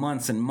hospital for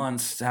months and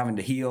months having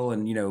to heal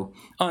and,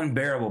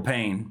 unbearable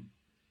pain.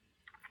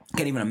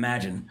 Can't even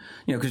imagine,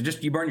 because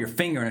just you burn your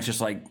finger and it's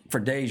just for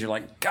days, you're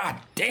like, God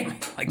damn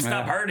it,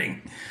 stop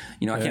hurting.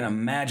 I can't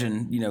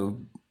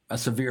imagine, a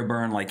severe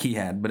burn like he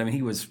had. But I mean,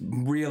 he was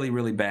really,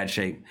 really bad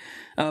shape.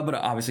 But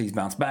obviously he's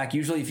bounced back.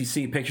 Usually if you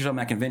see pictures of him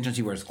at conventions,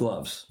 he wears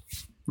gloves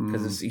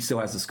because he still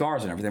has the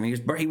scars and everything. I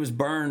mean, he was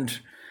burned.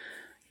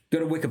 Go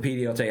to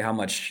Wikipedia, I'll tell you how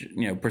much,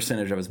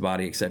 percentage of his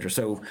body, et cetera.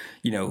 So,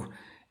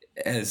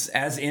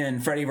 as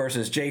in Freddy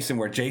versus Jason,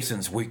 where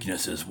Jason's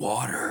weakness is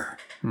water.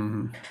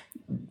 Mm-hmm.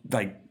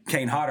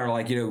 Kane Hodder,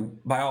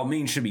 by all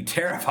means should be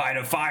terrified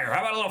of fire.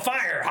 How about a little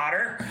fire,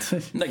 Hodder?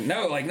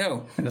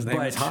 No. And his name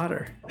is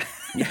Hodder.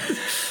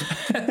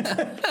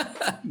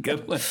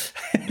 Good one.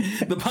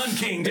 The Pun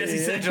King, Jesse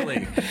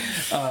Sedgley.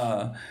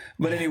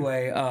 But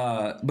anyway,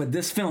 but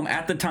this film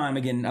at the time,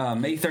 again,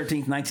 May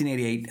 13th,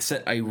 1988,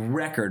 set a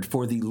record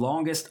for the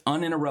longest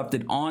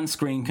uninterrupted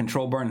on-screen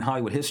control burn in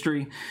Hollywood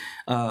history.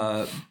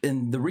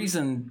 And the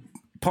reason,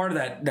 part of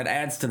that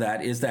adds to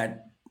that is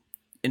that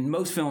in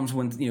most films,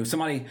 when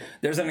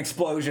there's an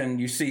explosion,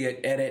 you see it,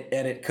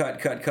 edit,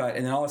 cut,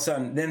 and then all of a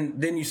sudden,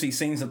 then you see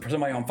scenes of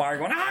somebody on fire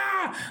going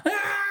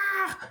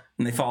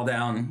and they fall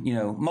down.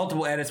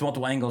 Multiple edits,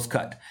 multiple angles,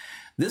 cut.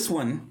 This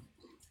one,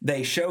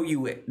 they show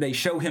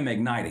him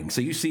igniting,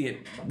 so you see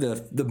it.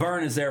 The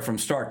burn is there from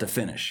start to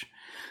finish,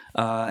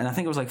 and I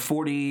think it was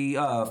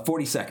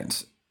 40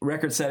 seconds.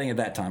 Record setting at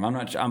that time.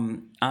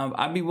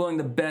 I'd be willing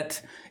to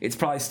bet it's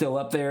probably still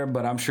up there,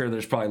 but I'm sure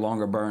there's probably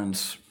longer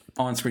burns.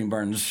 On-screen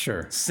burns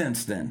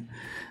since then.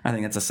 I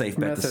think that's a safe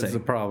bet to say. Methods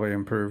have probably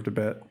improved a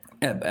bit.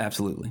 Yeah,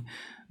 absolutely.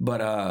 But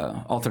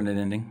alternate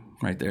ending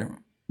right there,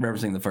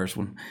 referencing the first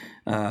one.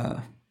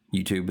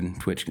 YouTube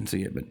and Twitch can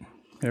see it, but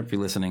if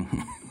you're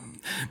listening,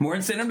 more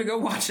incentive to go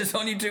watch this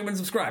on YouTube and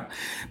subscribe.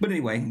 But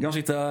anyway, you also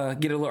have to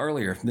get it a little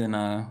earlier than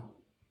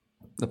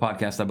the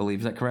podcast, I believe.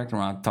 Is that correct? Or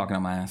am I talking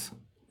on my ass?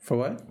 For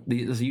what?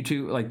 This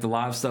YouTube, the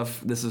live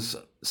stuff, this is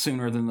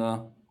sooner than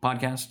the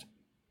podcast?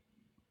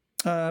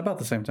 About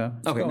the same time.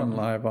 It's going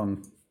live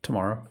on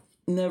tomorrow.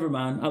 Never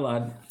mind. I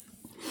lied.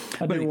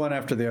 I do one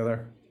after the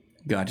other.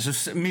 Gotcha.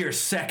 So mere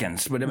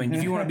seconds. But I mean,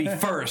 if you want to be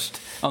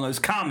first on those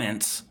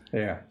comments,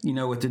 Yeah. You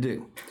know what to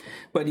do.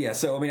 But yeah,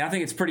 so I mean, I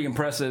think it's pretty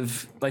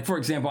impressive. Like, for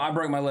example, I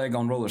broke my leg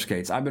on roller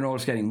skates. I've been roller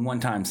skating one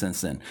time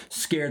since then.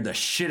 Scared the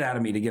shit out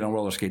of me to get on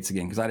roller skates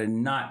again because I did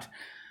not.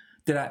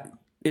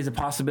 Is a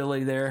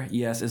possibility there?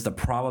 Yes. Is the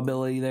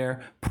probability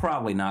there?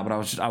 Probably not.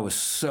 But I was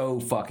so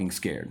fucking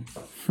scared.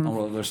 On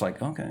roller, just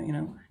like, okay, you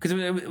know, because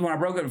when I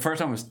broke it the first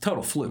time, it was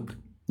total fluke.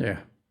 Yeah.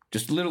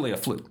 Just literally a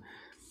fluke.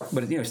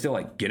 But you know, still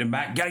like, get him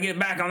back. Got to get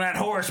back on that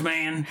horse,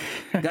 man.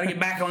 Got to get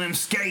back on them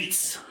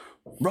skates.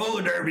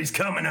 Roller derby's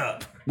coming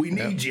up. We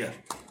need you.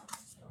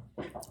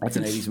 That's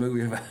an 80s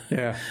movie.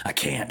 Yeah. I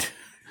can't.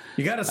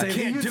 You got to say, I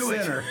can't do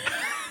it.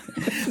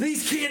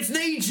 These kids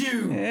need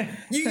you.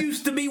 You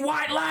used to be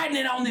White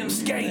Lightning on them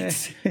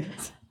skates.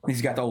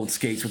 He's got the old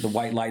skates with the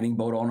white lightning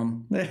bolt on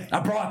them. I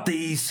brought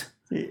these.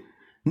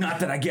 Not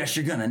that I guess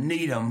you're going to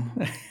need them.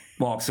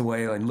 Walks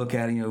away and look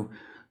at him, you know.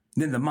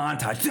 Then the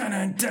montage.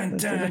 Dun, dun,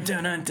 dun,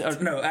 dun,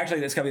 dun. No,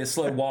 actually, that's got to be a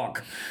slow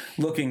walk.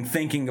 Looking,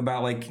 thinking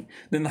about like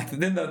the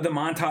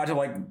montage of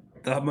like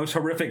the most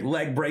horrific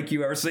leg break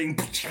you ever seen.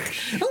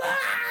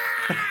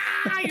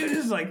 You're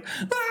just like,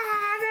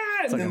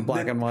 it's like in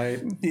black and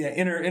white. Yeah,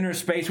 inner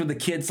space with the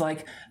kids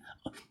like,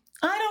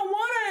 I don't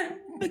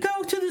want to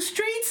go to the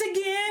streets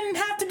again and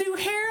have to do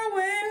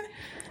heroin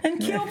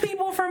and kill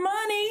people for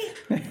money.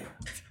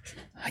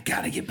 I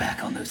gotta get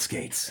back on those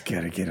skates.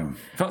 Gotta get them.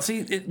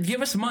 See,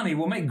 give us money.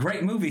 We'll make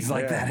great movies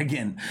like that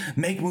again.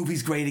 Make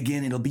movies great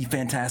again. It'll be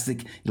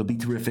fantastic. It'll be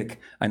terrific.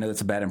 I know that's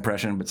a bad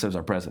impression, but so's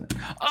our president.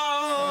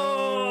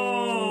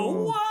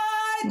 Oh,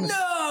 what?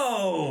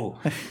 No.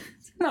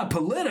 Not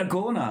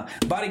political. No.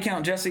 Body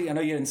count, Jesse. I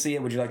know you didn't see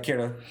it. Would you care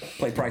to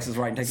play Prices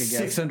Right and take a guess?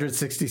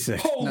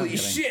 666. Holy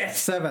shit.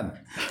 7.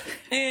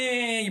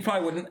 You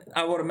probably wouldn't.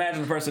 I would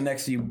imagine the person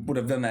next to you would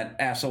have done that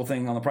asshole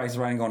thing on the Price is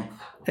Right and gone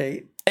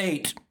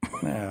 8.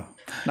 No,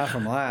 not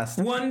from last.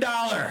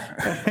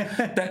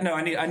 $1. No,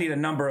 I need a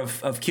number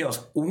of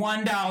kills.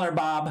 $1,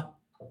 Bob.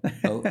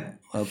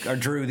 Or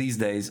Drew these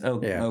days. Oh,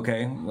 yeah.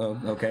 Okay.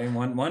 Okay.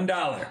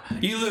 $1.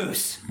 You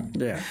lose.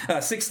 Yeah.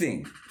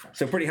 16.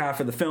 So pretty high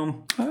for the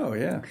film. Oh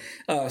yeah.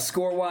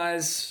 Score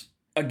wise,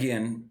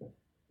 again,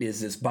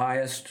 is this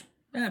biased?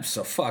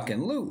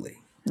 Absolutely.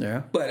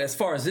 Yeah. But as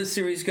far as this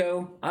series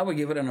go, I would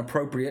give it an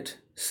appropriate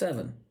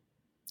 7.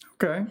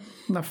 Okay,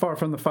 not far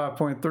from the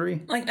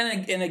 5.3.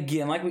 And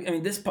again,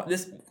 this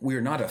we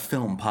are not a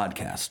film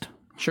podcast.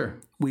 Sure,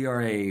 we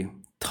are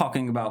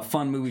talking about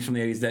fun movies from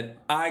the 80s that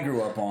I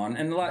grew up on,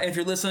 and if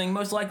you're listening,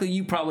 most likely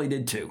you probably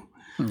did too.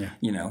 Yeah,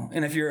 you know,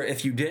 and if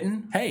you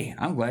didn't, hey,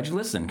 I'm glad you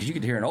listened because you get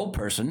to hear an old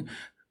person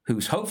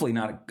who's hopefully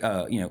not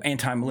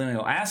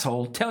anti-millennial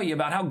asshole tell you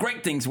about how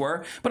great things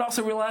were, but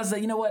also realize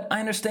that, you know what,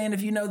 I understand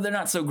if you know they're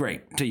not so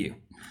great to you.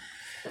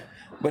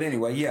 But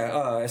anyway,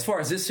 as far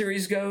as this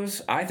series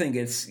goes, I think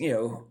it's,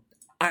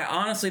 I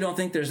honestly don't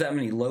think there's that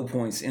many low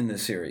points in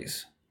this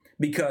series.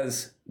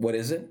 Because, what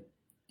is it?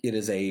 It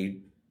is a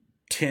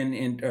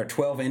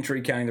 12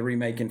 entry, counting the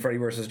remake in Freddy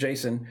vs.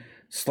 Jason,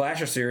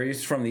 slasher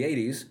series from the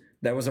 80s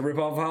that was a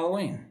ripoff of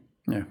Halloween.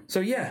 Yeah.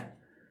 So,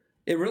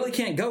 it really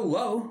can't go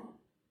low.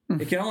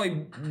 It can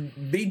only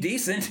be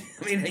decent.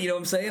 I mean, you know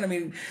what I'm saying? I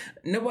mean,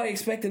 nobody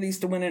expected these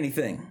to win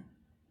anything.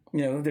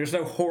 There's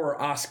no horror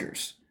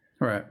Oscars.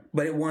 Right.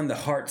 But it won the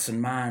hearts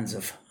and minds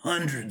of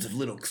hundreds of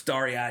little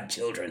starry-eyed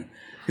children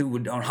who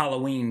would, on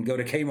Halloween, go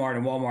to Kmart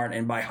and Walmart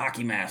and buy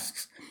hockey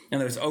masks. And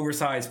those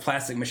oversized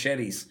plastic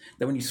machetes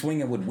that when you swing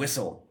them would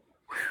whistle.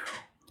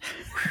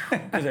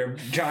 Because they're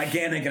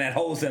gigantic and had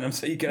holes in them,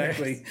 so you could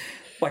actually,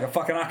 like a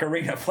fucking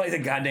ocarina, play the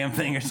goddamn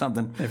thing or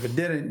something. If it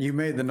didn't, you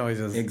made the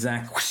noises.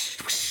 Exactly.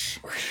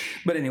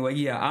 But anyway,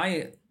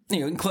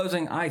 in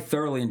closing, I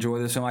thoroughly enjoy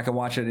this film. I could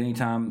watch it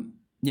anytime,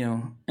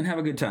 and have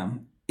a good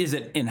time. Is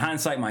it, in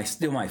hindsight,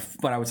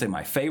 what I would say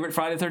my favorite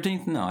Friday the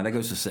 13th? No, that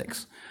goes to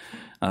 6.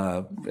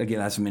 Again,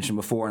 as I mentioned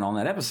before and on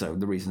that episode,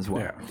 the reasons why.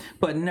 Yeah.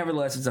 But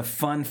nevertheless, it's a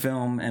fun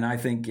film, and I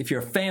think if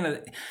you're a fan of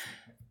it,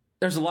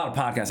 there's a lot of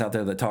podcasts out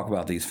there that talk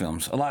about these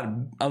films. A lot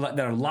that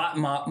are a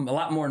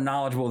lot more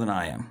knowledgeable than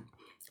I am.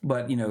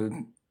 But,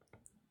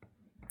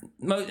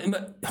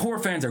 horror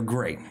fans are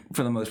great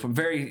for the most part.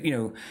 Very,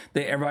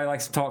 everybody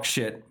likes to talk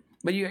shit.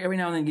 But you every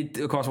now and then get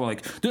across the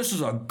like, this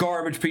is a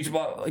garbage piece of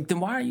like,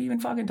 then why are you even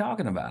fucking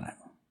talking about it?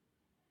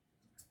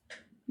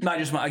 Not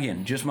just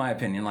my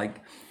opinion. Like,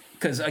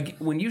 because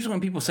when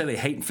people say they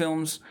hate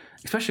films,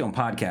 especially on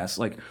podcasts,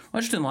 like, I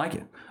just didn't like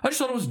it. I just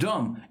thought it was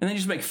dumb, and they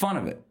just make fun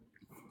of it.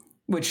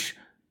 Which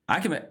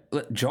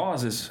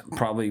Jaws is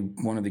probably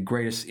one of the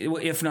greatest,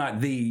 if not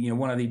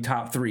one of the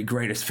top 3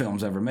 greatest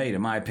films ever made,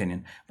 in my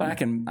opinion. But I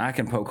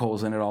can poke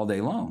holes in it all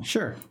day long.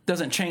 Sure,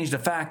 doesn't change the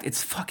fact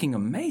it's fucking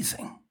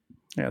amazing.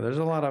 Yeah, there's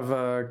a lot of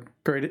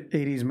great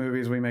 80s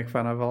movies we make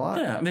fun of a lot.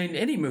 Yeah, I mean,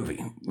 any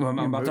movie. I'm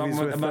about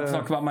to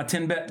talk about my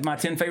 10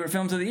 favorite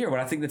films of the year,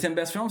 what I think the 10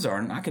 best films are,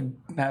 and I could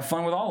have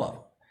fun with all of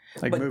them.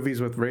 Like movies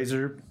with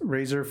razor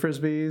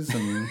frisbees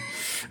and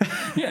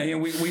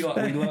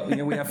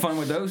we have fun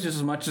with those just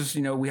as much as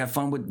we have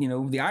fun with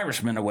The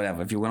Irishman or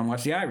whatever. If you want to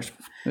watch The Irishman,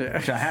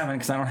 which I haven't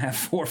because I don't have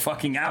 4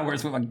 fucking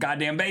hours with my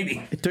goddamn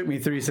baby. It took me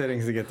 3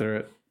 settings to get through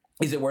it.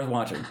 Is it worth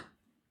watching?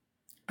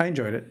 I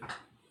enjoyed it.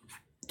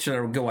 Should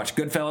I go watch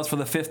Goodfellas for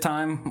the 5th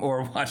time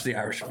or watch The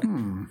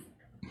Irishman?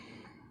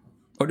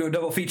 Or do a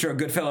double feature of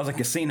Goodfellas and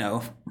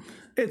Casino?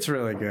 It's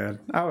really good.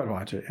 I would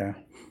watch it, yeah.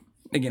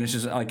 Again, it's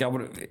just like I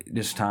would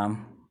just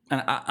time.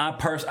 And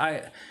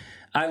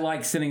I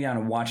like sitting down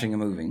and watching a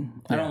movie.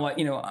 I don't like,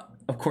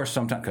 of course,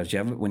 sometimes, because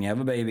when you have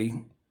a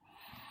baby,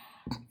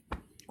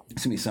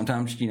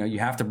 sometimes, you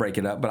have to break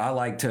it up. But I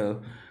like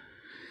to,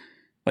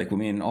 like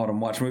when me and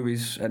Autumn watch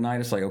movies at night,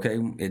 it's like, okay,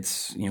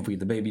 it's, if we get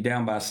the baby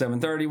down by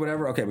 7:30,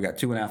 whatever, okay, we got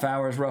 2.5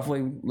 hours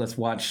roughly. Let's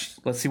watch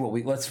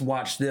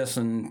this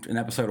and an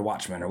episode of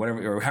Watchmen or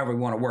whatever, or however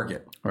we want to work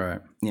it.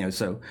 Right.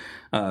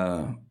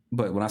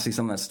 But when I see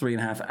something that's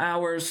 3.5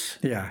 hours.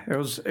 Yeah, it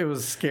was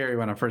scary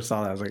when I first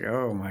saw that. I was like,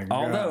 oh my god.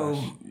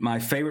 Although my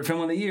favorite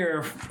film of the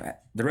year,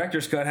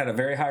 director's cut, had a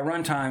very high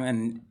runtime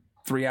and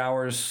 3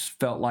 hours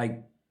felt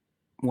like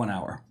 1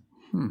 hour.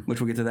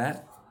 Which we'll get to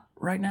that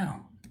right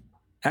now.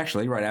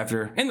 Actually, right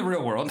after In the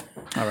Real World.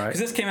 All right.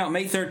 Because this came out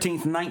May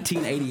 13th,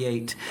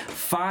 1988.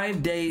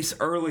 5 days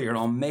earlier,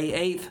 on May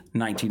 8th,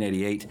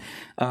 1988,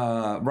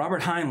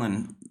 Robert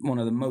Heinlein, one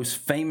of the most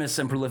famous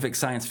and prolific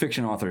science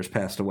fiction authors,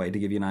 passed away, to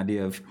give you an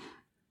idea of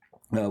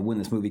when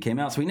this movie came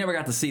out. So we never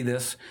got to see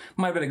this.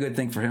 Might have been a good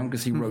thing for him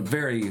because he wrote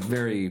very,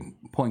 very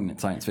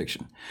poignant science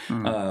fiction.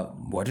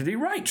 What did he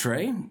write,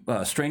 Trey?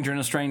 Stranger in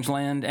a Strange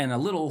Land and a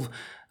little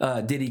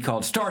ditty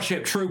called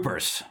Starship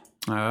Troopers.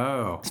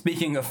 Oh.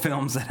 Speaking of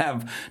films that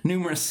have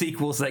numerous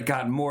sequels that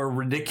got more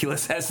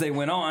ridiculous as they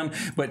went on,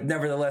 but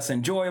nevertheless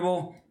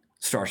enjoyable,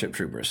 Starship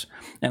Troopers.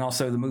 And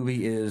also the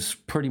movie is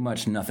pretty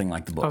much nothing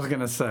like the book. I was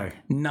going to say.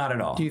 Not at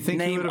all. Do you think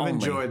you would have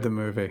enjoyed the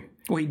movie?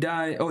 Well, he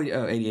died.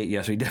 88,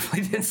 yes. He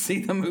definitely didn't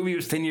see the movie. It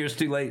was 10 years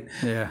too late.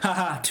 Yeah.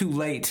 Haha, too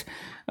late.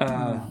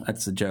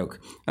 That's a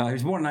joke. He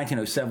was born in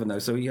 1907, though.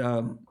 So he,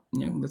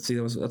 let's see,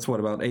 that's what,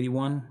 about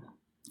 81?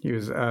 He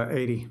was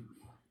 80.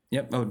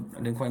 Yep. Oh, I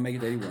didn't quite make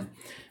it to 81.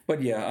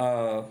 But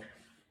yeah,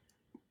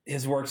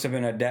 his works have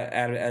been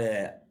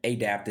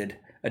adapted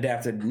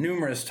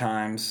numerous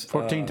times.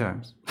 14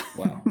 times.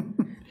 Wow.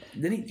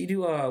 Didn't he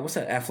do, what's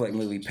that Affleck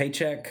movie?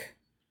 Paycheck?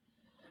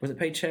 Was it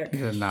Paycheck?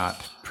 He did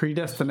not.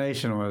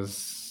 Predestination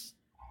was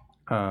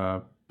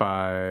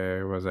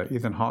by, was that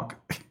Ethan Hawke?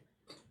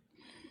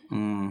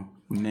 Nah.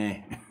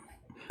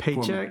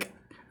 Paycheck?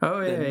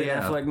 Oh, yeah, the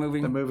Affleck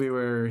movie? The movie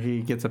where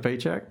he gets a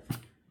paycheck?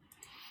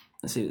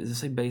 Let's see, does it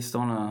say based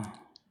on a...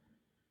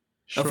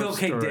 Phil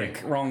K. story.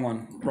 Dick. Wrong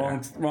one.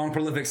 Wrong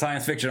prolific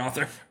science fiction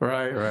author.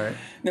 Right.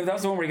 No, that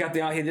was the one where he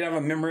didn't have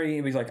a memory.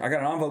 He was like, I got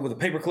an envelope with a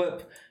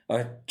paperclip,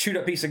 a chewed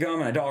up piece of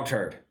gum, and a dog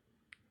turd.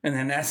 And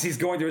then as he's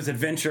going through his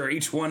adventure,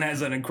 each one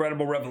has an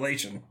incredible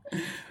revelation.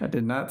 I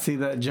did not see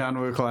that John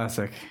Woo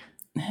classic.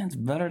 It's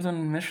better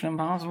than Mission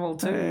Impossible,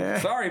 too. Yeah.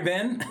 Sorry,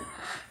 Ben.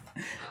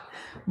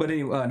 But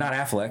anyway, not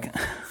Affleck.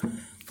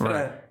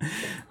 Right.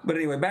 But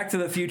anyway, Back to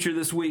the Future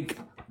this week.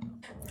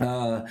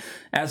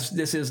 As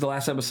this is the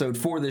last episode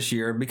for this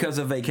year, because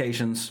of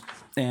vacations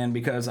and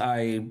because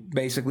I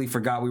basically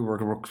forgot we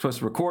were supposed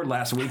to record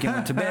last week and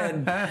went to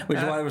bed, which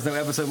is why there was no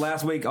episode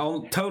last week.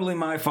 Totally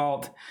my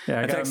fault.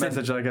 Yeah, I got a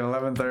message like at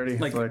 11:30.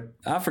 Like,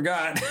 I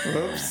forgot.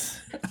 Whoops.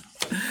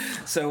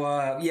 So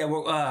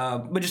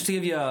but just to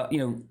give you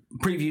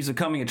previews of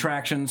coming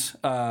attractions.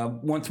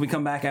 Once we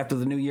come back after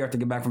the new year, after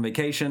get back from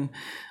vacation,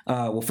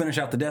 we'll finish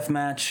out the death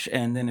match,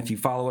 and then if you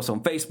follow us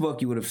on Facebook,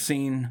 you would have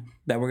seen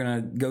that we're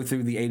gonna go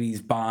through the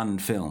 '80s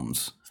Bond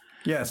films.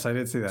 Yes, I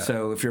did see that.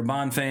 So if you're a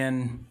Bond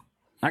fan,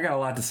 I got a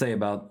lot to say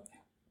about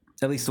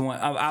at least the one.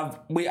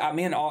 Me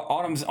and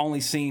Autumn's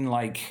only seen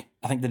I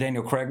think the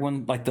Daniel Craig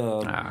one, like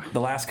the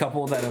last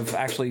couple that have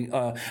actually you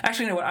know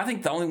what? I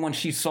think the only one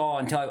she saw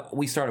until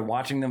we started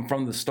watching them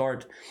from the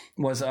start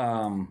was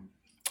Skyfall.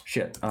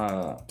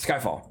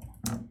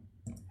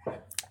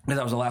 Because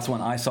that was the last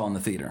one I saw in the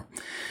theater.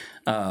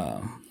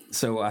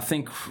 So I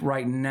think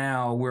right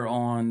now we're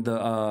on the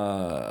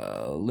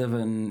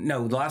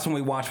the last one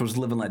we watched was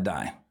Live and Let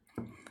Die.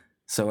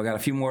 So I got a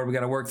few more we got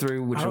to work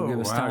through, which will give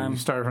us time. You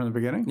started from the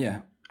beginning?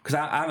 Yeah. Because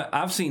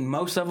I've seen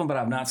most of them, but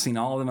I've not seen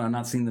all of them, and I've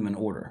not seen them in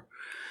order.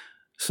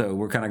 So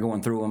we're kind of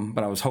going through them,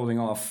 but I was holding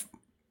off.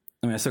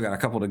 I mean, I still got a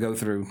couple to go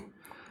through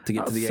to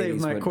get to the 80s. I'll save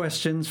my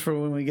questions for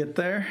when we get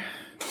there.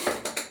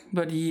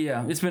 But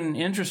yeah, it's been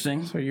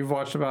interesting. So you've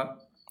watched about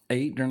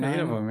 8 or 9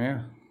 of them,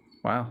 yeah.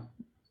 Wow.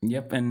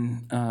 Yep,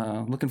 and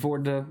looking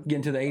forward to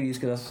getting to the 80s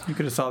because you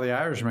could have saw The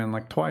Irishman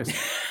like twice.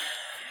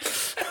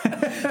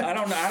 I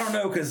don't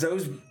know because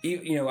those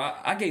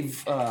I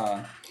gave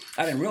I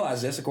didn't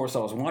realize this. Of course, I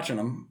was watching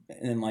them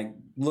and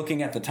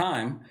looking at the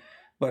time,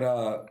 but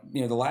all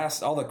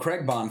the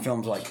Craig Bond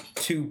films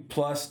 2+,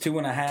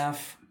 2.5,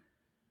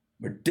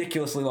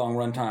 ridiculously long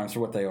run times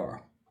for what they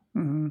are.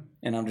 Mm-hmm.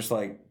 And I'm just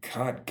like,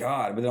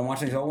 God. But then I'm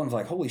watching these old ones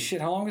like, holy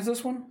shit, how long is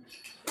this one?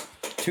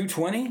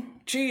 2:20?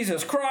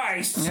 Jesus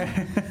Christ!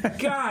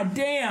 God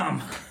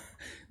damn!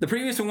 The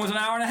previous one was an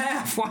hour and a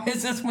half. Why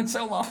is this one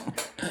so long?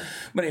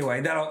 But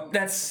anyway,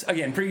 that's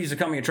again previews of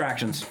coming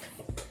attractions.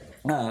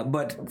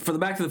 But for the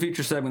Back to the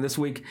Future segment this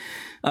week,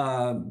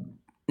 now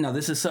Now,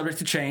 this is subject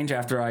to change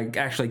after I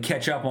actually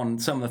catch up on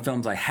some of the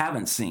films I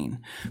haven't seen.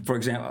 For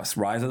example,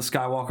 Rise of the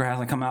Skywalker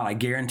hasn't come out. I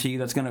guarantee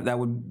you that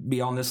would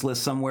be on this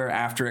list somewhere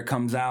after it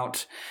comes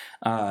out.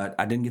 I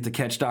didn't get to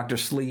catch Dr.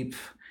 Sleep.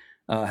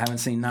 Haven't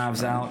seen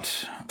Knives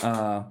Out.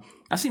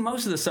 I've seen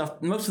most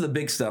of the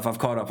big stuff I've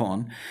caught up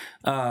on.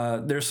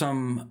 There's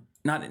some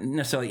not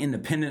necessarily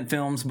independent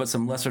films, but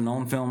some lesser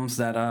known films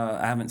that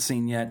I haven't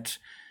seen yet.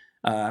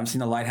 I haven't seen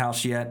The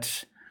Lighthouse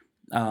yet.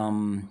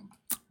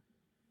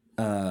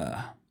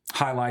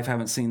 High Life,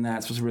 haven't seen that.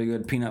 It's supposed to be really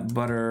good. Peanut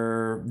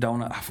Butter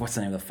Donut. What's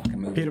the name of the fucking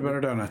movie? Peanut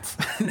Butter Donuts.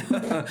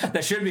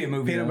 That should be a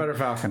movie. Peanut Butter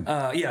Falcon.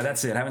 Yeah,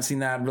 that's it. I haven't seen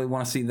that. I really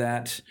want to see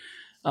that.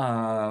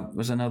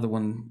 There's another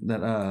one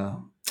that, I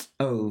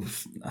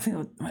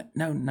think,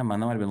 no, never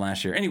mind. That might have been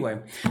last year. Anyway,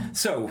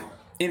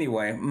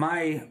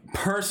 my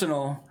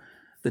personal,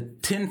 the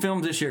 10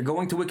 films this year,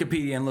 going to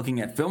Wikipedia and looking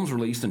at films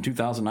released in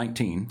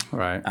 2019.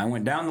 Right. I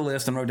went down the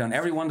list and wrote down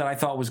every one that I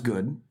thought was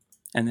good.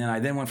 And then I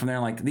went from there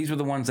like, these were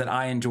the ones that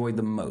I enjoyed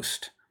the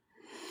most.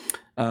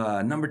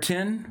 Number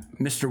 10,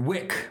 Mr.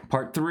 Wick,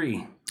 Part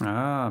 3.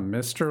 Ah,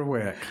 Mr.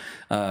 Wick.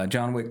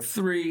 John Wick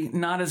 3,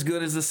 not as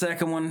good as the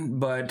second one,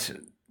 but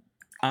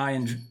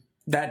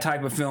that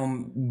type of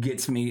film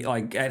gets me,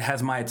 like, it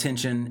has my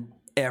attention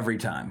every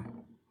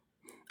time.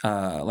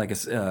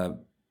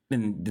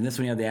 In this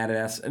one you have the added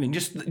ass. I mean,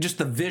 just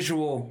the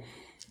visual,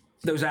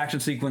 those action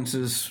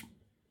sequences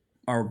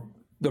are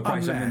the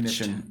price of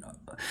admission.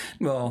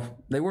 Well,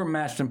 they were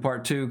matched in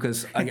part 2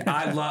 because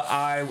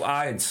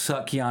I'd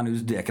suck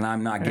Keanu's dick, and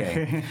I'm not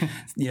gay,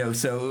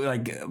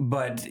 So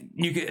but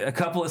you get a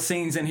couple of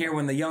scenes in here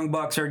when the young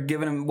bucks are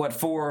giving him what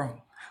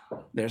for.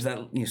 There's that,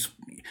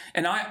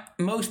 and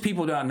most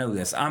people don't know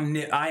this. I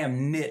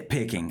am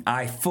nitpicking.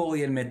 I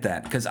fully admit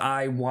that because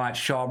I watch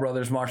Shaw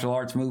Brothers martial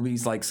arts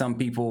movies like some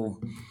people.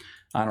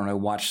 I don't know,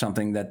 watch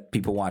something that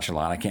people watch a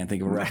lot. I can't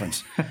think of a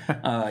reference.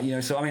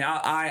 So I mean,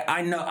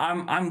 I know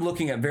I'm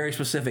looking at very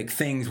specific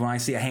things when I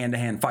see a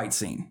hand-to-hand fight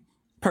scene,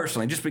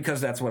 personally, just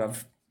because that's what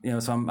I've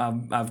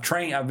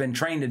I've been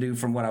trained to do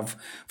from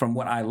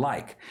what I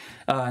like.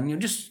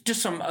 Just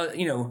some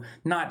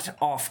not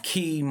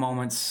off-key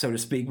moments, so to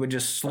speak, but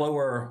just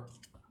slower.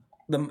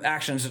 The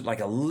action's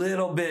like a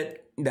little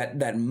bit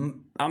that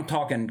I'm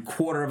talking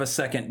quarter of a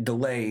second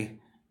delay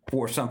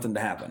for something to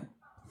happen.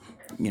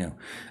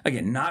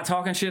 Again, not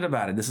talking shit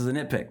about it. This is a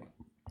nitpick.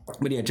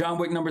 But yeah, John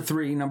Wick number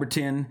 3, number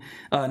 10,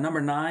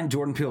 number 9,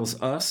 Jordan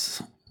Peele's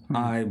Us.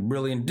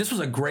 This was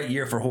a great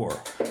year for horror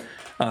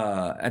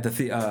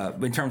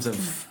in terms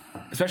of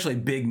especially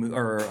big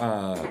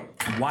or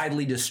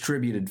widely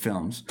distributed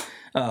films.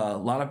 A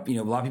lot of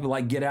people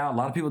like Get Out. A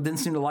lot of people didn't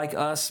seem to like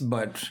Us,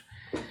 but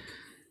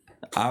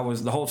I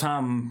was the whole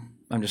time.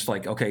 I'm just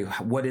like, okay,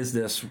 what is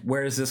this?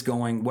 Where is this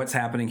going? What's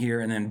happening here?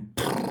 And then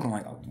I'm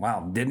like, oh,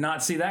 wow, did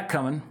not see that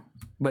coming.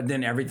 But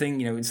then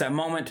everything, it's that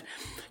moment.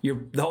 The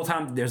whole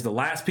time there's the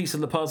last piece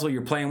of the puzzle.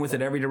 You're playing with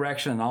it every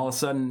direction, and all of a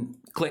sudden,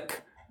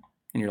 click,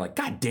 and you're like,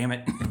 God damn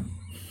it,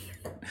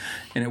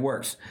 and it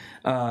works.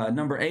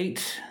 Number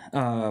 8,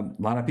 a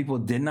lot of people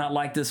did not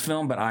like this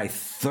film, but I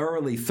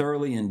thoroughly,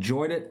 thoroughly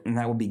enjoyed it, and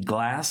that would be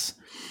Glass.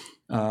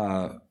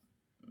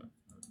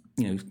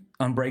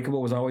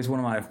 Unbreakable was always one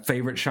of my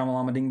favorite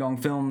Shyamalama Ding Dong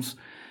films.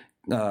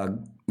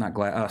 Not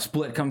Glass.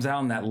 Split comes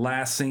out in that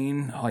last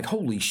scene. Like,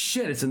 holy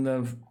shit, it's in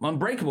the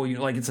Unbreakable.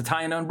 It's a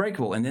tie-in to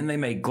Unbreakable. And then they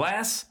make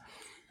Glass.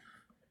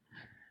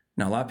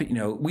 Now, a lot of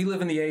people, we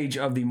live in the age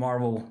of the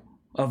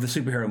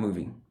superhero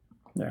movie.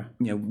 Yeah.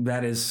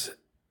 That is,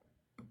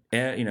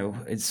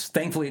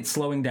 thankfully it's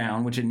slowing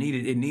down, which it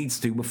needs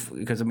to,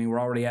 because, we're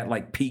already at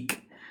like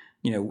peak,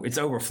 it's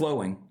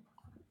overflowing.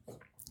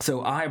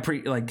 So I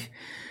appreciate,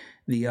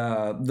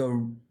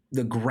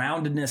 the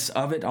groundedness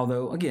of it,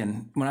 although,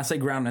 again, when I say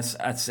groundedness,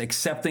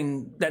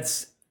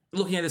 that's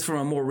looking at this from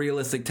a more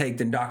realistic take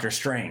than Doctor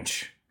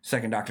Strange.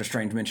 Second Doctor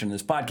Strange mentioned in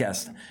this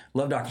podcast.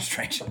 Love Doctor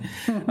Strange.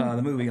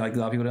 The movie, a lot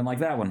of people didn't like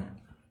that one.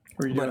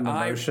 Were you doing the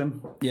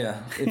motion?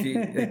 Yeah.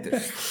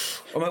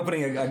 I'm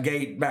opening a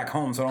gate back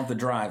home so I don't have to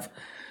drive.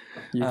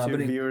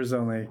 YouTube viewers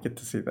only get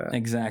to see that.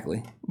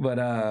 Exactly. But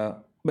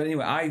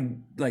anyway, I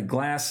like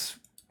Glass.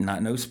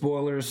 No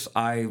spoilers.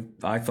 I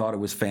thought it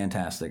was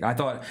fantastic. I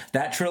thought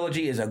that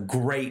trilogy is a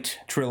great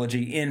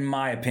trilogy, in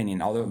my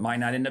opinion, although it might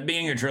not end up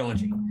being a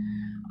trilogy.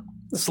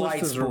 This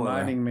list is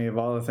reminding me of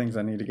all the things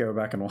I need to go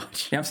back and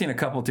watch. Yeah, I've seen a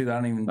couple, too, that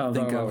I don't even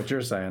think of. What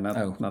you're saying,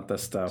 not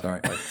this stuff. Sorry.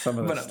 Some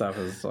of this stuff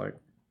is like...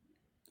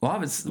 A lot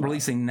of it's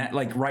releasing,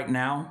 right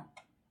now.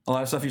 A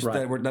lot of stuff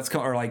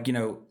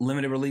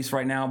limited release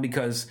right now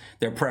because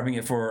they're prepping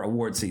it for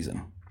award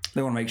season.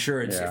 They want to make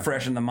sure it's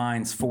fresh in the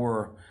minds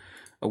for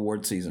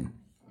award season.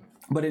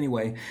 But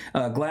anyway,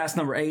 Glass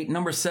number 8.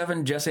 Number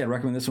 7, Jesse, I'd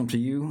recommend this one to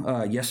you.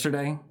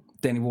 Yesterday,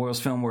 Danny Boyle's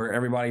film where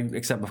everybody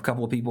except a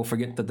couple of people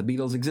forget that the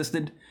Beatles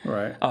existed.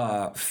 Right.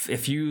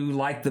 If you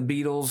like the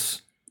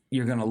Beatles,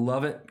 you're going to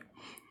love it.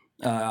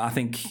 I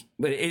think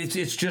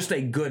it's just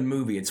a good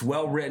movie. It's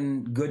well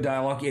written, good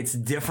dialogue. It's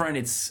different.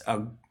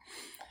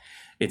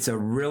 It's a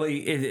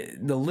really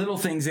the little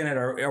things in it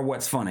are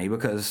what's funny,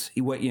 because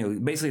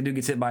basically the dude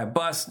gets hit by a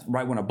bus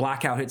right when a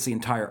blackout hits the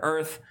entire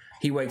Earth.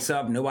 He wakes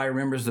up, nobody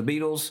remembers the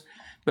Beatles.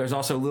 There's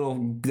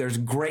also there's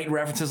great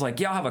references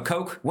like, y'all have a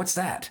Coke? What's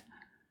that?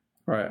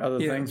 Right, other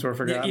things were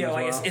forgotten. Yeah, as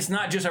like well. it's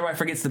not just everybody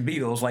forgets the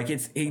Beatles. Like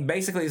he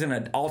basically is in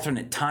an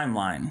alternate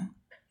timeline.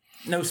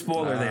 No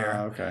spoiler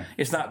there. Okay.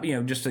 It's not,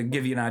 just to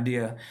give you an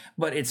idea,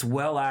 but it's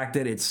well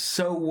acted. It's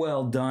so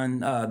well done.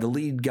 The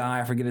lead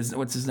guy, I forget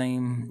what's his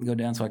name. Go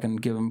down so I can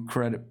give him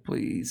credit,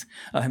 please.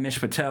 Hamish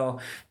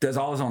Patel does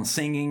all his own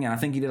singing, and I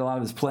think he did a lot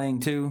of his playing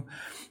too.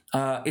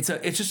 It's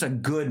just a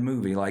good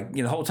movie. Like,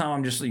 the whole time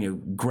I'm just,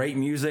 great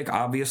music,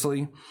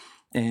 obviously,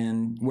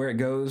 and where it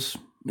goes,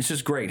 it's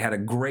just great. Had a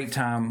great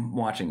time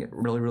watching it.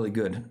 Really, really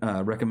good.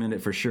 Recommend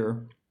it for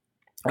sure.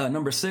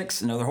 Number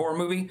 6, another horror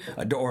movie.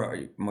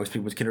 Most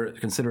people would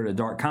consider it a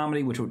dark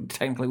comedy, which would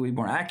technically be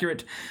more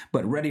accurate.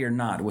 But Ready or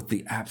Not, with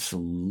the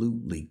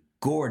absolutely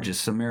gorgeous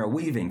Samara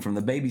Weaving from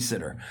The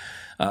Babysitter,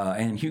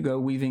 and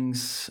Hugo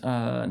Weaving's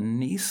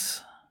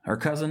niece or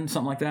cousin,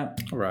 something like that.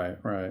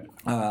 Right.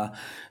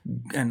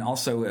 And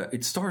also,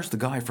 it stars the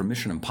guy from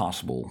Mission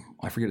Impossible.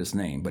 I forget his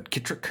name, but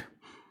Kittrick.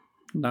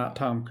 Not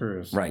Tom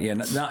Cruise. Right, yeah,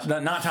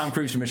 not Tom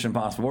Cruise from Mission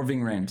Impossible or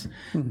Ving Rhames.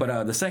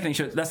 But the second he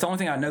showed, that's the only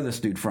thing I know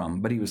this dude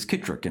from, but he was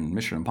Kittrick in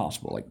Mission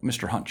Impossible, like,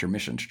 Mr. Hunt, your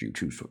missions you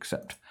choose to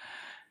accept.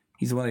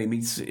 He's the one that he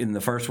meets in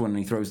the first one, and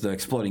he throws the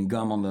exploding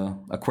gum on the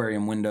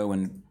aquarium window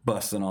and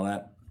busts and all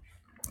that.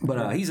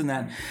 But he's in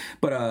that.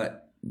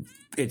 But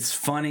it's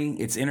funny,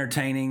 it's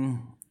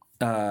entertaining,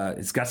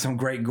 it's got some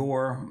great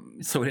gore,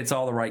 so it hits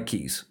all the right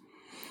keys.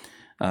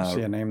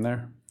 See a name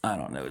there? I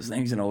don't know his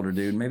name. He's an older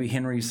dude. Maybe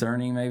Henry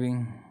Cerny,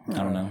 maybe. I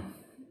don't know.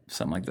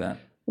 Something like that.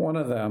 One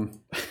of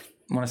them.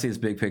 Want to see his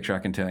big picture, I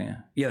can tell you.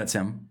 Yeah, that's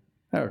him.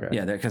 Okay.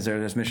 Yeah, because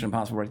there's Mission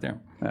Impossible right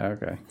there.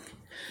 Okay.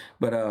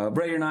 But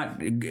Ready or Not,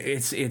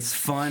 it's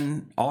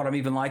fun. Autumn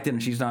even liked it,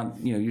 and she's not,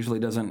 usually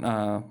doesn't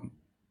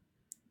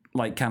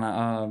like kind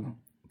of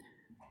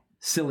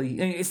silly.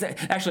 It's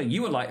actually,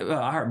 you would like.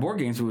 I heard board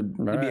games would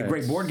be a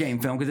great board game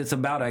film, because it's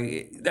about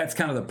that's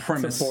kind of the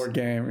premise. It's a board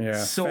game,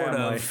 yeah. Sort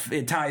family. of.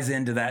 It ties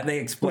into that. They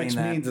explain Which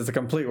that. means it's a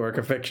complete work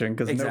of fiction,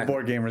 because no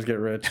board gamers get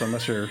rich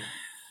unless you're,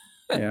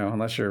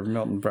 unless you're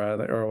Milton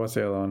Bradley, or what's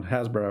the other one?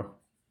 Hasbro.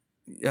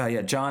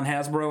 Yeah, John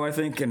Hasbro, I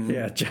think, and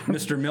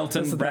Mr.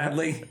 Milton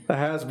Bradley. The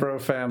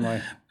Hasbro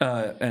family.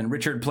 And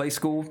Richard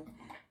Playskool.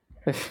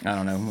 I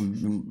don't know.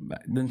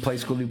 Didn't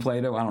Playskool do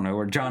Play-Doh? I don't know.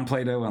 Or John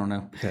Play-Doh? I don't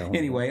know.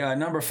 Anyway,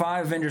 number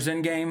 5, Avengers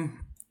Endgame.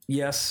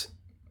 Yes,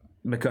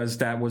 because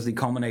that was the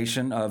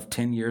culmination of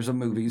 10 years of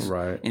movies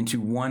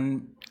into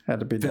one Had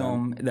to be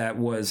film that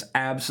was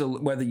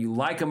absolute. Whether you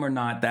like them or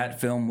not,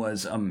 that film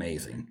was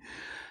amazing.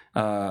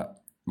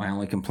 My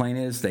only complaint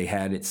is they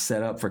had it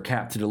set up for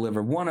Cap to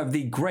deliver one of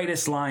the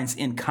greatest lines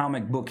in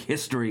comic book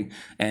history,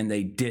 and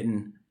they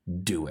didn't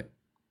do it.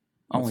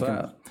 What's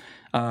that?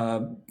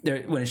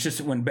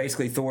 When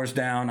basically Thor's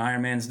down,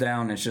 Iron Man's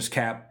down, and it's just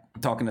Cap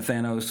talking to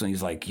Thanos, and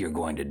he's like, "You're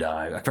going to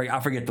die." I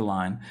forget the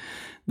line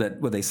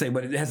what they say,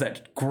 but it has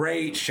that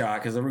great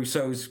shot, because the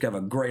Russos have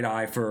a great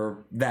eye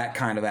for that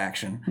kind of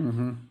action.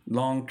 Mm-hmm.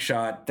 Long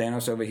shot,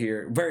 Thanos over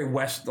here, very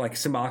like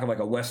symbolic of like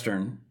a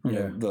Western.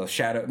 The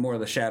shadow, more of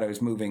the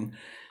shadows moving.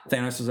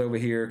 Thanos is over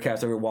here.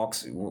 Cap's over,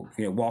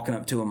 walking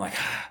up to him like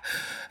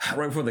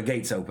right before the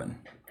gates open,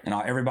 and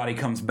everybody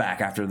comes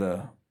back after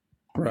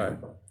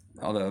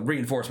all the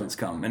reinforcements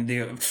come, and the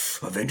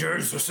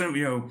Avengers,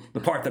 the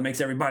part that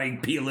makes everybody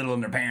pee a little in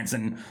their pants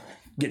and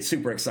get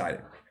super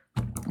excited.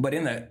 But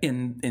in the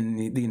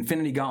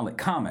Infinity Gauntlet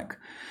comic,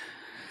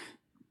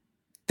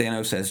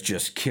 Thanos has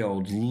just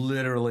killed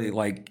literally,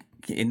 like,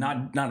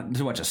 not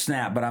so much a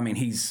snap, but I mean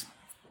he's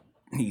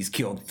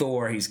killed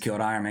Thor, he's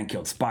killed Iron Man,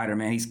 killed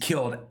Spider-Man, he's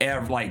killed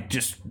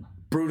just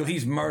brutal.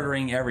 He's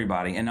murdering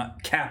everybody, and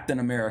Captain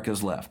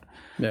America's left.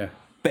 Yeah,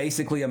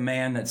 basically a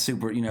man that's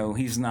super.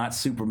 He's not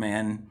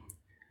Superman.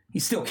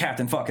 He's still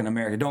Captain fucking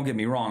America. Don't get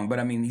me wrong, but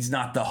I mean he's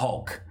not the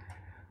Hulk.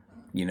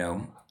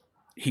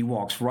 He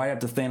walks right up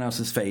to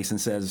Thanos' face and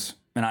says,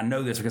 and I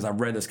know this because I've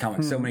read this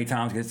comic so many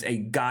times, because it's a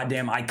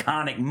goddamn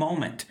iconic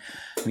moment.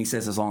 And he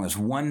says, "As long as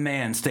one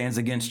man stands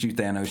against you,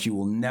 Thanos, you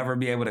will never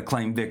be able to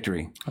claim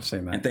victory." I've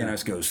seen that. And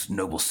Thanos goes,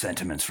 "Noble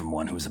sentiments from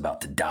one who is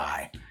about to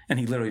die." And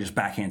he literally just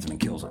backhands him and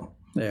kills him.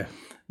 Yeah.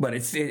 But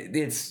it's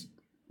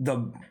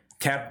the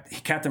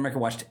Captain America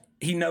watched.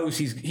 He knows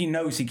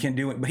he can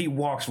do it, but he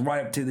walks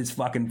right up to this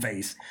fucking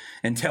face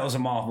and tells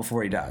him off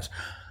before he dies.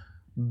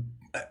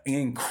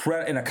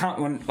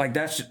 Incredible. When like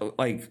that's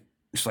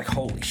just like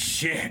holy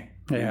shit.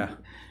 Yeah.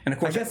 And of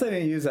course, I guess they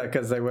didn't use that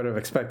because they would have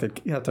expected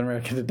Captain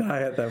America to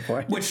die at that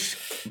point.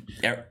 Which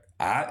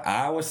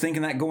I was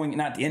thinking that going,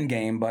 not the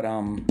Endgame, but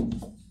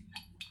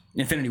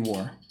Infinity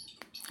War.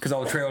 Because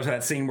all the trailers had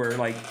that scene where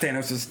like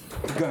Thanos is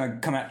gonna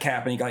come at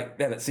Cap, and he have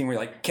that scene where he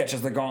like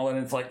catches the gauntlet,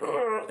 and it's like,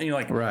 and you're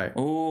like, right,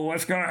 oh,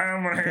 what's gonna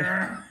happen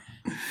here?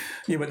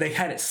 Yeah, but they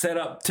had it set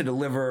up to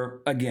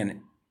deliver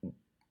again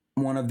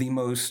one of the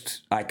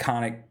most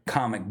iconic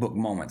comic book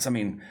moments. I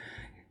mean,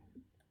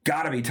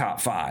 gotta be top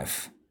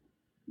 5,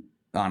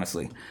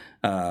 honestly.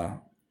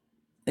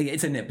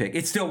 it's a nitpick.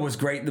 It still was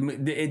great.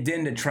 It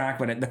didn't detract,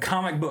 but the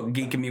comic book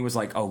geek in me was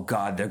like, oh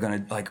God, they're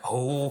gonna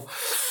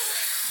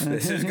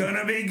this is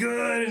gonna be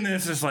good, and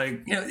this is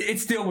like, it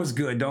still was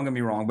good. Don't get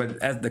me wrong, but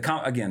as the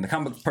comic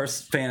book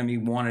fan of me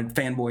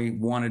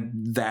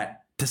wanted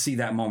that to see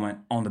that moment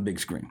on the big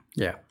screen.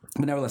 Yeah.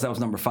 But nevertheless, that was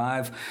number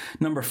 5.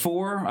 Number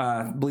 4,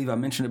 I believe I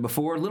mentioned it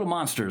before, Little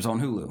Monsters on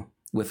Hulu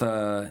with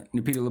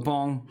Peter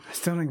Lupong. I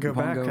still didn't go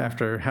back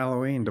after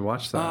Halloween to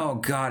watch that. Oh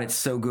God, it's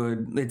so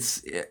good. I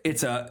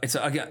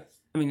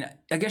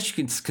guess you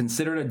can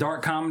consider it a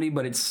dark comedy,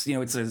 but it's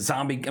a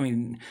zombie. I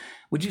mean,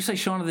 would you say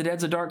Shaun of the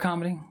Dead's a dark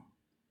comedy?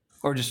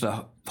 Or just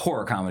a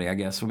horror comedy, I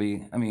guess would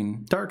be. I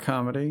mean, dark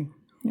comedy.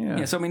 Yeah.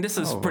 Yeah. So I mean, this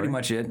is pretty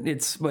much it.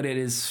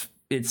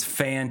 It's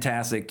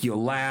fantastic.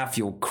 You'll laugh,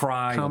 you'll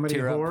cry, comedy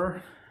you'll tear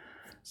horror.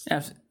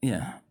 Up.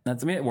 Yeah.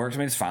 It works. I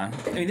mean, it's fine.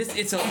 I mean,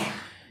 it's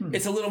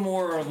a little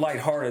more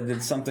lighthearted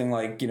than something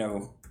like I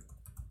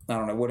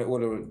don't know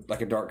what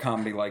like a dark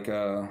comedy like.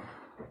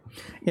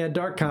 Yeah,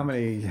 dark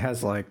comedy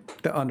has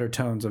like the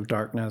undertones of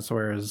darkness,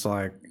 whereas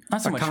like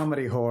not so a much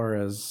comedy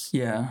horror is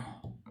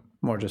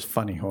more just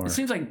funny horror. It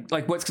seems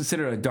like what's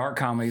considered a dark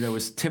comedy though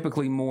is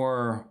typically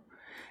more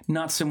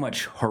not so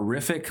much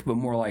horrific, but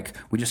more like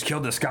we just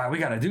killed this guy, we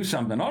got to do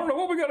something. I don't know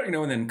what we got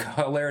to, and then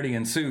hilarity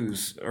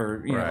ensues,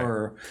 or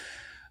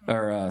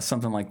or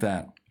something like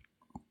that.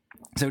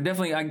 So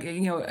definitely,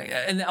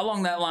 and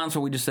along that lines,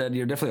 what we just said,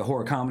 you're definitely a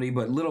horror comedy.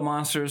 But Little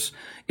Monsters,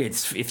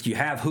 if you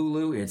have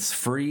Hulu, it's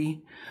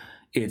free.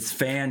 It's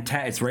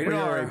fantastic. It's rated R.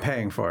 You're already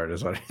paying for it,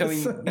 is what it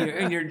is. I mean,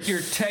 and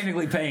you're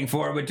technically paying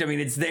for it, but I mean,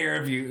 it's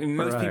there if you.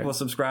 Most people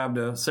subscribe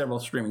to several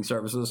streaming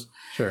services.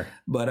 Sure,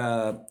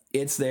 but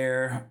it's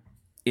there.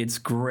 It's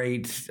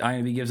great.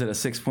 IMDb gives it a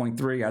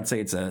 6.3. I'd say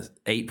it's a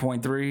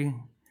 8.3.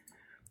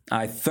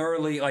 I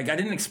thoroughly I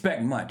didn't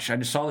expect much. I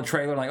just saw the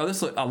trailer, like,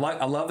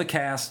 I love the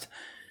cast,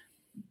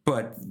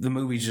 but the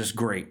movie's just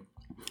great.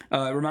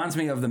 It reminds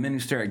me of The Men Who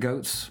Stare at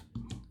Goats,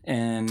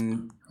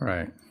 and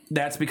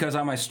that's because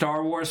I'm a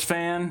Star Wars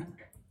fan.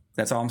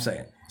 That's all I'm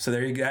saying. So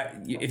there you go.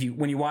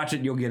 When you watch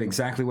it, you'll get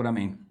exactly what I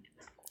mean.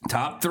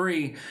 Top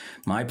 3,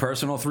 my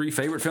personal 3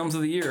 favorite films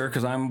of the year,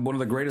 because I'm one of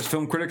the greatest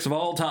film critics of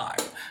all time.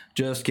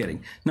 Just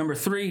kidding. Number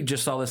 3,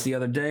 just saw this the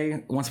other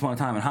day, Once Upon a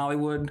Time in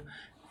Hollywood.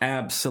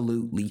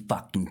 Absolutely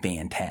fucking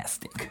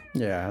fantastic.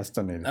 Yeah, I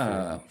still need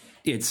to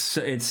see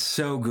it. It's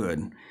so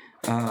good.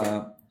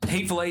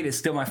 Hateful Eight is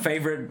still my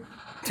favorite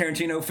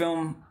Tarantino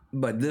film,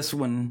 but this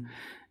one,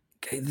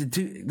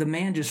 the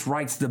man just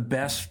writes the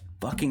best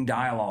fucking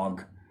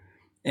dialogue,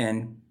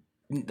 and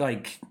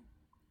like,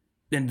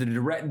 and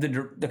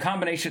the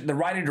combination, the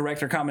writer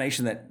director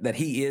combination that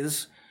he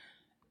is,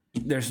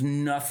 there's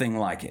nothing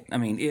like it. I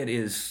mean, it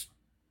is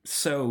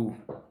so.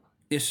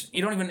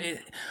 You don't even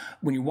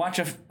when you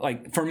watch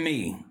for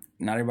me,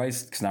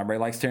 because not everybody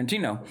likes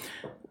Tarantino.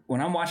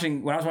 When I was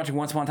watching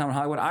Once Upon a Time in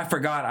Hollywood, I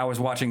forgot I was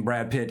watching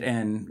Brad Pitt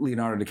and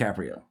Leonardo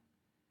DiCaprio,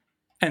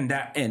 and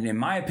in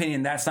my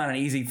opinion, that's not an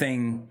easy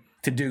thing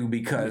to do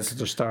because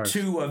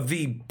two of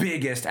the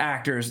biggest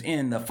actors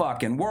in the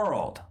fucking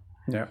world.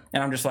 Yeah,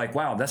 and I'm just like,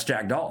 wow, that's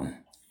Jack Dalton.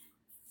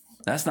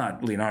 That's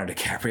not Leonardo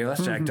DiCaprio.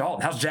 That's Jack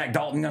Dalton. How's Jack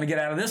Dalton going to get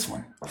out of this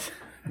one?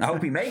 I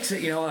hope he makes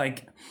it.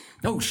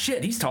 Oh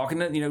shit, he's talking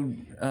to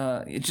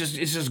it's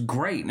just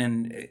great,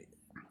 and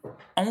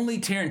only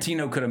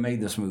Tarantino could have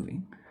made this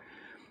movie.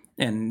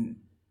 And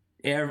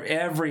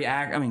every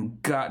act, I mean,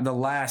 God, the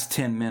last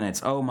 10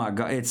 minutes, oh my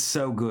God, it's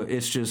so good.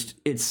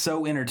 It's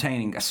so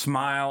entertaining. A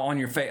smile on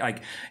your face,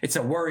 like it's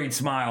a worried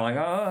smile,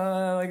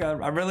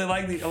 I really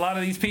like a lot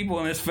of these people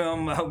in this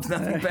film. I hope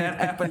nothing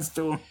bad happens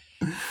to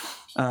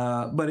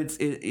them. But it's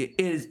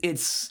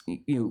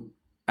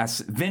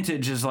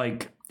vintage is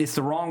like, it's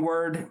the wrong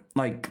word,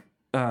 like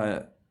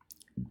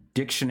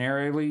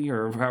dictionarily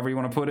or however you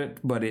want to put it,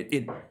 but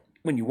it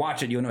when you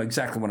watch it, you'll know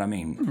exactly what I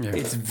mean. Yeah.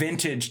 It's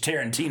vintage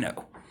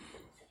Tarantino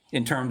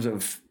in terms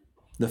of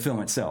the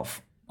film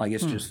itself. Like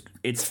it's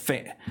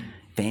fan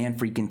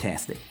freaking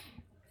tastic.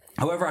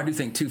 However, I do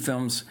think 2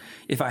 films,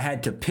 if I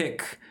had to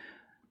pick,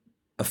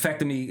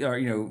 affected me, or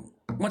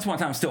Once Upon a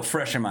Time is still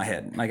fresh in my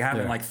head. Like I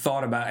haven't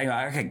thought about it.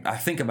 I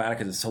think about it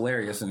because it's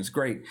hilarious and it's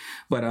great.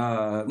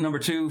 But number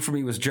 2 for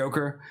me was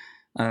Joker.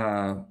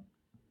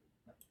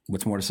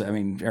 What's more to say? I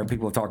mean,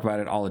 people have talked about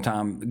it all the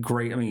time.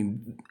 Great. I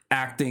mean,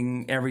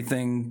 acting,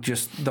 everything,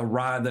 just the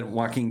ride that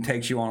Joaquin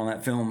takes you on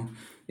that film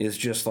is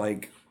just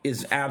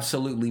is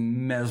absolutely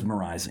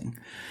mesmerizing.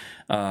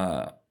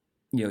 I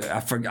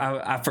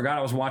forgot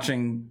I was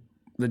watching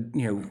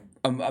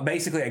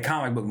basically a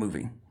comic book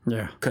movie.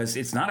 Yeah. Because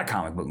it's not a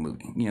comic book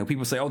movie.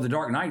 People say, oh, The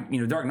Dark Knight,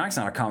 Dark Knight's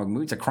not a comic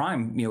movie. It's a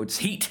crime. It's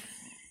Heat.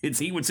 It's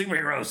Heat with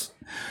superheroes.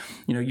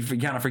 You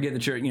kind of forget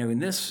that you're, in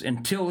this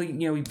until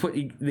he put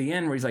the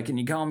end where he's like, can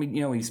you call me?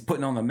 He's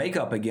putting on the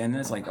makeup again. And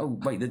it's like, oh,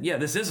 wait,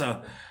 this is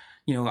a,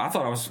 I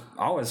thought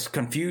I was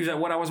confused at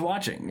what I was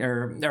watching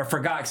or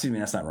forgot. Excuse me,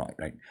 that's not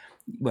right.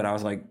 But I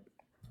was like,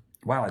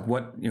 wow, like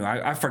what,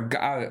 I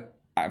forgot.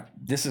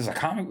 This is a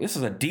comic. This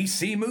is a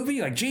DC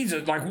movie. Like,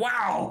 Jesus, like,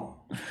 wow.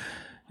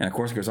 And of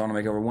course, it goes on to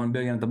make over $1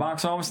 billion at the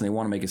box office, and they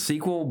want to make a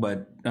sequel.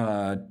 But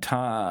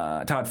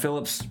Todd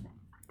Phillips,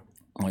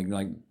 like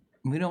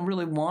we don't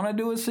really want to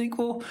do a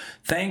sequel.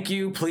 Thank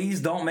you, please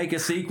don't make a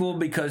sequel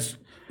because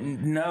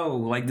no,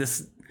 like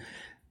this,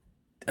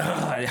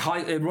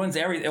 it ruins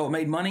everything. Oh, it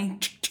made money.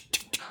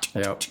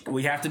 Yep.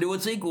 We have to do a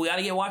sequel. We got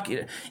to get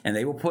Joaquin, and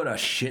they will put a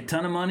shit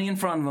ton of money in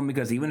front of them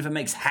because even if it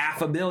makes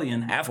 $500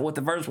 million, half of what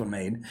the first one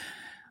made,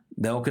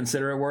 they'll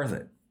consider it worth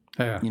it.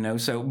 Yeah. You know.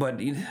 So, but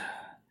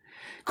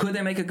could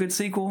they make a good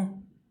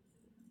sequel?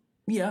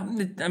 Yeah,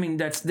 I mean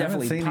that's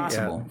definitely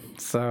possible.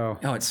 So,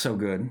 it's so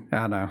good.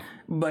 I know.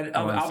 But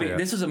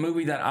this is a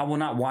movie that I will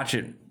not watch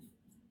it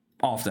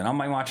often. I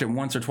might watch it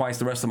once or twice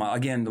the rest of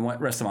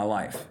my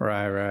life.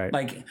 Right.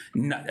 Like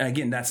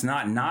again, that's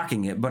not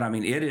knocking it, but I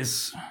mean it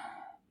is.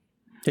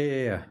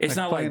 Yeah. It's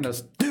not like,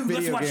 dude,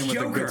 let's watch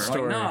Joker.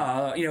 Like,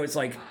 nah, you know, it's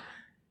like,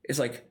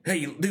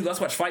 hey, dude, let's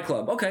watch Fight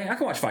Club. Okay, I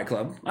can watch Fight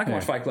Club. I can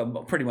watch Fight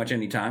Club pretty much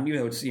any time, even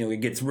though it's, you know, it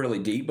gets really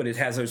deep, but it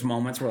has those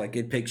moments where like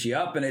it picks you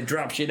up and it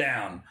drops you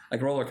down like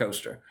a roller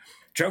coaster.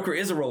 Joker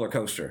is a roller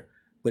coaster,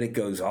 but it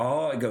goes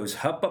up,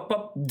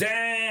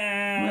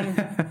 down,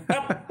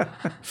 up,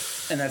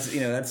 and that's,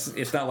 you know,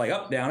 it's not like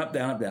up, down, up,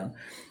 down, up, down.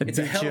 It's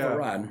a hell of a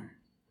ride,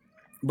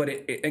 but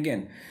it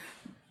again.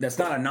 That's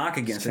not a knock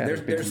against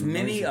it. There's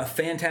many a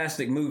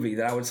fantastic movie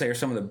that I would say are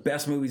some of the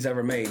best movies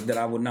ever made that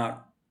I would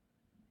not,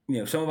 you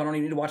know, some of them I don't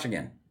even need to watch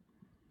again.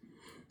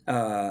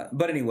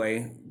 But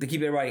anyway, to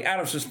keep everybody out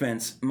of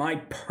suspense,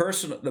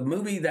 the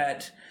movie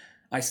that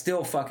I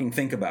still fucking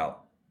think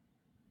about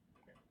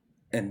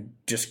and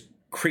just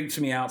creeps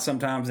me out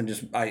sometimes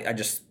and I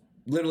just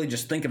literally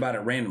just think about it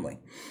randomly,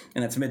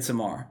 and that's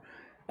Midsommar.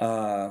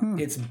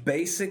 It's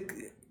basic.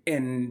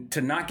 And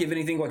to not give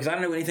anything away, because I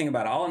don't know anything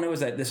about it. All I know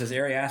is that this is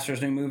Ari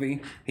Aster's new movie.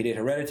 He did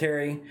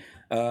Hereditary.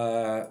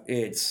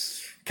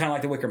 It's kind of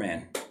like The Wicker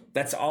Man.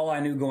 That's all I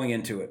knew going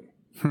into it.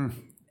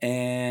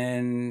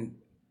 And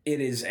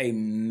it is a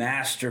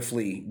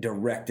masterfully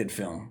directed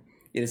film.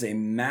 It is a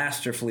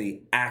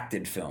masterfully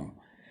acted film.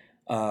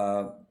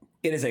 It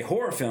is a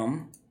horror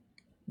film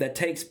that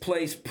takes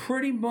place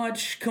pretty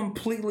much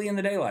completely in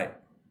the daylight.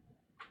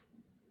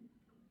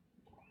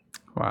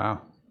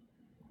 Wow.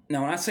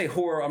 Now, when I say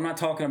horror, I'm not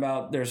talking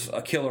about there's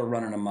a killer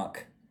running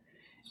amok.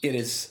 It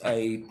is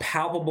a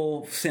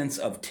palpable sense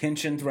of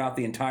tension throughout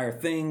the entire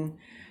thing.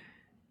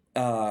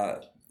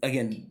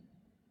 Again,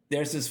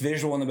 there's this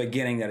visual in the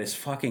beginning that is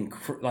fucking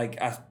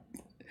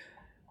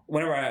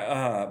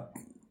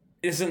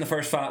this is in the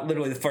first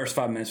literally the first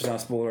 5 minutes without a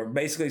spoiler.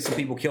 Basically, some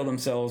people kill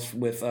themselves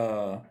with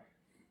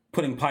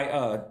putting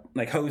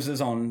like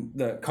hoses on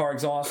the car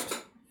exhaust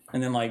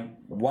and then like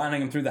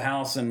winding them through the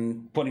house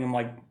and putting them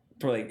like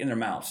in their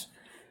mouths.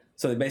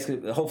 So they basically,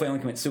 the whole family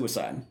commits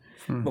suicide.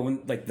 But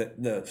when like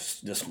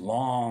this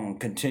long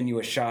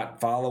continuous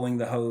shot following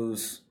the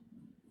hose,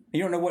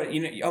 you don't know what,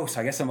 you know. Oh, so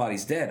I guess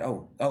somebody's dead.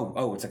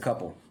 Oh, it's a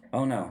couple.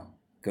 Oh no,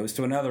 goes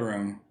to another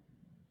room.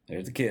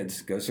 There's the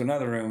kids. Goes to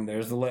another room. And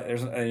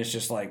it's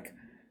just like,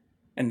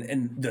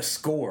 and the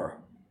score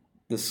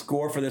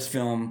for this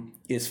film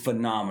is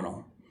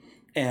phenomenal,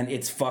 and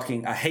it's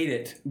fucking. I hate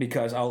it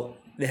because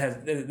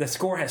the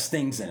score has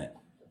stings in it.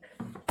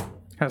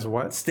 Has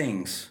what?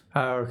 Stings.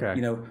 Oh, okay.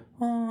 You know,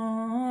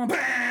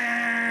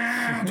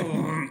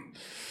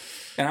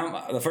 and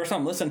the first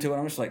time listening to it,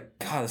 I'm just like,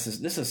 God,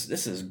 this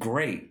is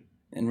great.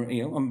 And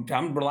you know,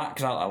 I'm relaxed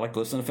because I like to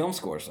listen to film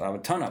scores. I have a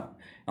ton of them.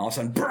 And all of a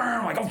sudden,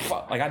 I'm like, oh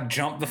fuck! Like I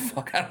jumped the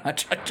fuck out of my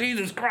chair.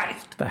 Jesus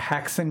Christ! The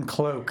Haxan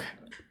Cloak.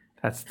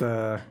 That's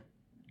the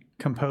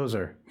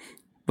composer.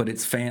 But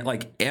it's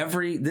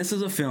this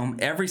is a film.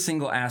 Every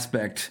single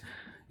aspect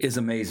is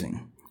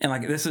amazing. And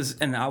like this is,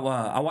 and I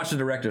watched the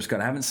director's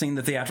cut. I haven't seen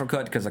the theatrical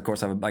cut because, of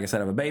course, like I said,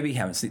 I have a baby.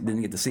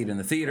 Didn't get to see it in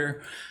the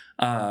theater.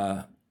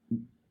 But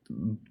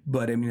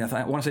I mean,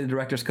 I want to say the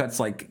director's cut's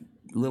like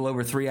a little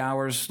over 3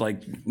 hours,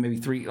 like maybe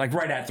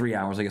right at 3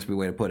 hours, I guess would be the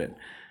way to put it.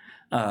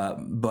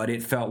 But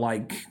it felt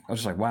like I was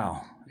just like,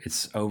 wow,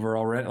 it's over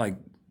already. Like,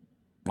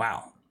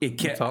 wow, it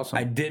kept. That's awesome.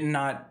 I did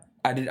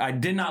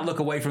not look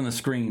away from the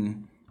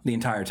screen the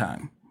entire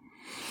time.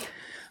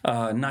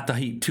 Not to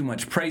heap too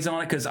much praise on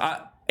it because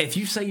if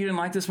you say you didn't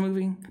like this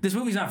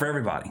movie's not for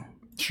everybody.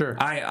 Sure.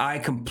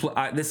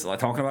 This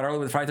talking about earlier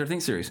with the Friday the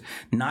 13th series.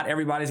 Not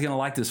everybody's going to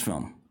like this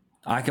film.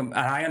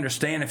 I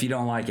understand if you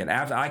don't like it.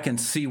 I can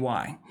see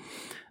why.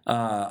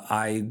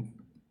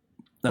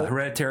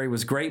 Hereditary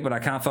was great, but I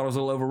kind of thought it was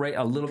a little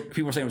overrated.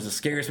 People were saying it was the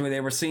scariest movie they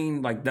ever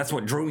seen. Like that's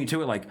what drew me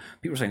to it. Like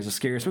people were saying it's the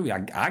scariest movie.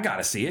 I got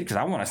to see it because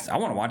I want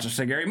to watch a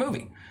scary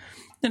movie.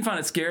 Didn't find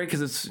it scary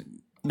because it's.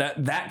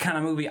 That kind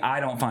of movie I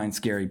don't find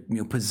scary. You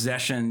know,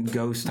 possession,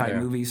 ghost type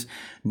movies,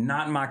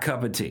 not my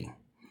cup of tea.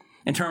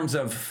 In terms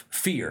of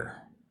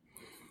fear,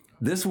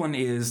 this one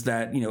is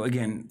that, you know,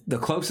 again, the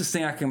closest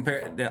thing I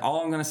compare.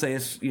 All I'm going to say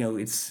is, you know,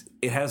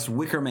 it has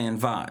Wicker Man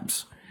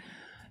vibes.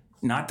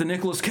 Not the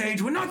Nicolas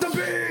Cage, but not the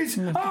bees.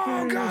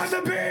 Oh God,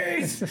 the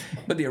bees!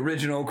 But the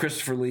original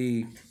Christopher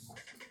Lee,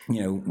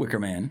 you know, Wicker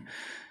Man.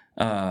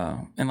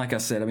 And like I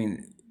said, I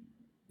mean,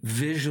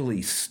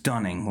 visually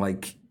stunning.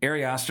 Like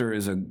Ari Aster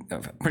is I'm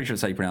pretty sure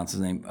that's how you pronounce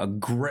his name.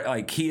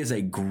 He is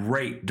a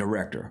great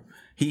director.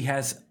 He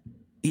has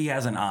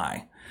an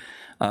eye.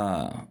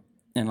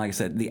 And like I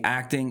said, the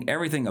acting,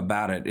 everything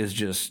about it is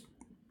just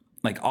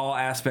like all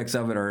aspects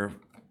of it are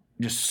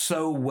just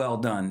so well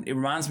done. It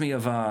reminds me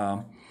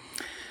of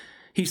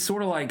he's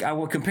sort of like, I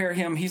will compare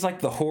him. He's like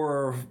the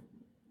horror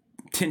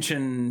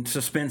tension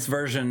suspense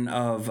version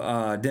of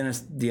Denis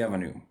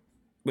Villeneuve.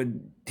 What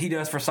he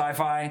does for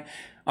sci-fi,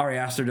 Ari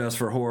Aster does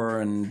for horror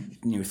and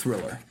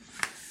thriller.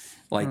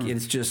 Like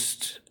it's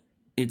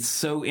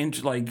so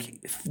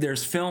like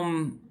there's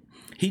film.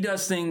 He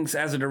does things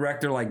as a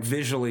director like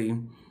visually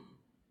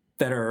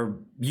that are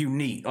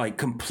unique, like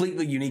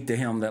completely unique to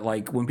him. That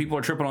like when people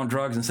are tripping on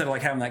drugs, instead of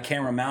like having that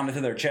camera mounted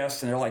to their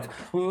chest and they're like,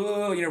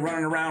 whoa,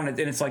 running around, and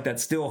it's like that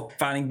still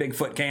finding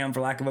Bigfoot cam, for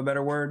lack of a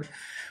better word.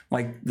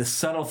 Like the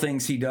subtle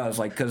things he does,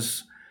 like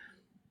because,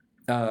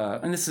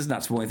 and this is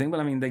not spoiling anything, but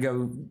I mean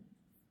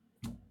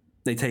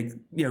they take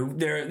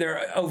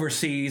they're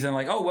overseas and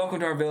like, oh, welcome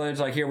to our village,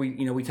 like here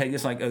we take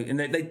this, like and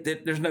they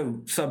there's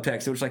no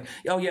subtext. It was like,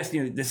 oh yes,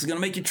 this is gonna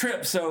make you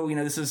trip, so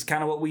this is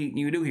kind of what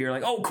you do here,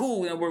 like, oh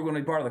cool, we're going to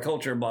be part of the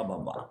culture, blah blah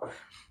blah.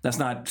 That's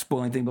not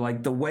spoiling anything, but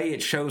like the way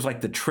it shows like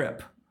the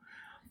trip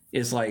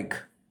is like,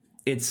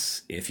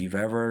 it's, if you've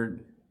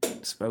ever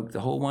smoked a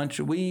whole bunch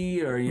of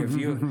weed, or if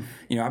you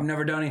I've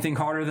never done anything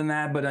harder than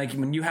that, but like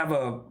when you have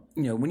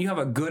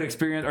a good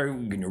experience, or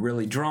when you're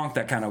really drunk,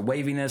 that kind of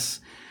waviness,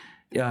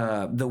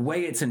 the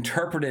way it's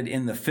interpreted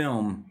in the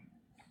film,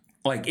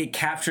 like it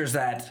captures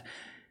that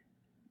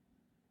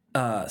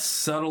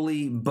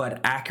subtly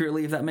but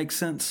accurately, if that makes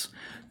sense,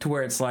 to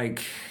where it's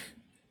like,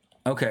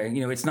 okay,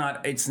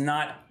 it's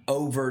not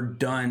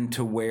overdone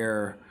to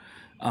where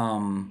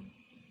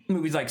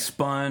movies like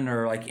Spun,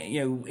 or like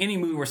any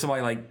movie where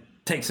somebody like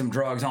takes some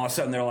drugs and all of a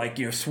sudden they're like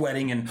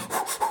sweating and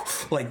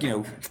like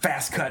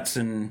fast cuts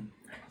and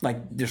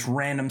like just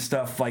random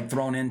stuff like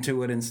thrown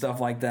into it and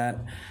stuff like that.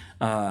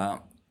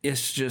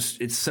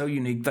 It's so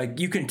unique. Like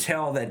you can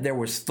tell that there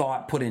was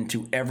thought put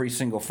into every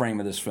single frame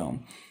of this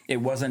film. It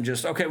wasn't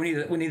just, okay, we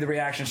need the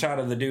reaction shot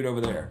of the dude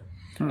over there.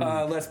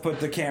 Let's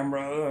put the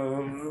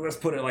camera. Let's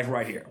put it like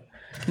right here.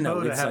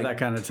 No, to have like, that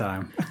kind of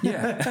time.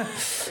 Yeah,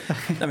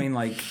 I mean,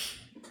 like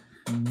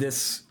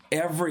this.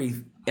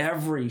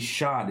 Every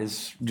shot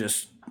is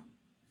just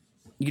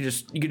you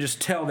could just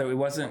tell that it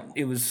wasn't.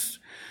 It was,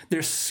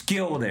 there's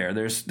skill there.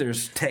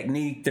 There's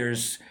technique.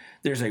 There's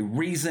a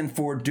reason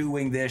for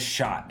doing this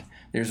shot.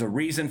 There's a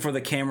reason for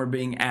the camera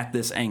being at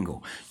this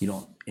angle. You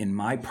don't, in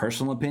my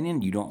personal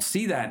opinion, you don't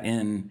see that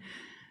in,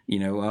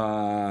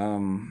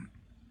 Little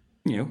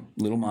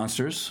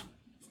Monsters.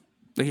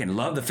 Again,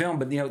 love the film,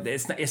 but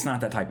it's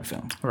not that type of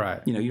film.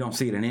 Right. You don't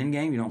see it in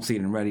Endgame. You don't see it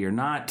in Ready or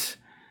Not.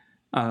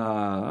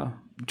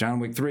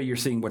 John Wick 3, you're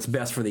seeing what's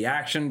best for the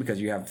action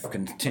because you have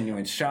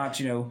continuing shots.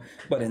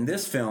 But in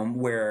this film,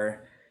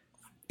 where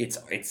it's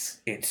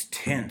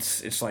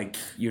tense, it's like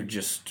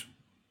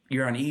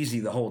you're uneasy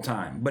the whole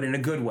time, but in a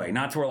good way.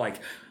 Not to where like,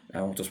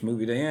 I want this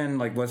movie to end,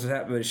 like what's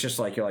that? But it's just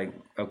like, you're like,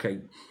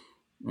 okay,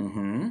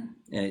 And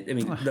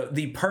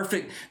the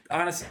perfect,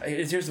 honest,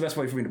 here's the best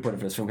way for me to put it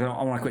for this film, because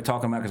I want to quit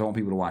talking about it because I want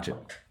people to watch it.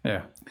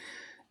 Yeah.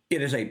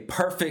 It is a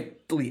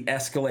perfectly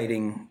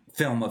escalating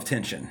film of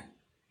tension.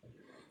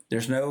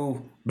 There's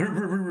no,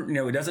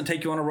 it doesn't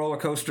take you on a roller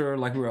coaster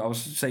like I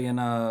was saying,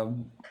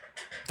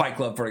 Fight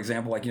Club, for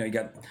example. Like, you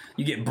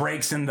get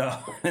breaks in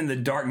the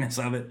darkness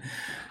of it.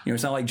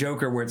 It's not like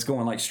Joker where it's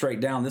going like straight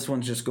down. This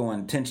one's just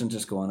going, tension's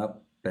just going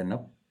up and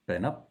up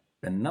and up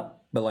and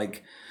up. But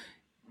like,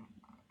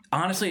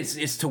 honestly,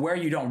 it's to where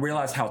you don't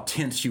realize how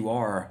tense you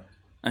are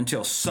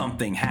until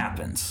something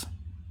happens.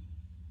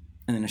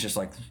 And then it's just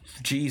like,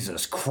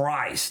 Jesus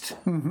Christ.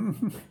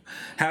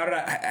 How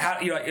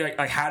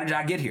did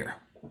I get here?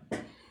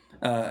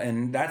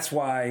 And that's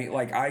why,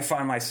 like, I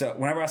find myself,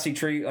 whenever I see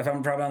trees, if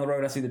I'm driving down the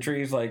road, I see the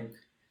trees, like,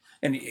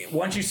 and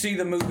once you see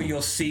the movie,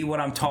 you'll see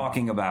what I'm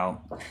talking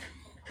about.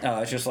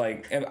 It's just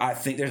like, I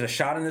think there's a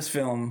shot in this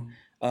film,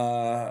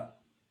 I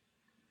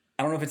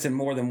don't know if it's in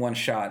more than one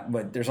shot,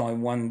 but there's only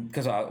one,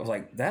 because I was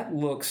like, that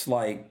looks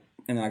like,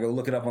 and then I go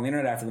look it up on the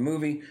internet after the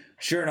movie.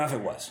 Sure enough,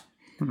 it was.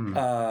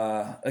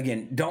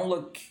 Again, don't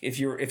look, if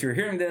you're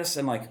hearing this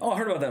and like, oh, I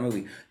heard about that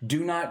movie,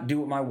 do not do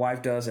what my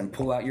wife does and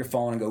pull out your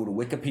phone and go to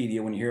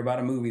Wikipedia when you hear about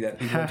a movie that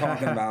people are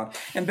talking about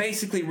and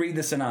basically read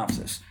the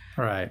synopsis.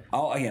 Right.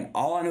 All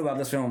I knew about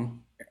this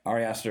film,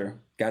 Ari Aster,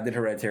 guy did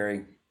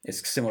Hereditary, is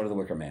similar to The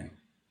Wicker Man.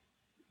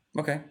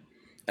 Okay.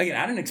 Again,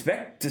 I didn't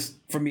expect this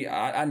from me.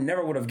 I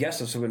never would have guessed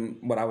this when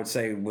what I would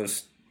say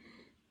was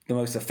the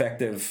most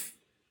effective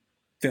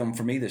film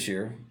for me this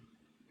year.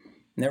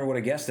 Never would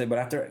have guessed it, but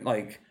after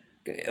like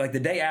the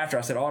day after,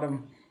 I said,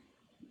 Autumn,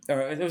 or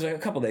it was a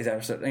couple days after,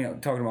 I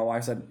said, talking to my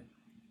wife, I said,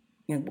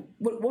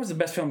 what was the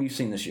best film you've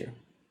seen this year?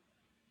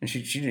 And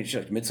she's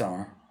like,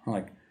 Midsommar. I'm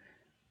like,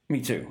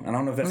 me too. I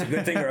don't know if that's a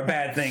good thing or a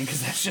bad thing,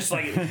 because that's just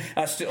like,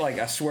 I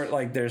swear,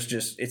 like, there's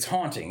just, it's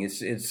haunting.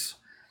 It's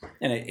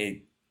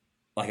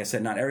like I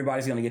said, not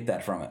everybody's going to get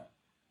that from it.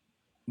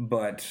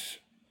 But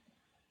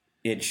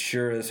it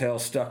sure as hell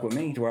stuck with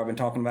me to where I've been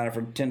talking about it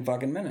for 10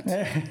 fucking minutes.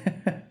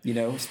 You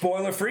know,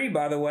 spoiler free,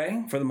 by the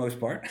way, for the most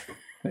part.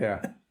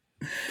 Yeah.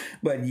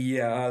 But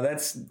yeah,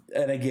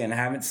 and again, I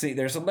haven't seen,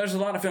 there's a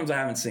lot of films I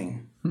haven't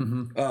seen.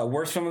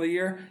 Worst film of the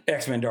year,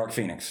 X-Men Dark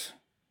Phoenix.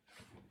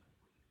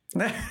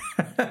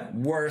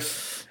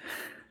 Worst.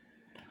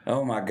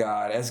 Oh my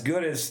God. As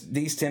good as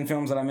these 10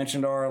 films that I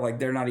mentioned are, like,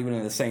 they're not even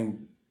in the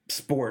same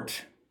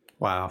sport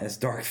as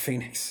Dark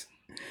Phoenix.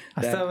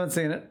 I still haven't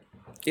seen it.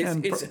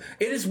 It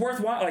is worth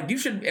watching.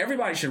 Like,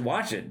 everybody should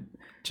watch it.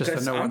 Just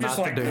to know what not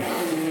to do.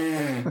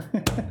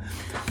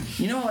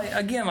 You know, like,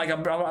 again, like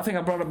I think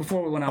I brought it up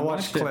before when I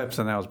watched clips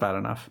and that was bad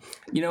enough.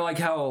 You know, like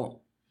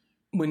how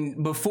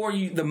before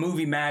the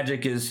movie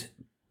magic is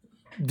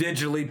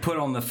digitally put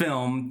on the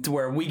film to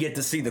where we get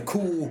to see the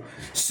cool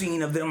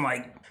scene of them,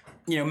 like,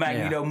 you know,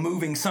 Magneto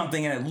moving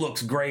something and it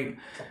looks great.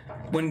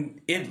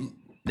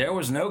 There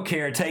was no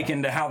care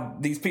taken to how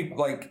these people,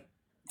 like,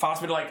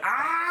 Fassbender, like,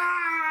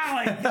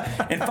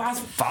 and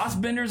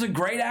Fassbender's a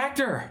great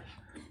actor.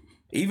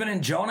 Even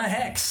in Jonah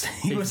Hex,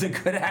 he was a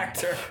good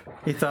actor.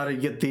 He thought he'd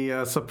get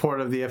the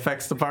support of the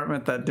effects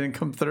department that didn't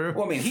come through.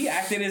 Well, I mean, he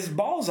acted his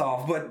balls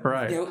off, but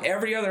you know,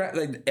 every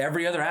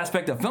other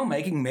aspect of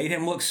filmmaking made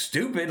him look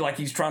stupid, like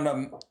he's trying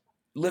to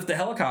lift a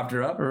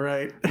helicopter up.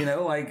 Right. You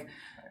know, like,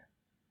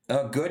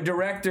 a good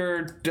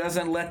director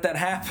doesn't let that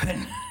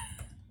happen.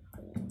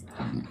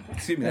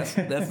 Excuse me.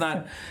 That's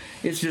not.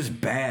 It's just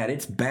bad.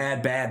 It's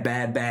bad.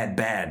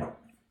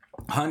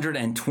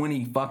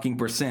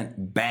 120%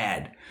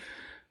 bad.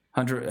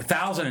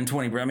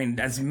 1,020. I mean,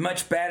 as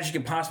much bad as you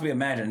could possibly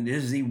imagine.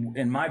 This is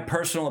in my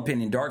personal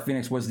opinion, Dark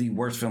Phoenix was the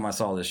worst film I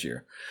saw this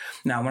year.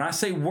 Now, when I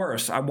say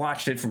worst, I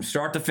watched it from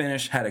start to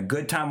finish, had a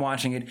good time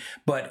watching it,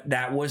 but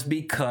that was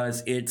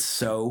because it's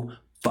so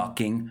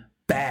fucking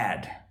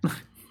bad.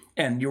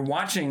 And you're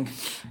watching,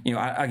 you know,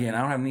 I don't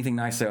have anything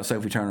nice to say about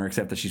Sophie Turner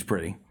except that she's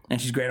pretty.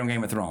 And she's great on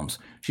Game of Thrones.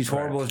 She's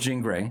horrible as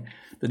Jean Grey.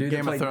 The dude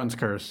Game of Thrones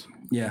curse.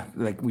 Yeah,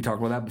 like we talked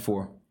about that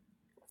before.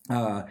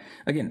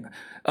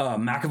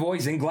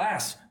 McAvoy's in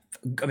Glass.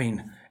 I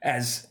mean,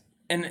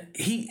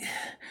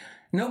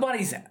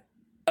 nobody's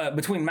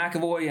between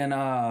McAvoy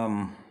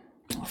and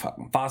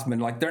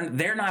Fassbender, like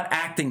they're not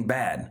acting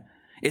bad.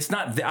 It's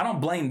not. I don't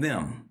blame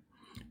them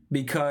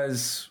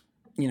because,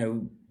 you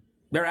know,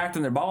 they're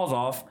acting their balls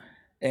off,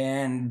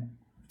 and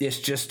it's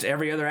just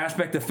every other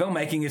aspect of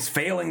filmmaking is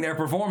failing their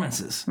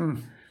performances.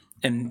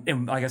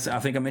 And like I said, I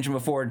think I mentioned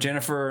before,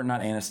 Jennifer,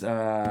 not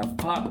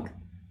Aniston,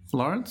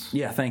 Lawrence?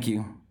 Yeah, thank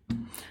you.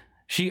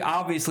 She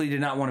obviously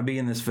did not want to be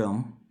in this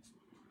film.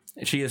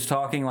 She is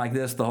talking like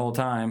this the whole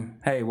time.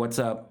 Hey, what's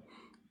up?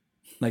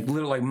 Like,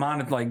 literally,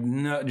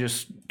 no,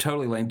 just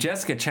totally lame.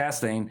 Jessica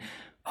Chastain,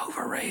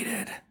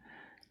 overrated.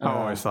 I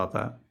always thought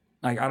that.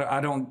 Like, I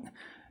don't.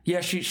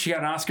 Yeah, she got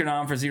an Oscar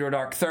nom for Zero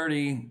Dark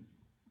 30.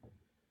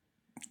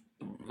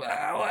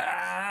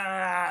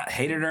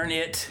 Hated her in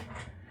it.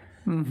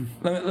 Mm-hmm.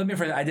 Let me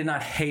phrase it. I did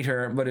not hate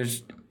her, but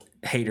it's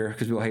hater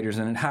because we all haters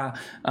in it.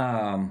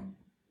 I'm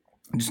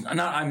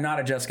not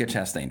a Jessica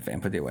Chastain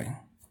fan, put it away.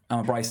 I'm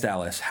a Bryce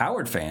Dallas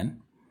Howard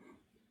fan,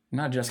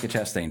 not a Jessica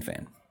Chastain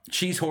fan.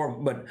 She's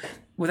horrible, but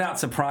without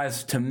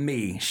surprise to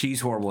me,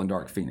 she's horrible in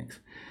Dark Phoenix.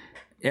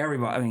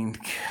 Everybody, I mean,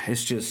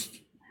 it's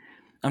just,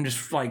 I'm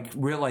just like,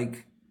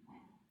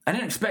 I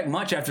didn't expect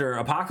much after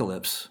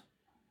Apocalypse,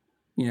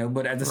 you know,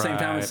 but at the same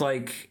time, it's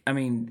like, I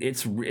mean,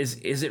 is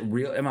it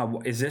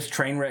real? Is this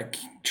train wreck?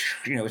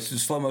 You know, it's a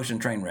slow motion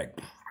train wreck.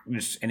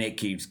 And it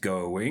keeps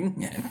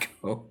going and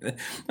going.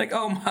 Like,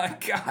 oh my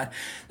God.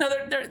 Now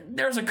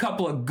there's a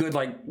couple of good,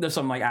 like, there's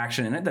some like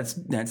action in it.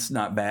 That's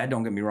not bad.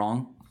 Don't get me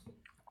wrong.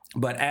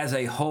 But as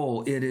a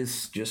whole, it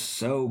is just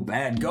so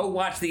bad. Go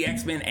watch the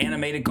X-Men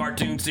animated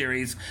cartoon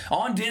series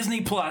on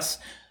Disney Plus.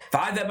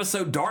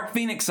 5-episode Dark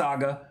Phoenix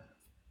saga.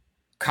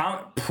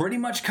 Pretty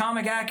much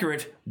comic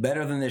accurate.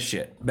 Better than this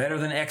shit. Better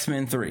than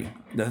X-Men 3.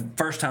 The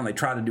first time they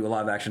tried to do a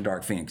live action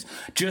Dark Phoenix.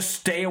 Just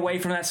stay away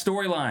from that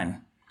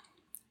storyline.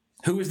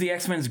 Who is the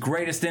X-Men's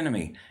greatest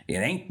enemy? It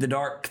ain't the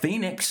Dark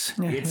Phoenix.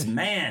 It's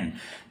man.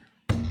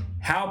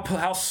 How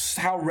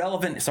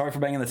relevant? Sorry for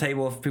banging the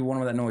table. If people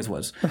wonder what that noise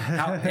was.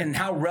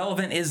 How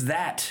relevant is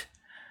that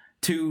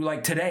to,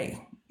 like,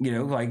 today? You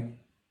know, like,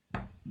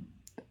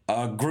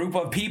 a group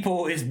of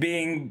people is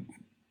being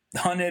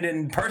hunted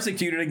and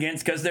persecuted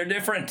against because they're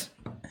different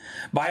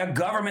by a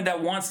government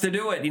that wants to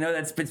do it. You know,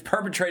 it's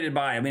perpetrated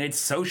by. I mean, it's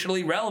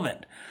socially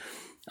relevant.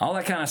 All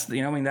that kind of,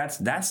 you know, I mean,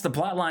 that's the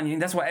plot line.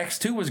 That's why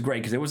X2 was great,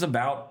 because it was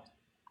about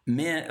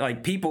men,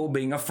 like, people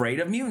being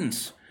afraid of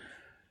mutants.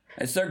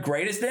 It's their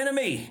greatest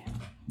enemy.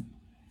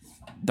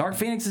 Dark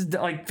Phoenix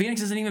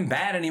Phoenix isn't even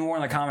bad anymore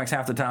in the comics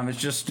half the time. It's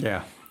just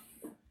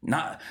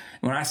not.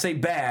 When I say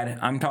bad,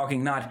 I'm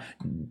talking not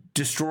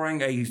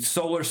destroying a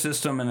solar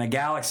system and a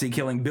galaxy,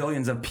 killing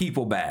billions of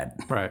people bad.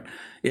 Right.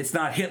 It's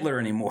not Hitler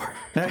anymore.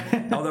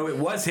 Although it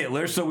was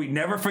Hitler, so we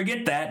never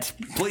forget that.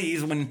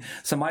 Please, when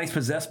somebody's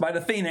possessed by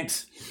the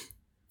Phoenix,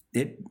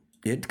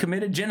 it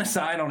committed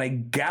genocide on a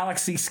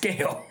galaxy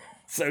scale.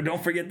 So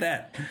don't forget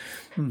that.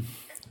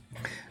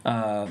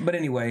 But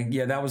anyway,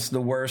 yeah, that was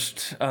the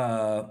worst.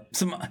 Well,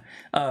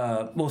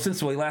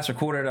 since we last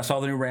recorded, I saw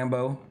the new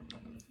Rambo.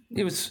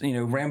 It was,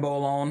 Rambo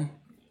alone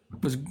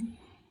was.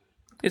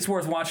 It's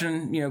worth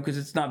watching, because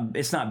it's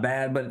not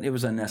bad, but it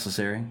was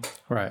unnecessary.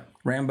 Right.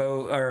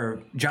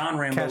 John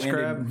Rambo cash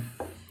grab.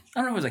 I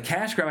don't know if it was a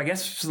cash grab. I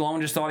guess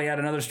Stallone just thought he had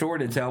another story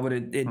to tell, but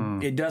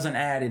it doesn't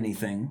add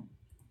anything.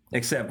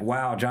 Except,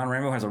 wow, John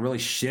Rambo has a really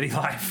shitty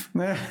life.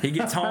 He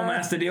gets home,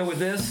 has to deal with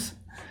this.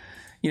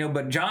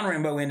 But John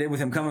Rambo ended with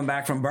him coming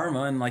back from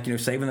Burma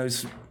and, saving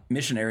those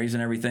missionaries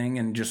and everything.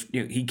 And just,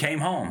 he came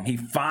home. He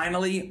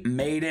finally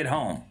made it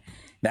home.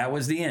 That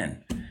was the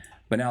end.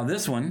 But now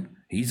this one,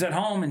 he's at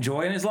home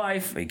enjoying his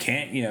life. He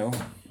can't,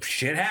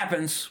 shit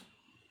happens.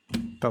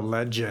 The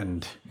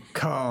legend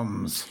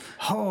comes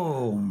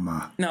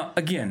home. Now,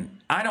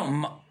 again,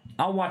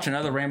 I'll watch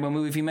another Rambo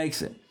movie if he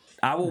makes it.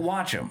 I will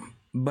watch him.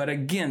 But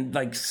again,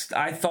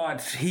 I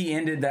thought he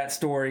ended that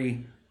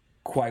story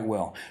quite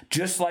well.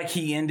 Just like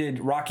he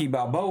ended Rocky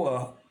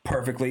Balboa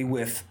perfectly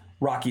with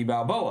Rocky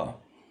Balboa.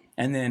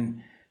 And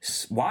then,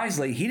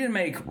 wisely, he didn't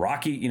make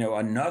Rocky,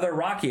 another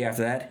Rocky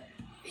after that.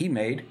 He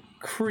made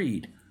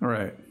Creed.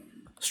 Right.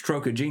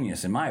 Stroke of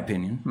genius, in my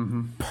opinion.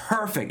 Mm-hmm.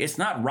 Perfect. It's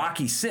not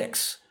Rocky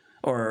 6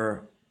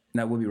 or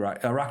that would be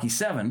Rocky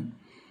 7.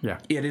 Yeah.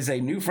 It is a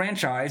new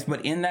franchise,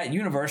 but in that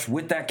universe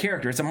with that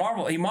character. It's a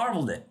marvel. He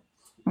marveled it.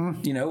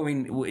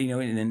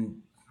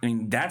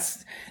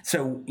 That's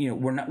so.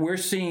 We're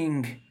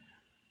seeing,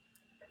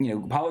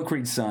 Apollo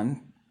Creed's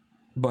son,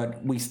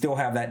 but we still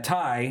have that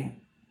tie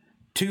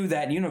to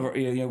that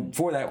universe.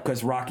 For that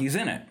because Rocky's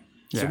in it.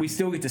 Yeah. So we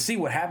still get to see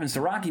what happens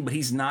to Rocky, but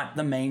he's not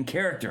the main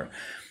character.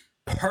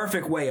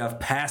 Perfect way of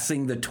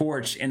passing the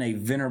torch in a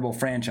venerable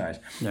franchise.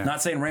 Yeah.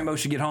 Not saying Rambo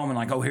should get home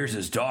and here's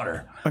his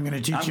daughter. I'm going to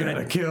teach you how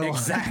to kill.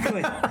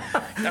 Exactly.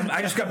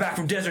 I just got back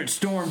from Desert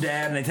Storm,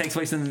 Dad, and it takes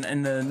place in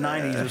the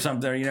 90s or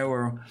something,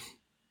 or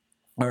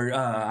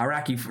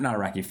Iraqi, not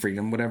Iraqi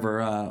freedom,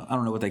 whatever. I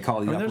don't know what they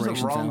call these operations.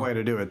 There's a wrong way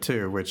to do it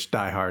too, which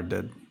Die Hard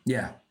did.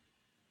 Yeah.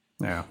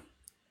 Yeah.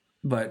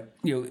 But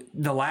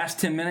the last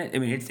 10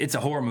 minutes. It's a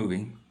horror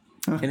movie,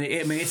 and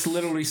it's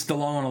literally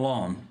Stallone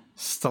alone.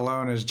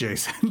 Stallone is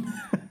Jason.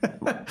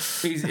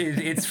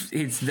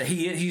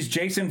 He's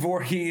Jason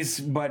Voorhees,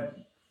 but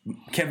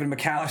Kevin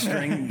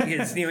McAllister. He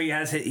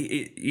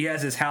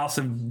has his house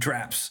of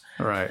traps.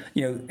 Right.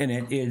 And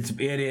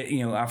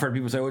I've heard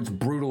people say, "Oh, it's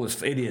brutal."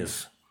 It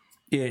is.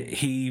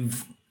 Again,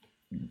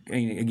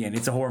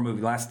 it's a horror movie.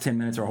 The last 10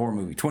 minutes are a horror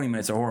movie. 20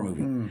 minutes are a horror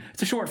movie.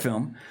 It's a short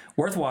film,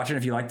 worth watching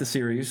if you like the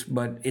series.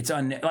 But it's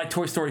like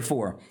Toy Story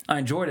 4. I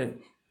enjoyed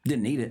it.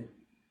 Didn't need it.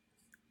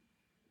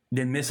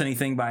 Didn't miss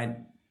anything by it.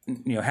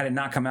 Had it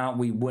not come out,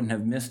 we wouldn't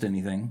have missed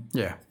anything.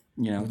 Yeah.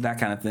 That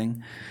kind of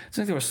thing. I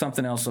think there was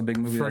something else, a big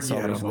movie that I saw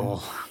recently.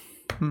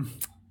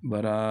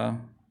 But,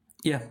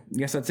 yeah, I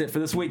guess that's it for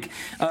this week.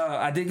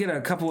 I did get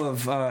a couple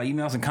of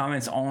emails and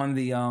comments on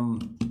the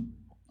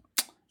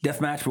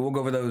Deathmatch, but we'll go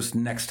over those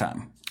next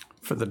time.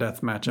 For the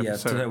Deathmatch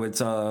episode. Yeah, so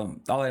it's all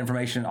that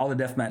information, all the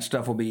Deathmatch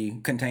stuff will be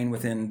contained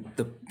within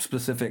the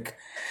specific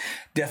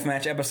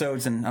Deathmatch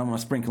episodes, and I don't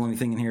want to sprinkle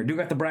anything in here. Do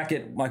got the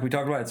bracket, like we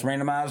talked about. It's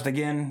randomized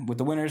again with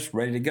the winners,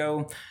 ready to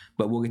go,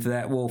 but we'll get to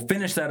that. We'll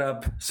finish that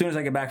up as soon as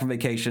I get back from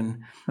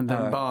vacation, and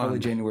then early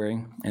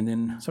January, and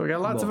then... So we got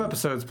lots of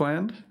episodes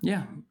planned.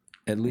 Yeah,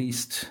 at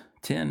least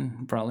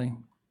 10, probably.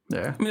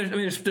 Yeah.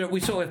 We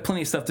still have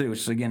plenty of stuff to do,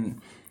 which is,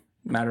 again,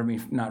 a matter of me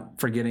not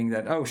forgetting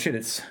that, oh, shit,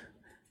 it's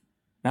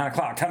 9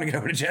 o'clock, time to get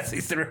over to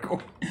Jesse's to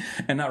record,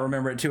 and not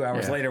remember it 2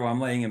 hours later while I'm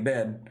laying in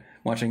bed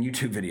watching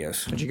YouTube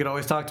videos. But you can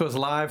always talk to us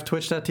live,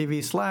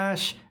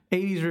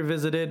 twitch.tv/80s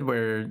Revisited,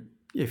 where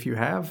if you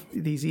have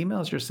these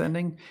emails you're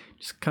sending,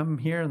 just come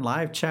here and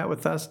live chat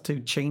with us to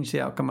change the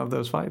outcome of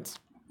those fights.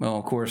 Well,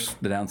 of course,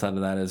 the downside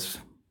of that is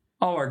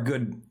all our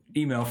good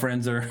email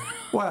friends are,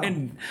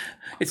 and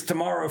it's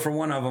tomorrow for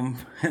one of them,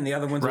 and the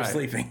other ones are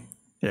sleeping.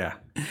 Yeah.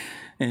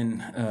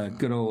 In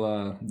good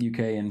old UK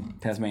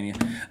and Tasmania.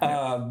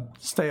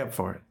 Stay up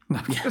for it.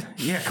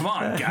 Yeah, come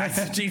on,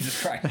 guys.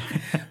 Jesus Christ.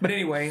 But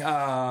anyway,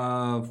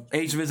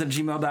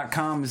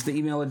 agesvisit@gmail.com is the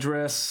email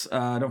address.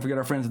 Don't forget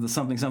our friends at the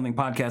Something Something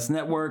Podcast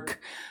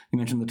Network. You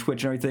mentioned the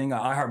Twitch and everything.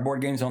 I Heart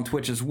Board Games on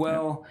Twitch as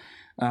well.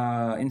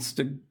 I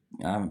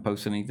haven't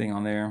posted anything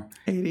on there.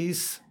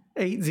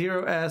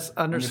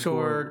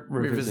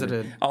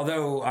 80s_revisited.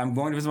 Although I'm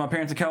going to visit my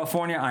parents in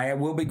California, I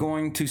will be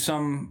going to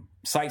some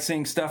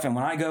sightseeing stuff, and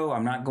when I go,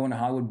 I'm not going to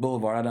Hollywood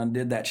Boulevard. I done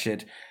did that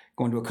shit.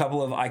 Going to a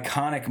couple of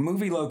iconic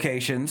movie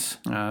locations.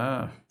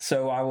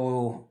 So I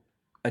will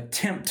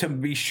attempt to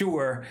be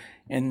sure,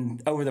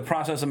 and over the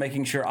process of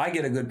making sure I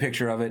get a good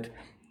picture of it,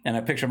 and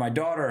a picture of my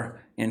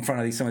daughter in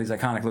front of some of these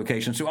iconic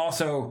locations, to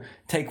also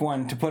take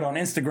one to put on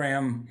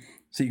Instagram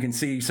so you can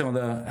see some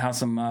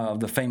of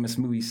the famous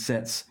movie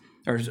sets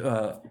or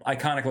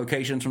iconic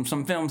locations from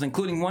some films,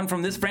 including one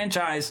from this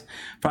franchise,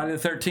 Friday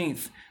the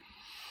 13th.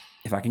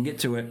 If I can get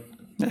to it,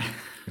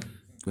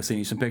 we'll send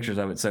you some pictures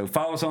of it. So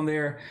follow us on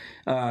there.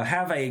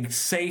 Have a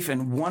safe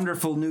and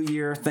wonderful new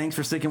year. Thanks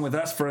for sticking with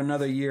us for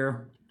another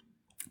year.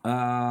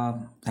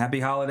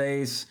 Happy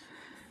holidays.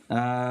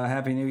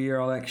 Happy New Year,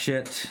 all that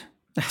shit.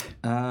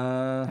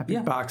 Happy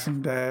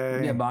Boxing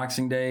Day. Yeah,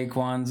 Boxing Day,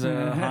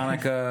 Kwanzaa,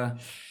 Hanukkah.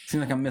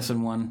 Seems like I'm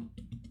missing one.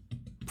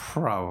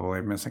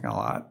 Probably missing a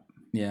lot.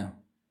 Yeah.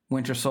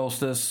 Winter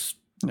solstice.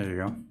 There you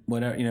go.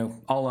 Whatever,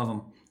 all of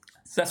them.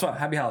 So that's why.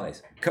 Happy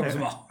holidays. Covers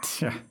them all.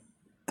 Yeah.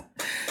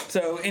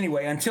 So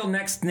anyway, until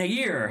next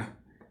year,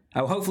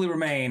 I will hopefully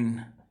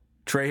remain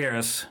Trey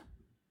Harris.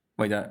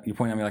 Wait, you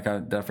pointing at me like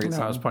did I forget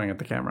something? I was pointing at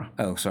the camera.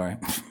 Oh, sorry.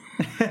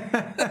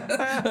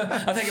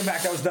 I'll take it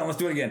back. That was dumb. Let's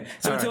do it again.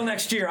 So until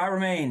next year, I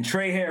remain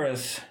Trey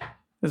Harris.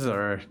 This is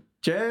our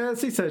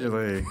Jesse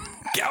Sedgley.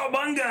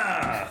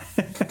 Cowabunga!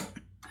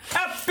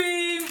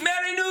 Happy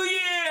Merry New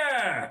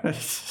Year!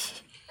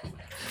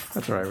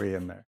 That's right, we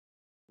in there.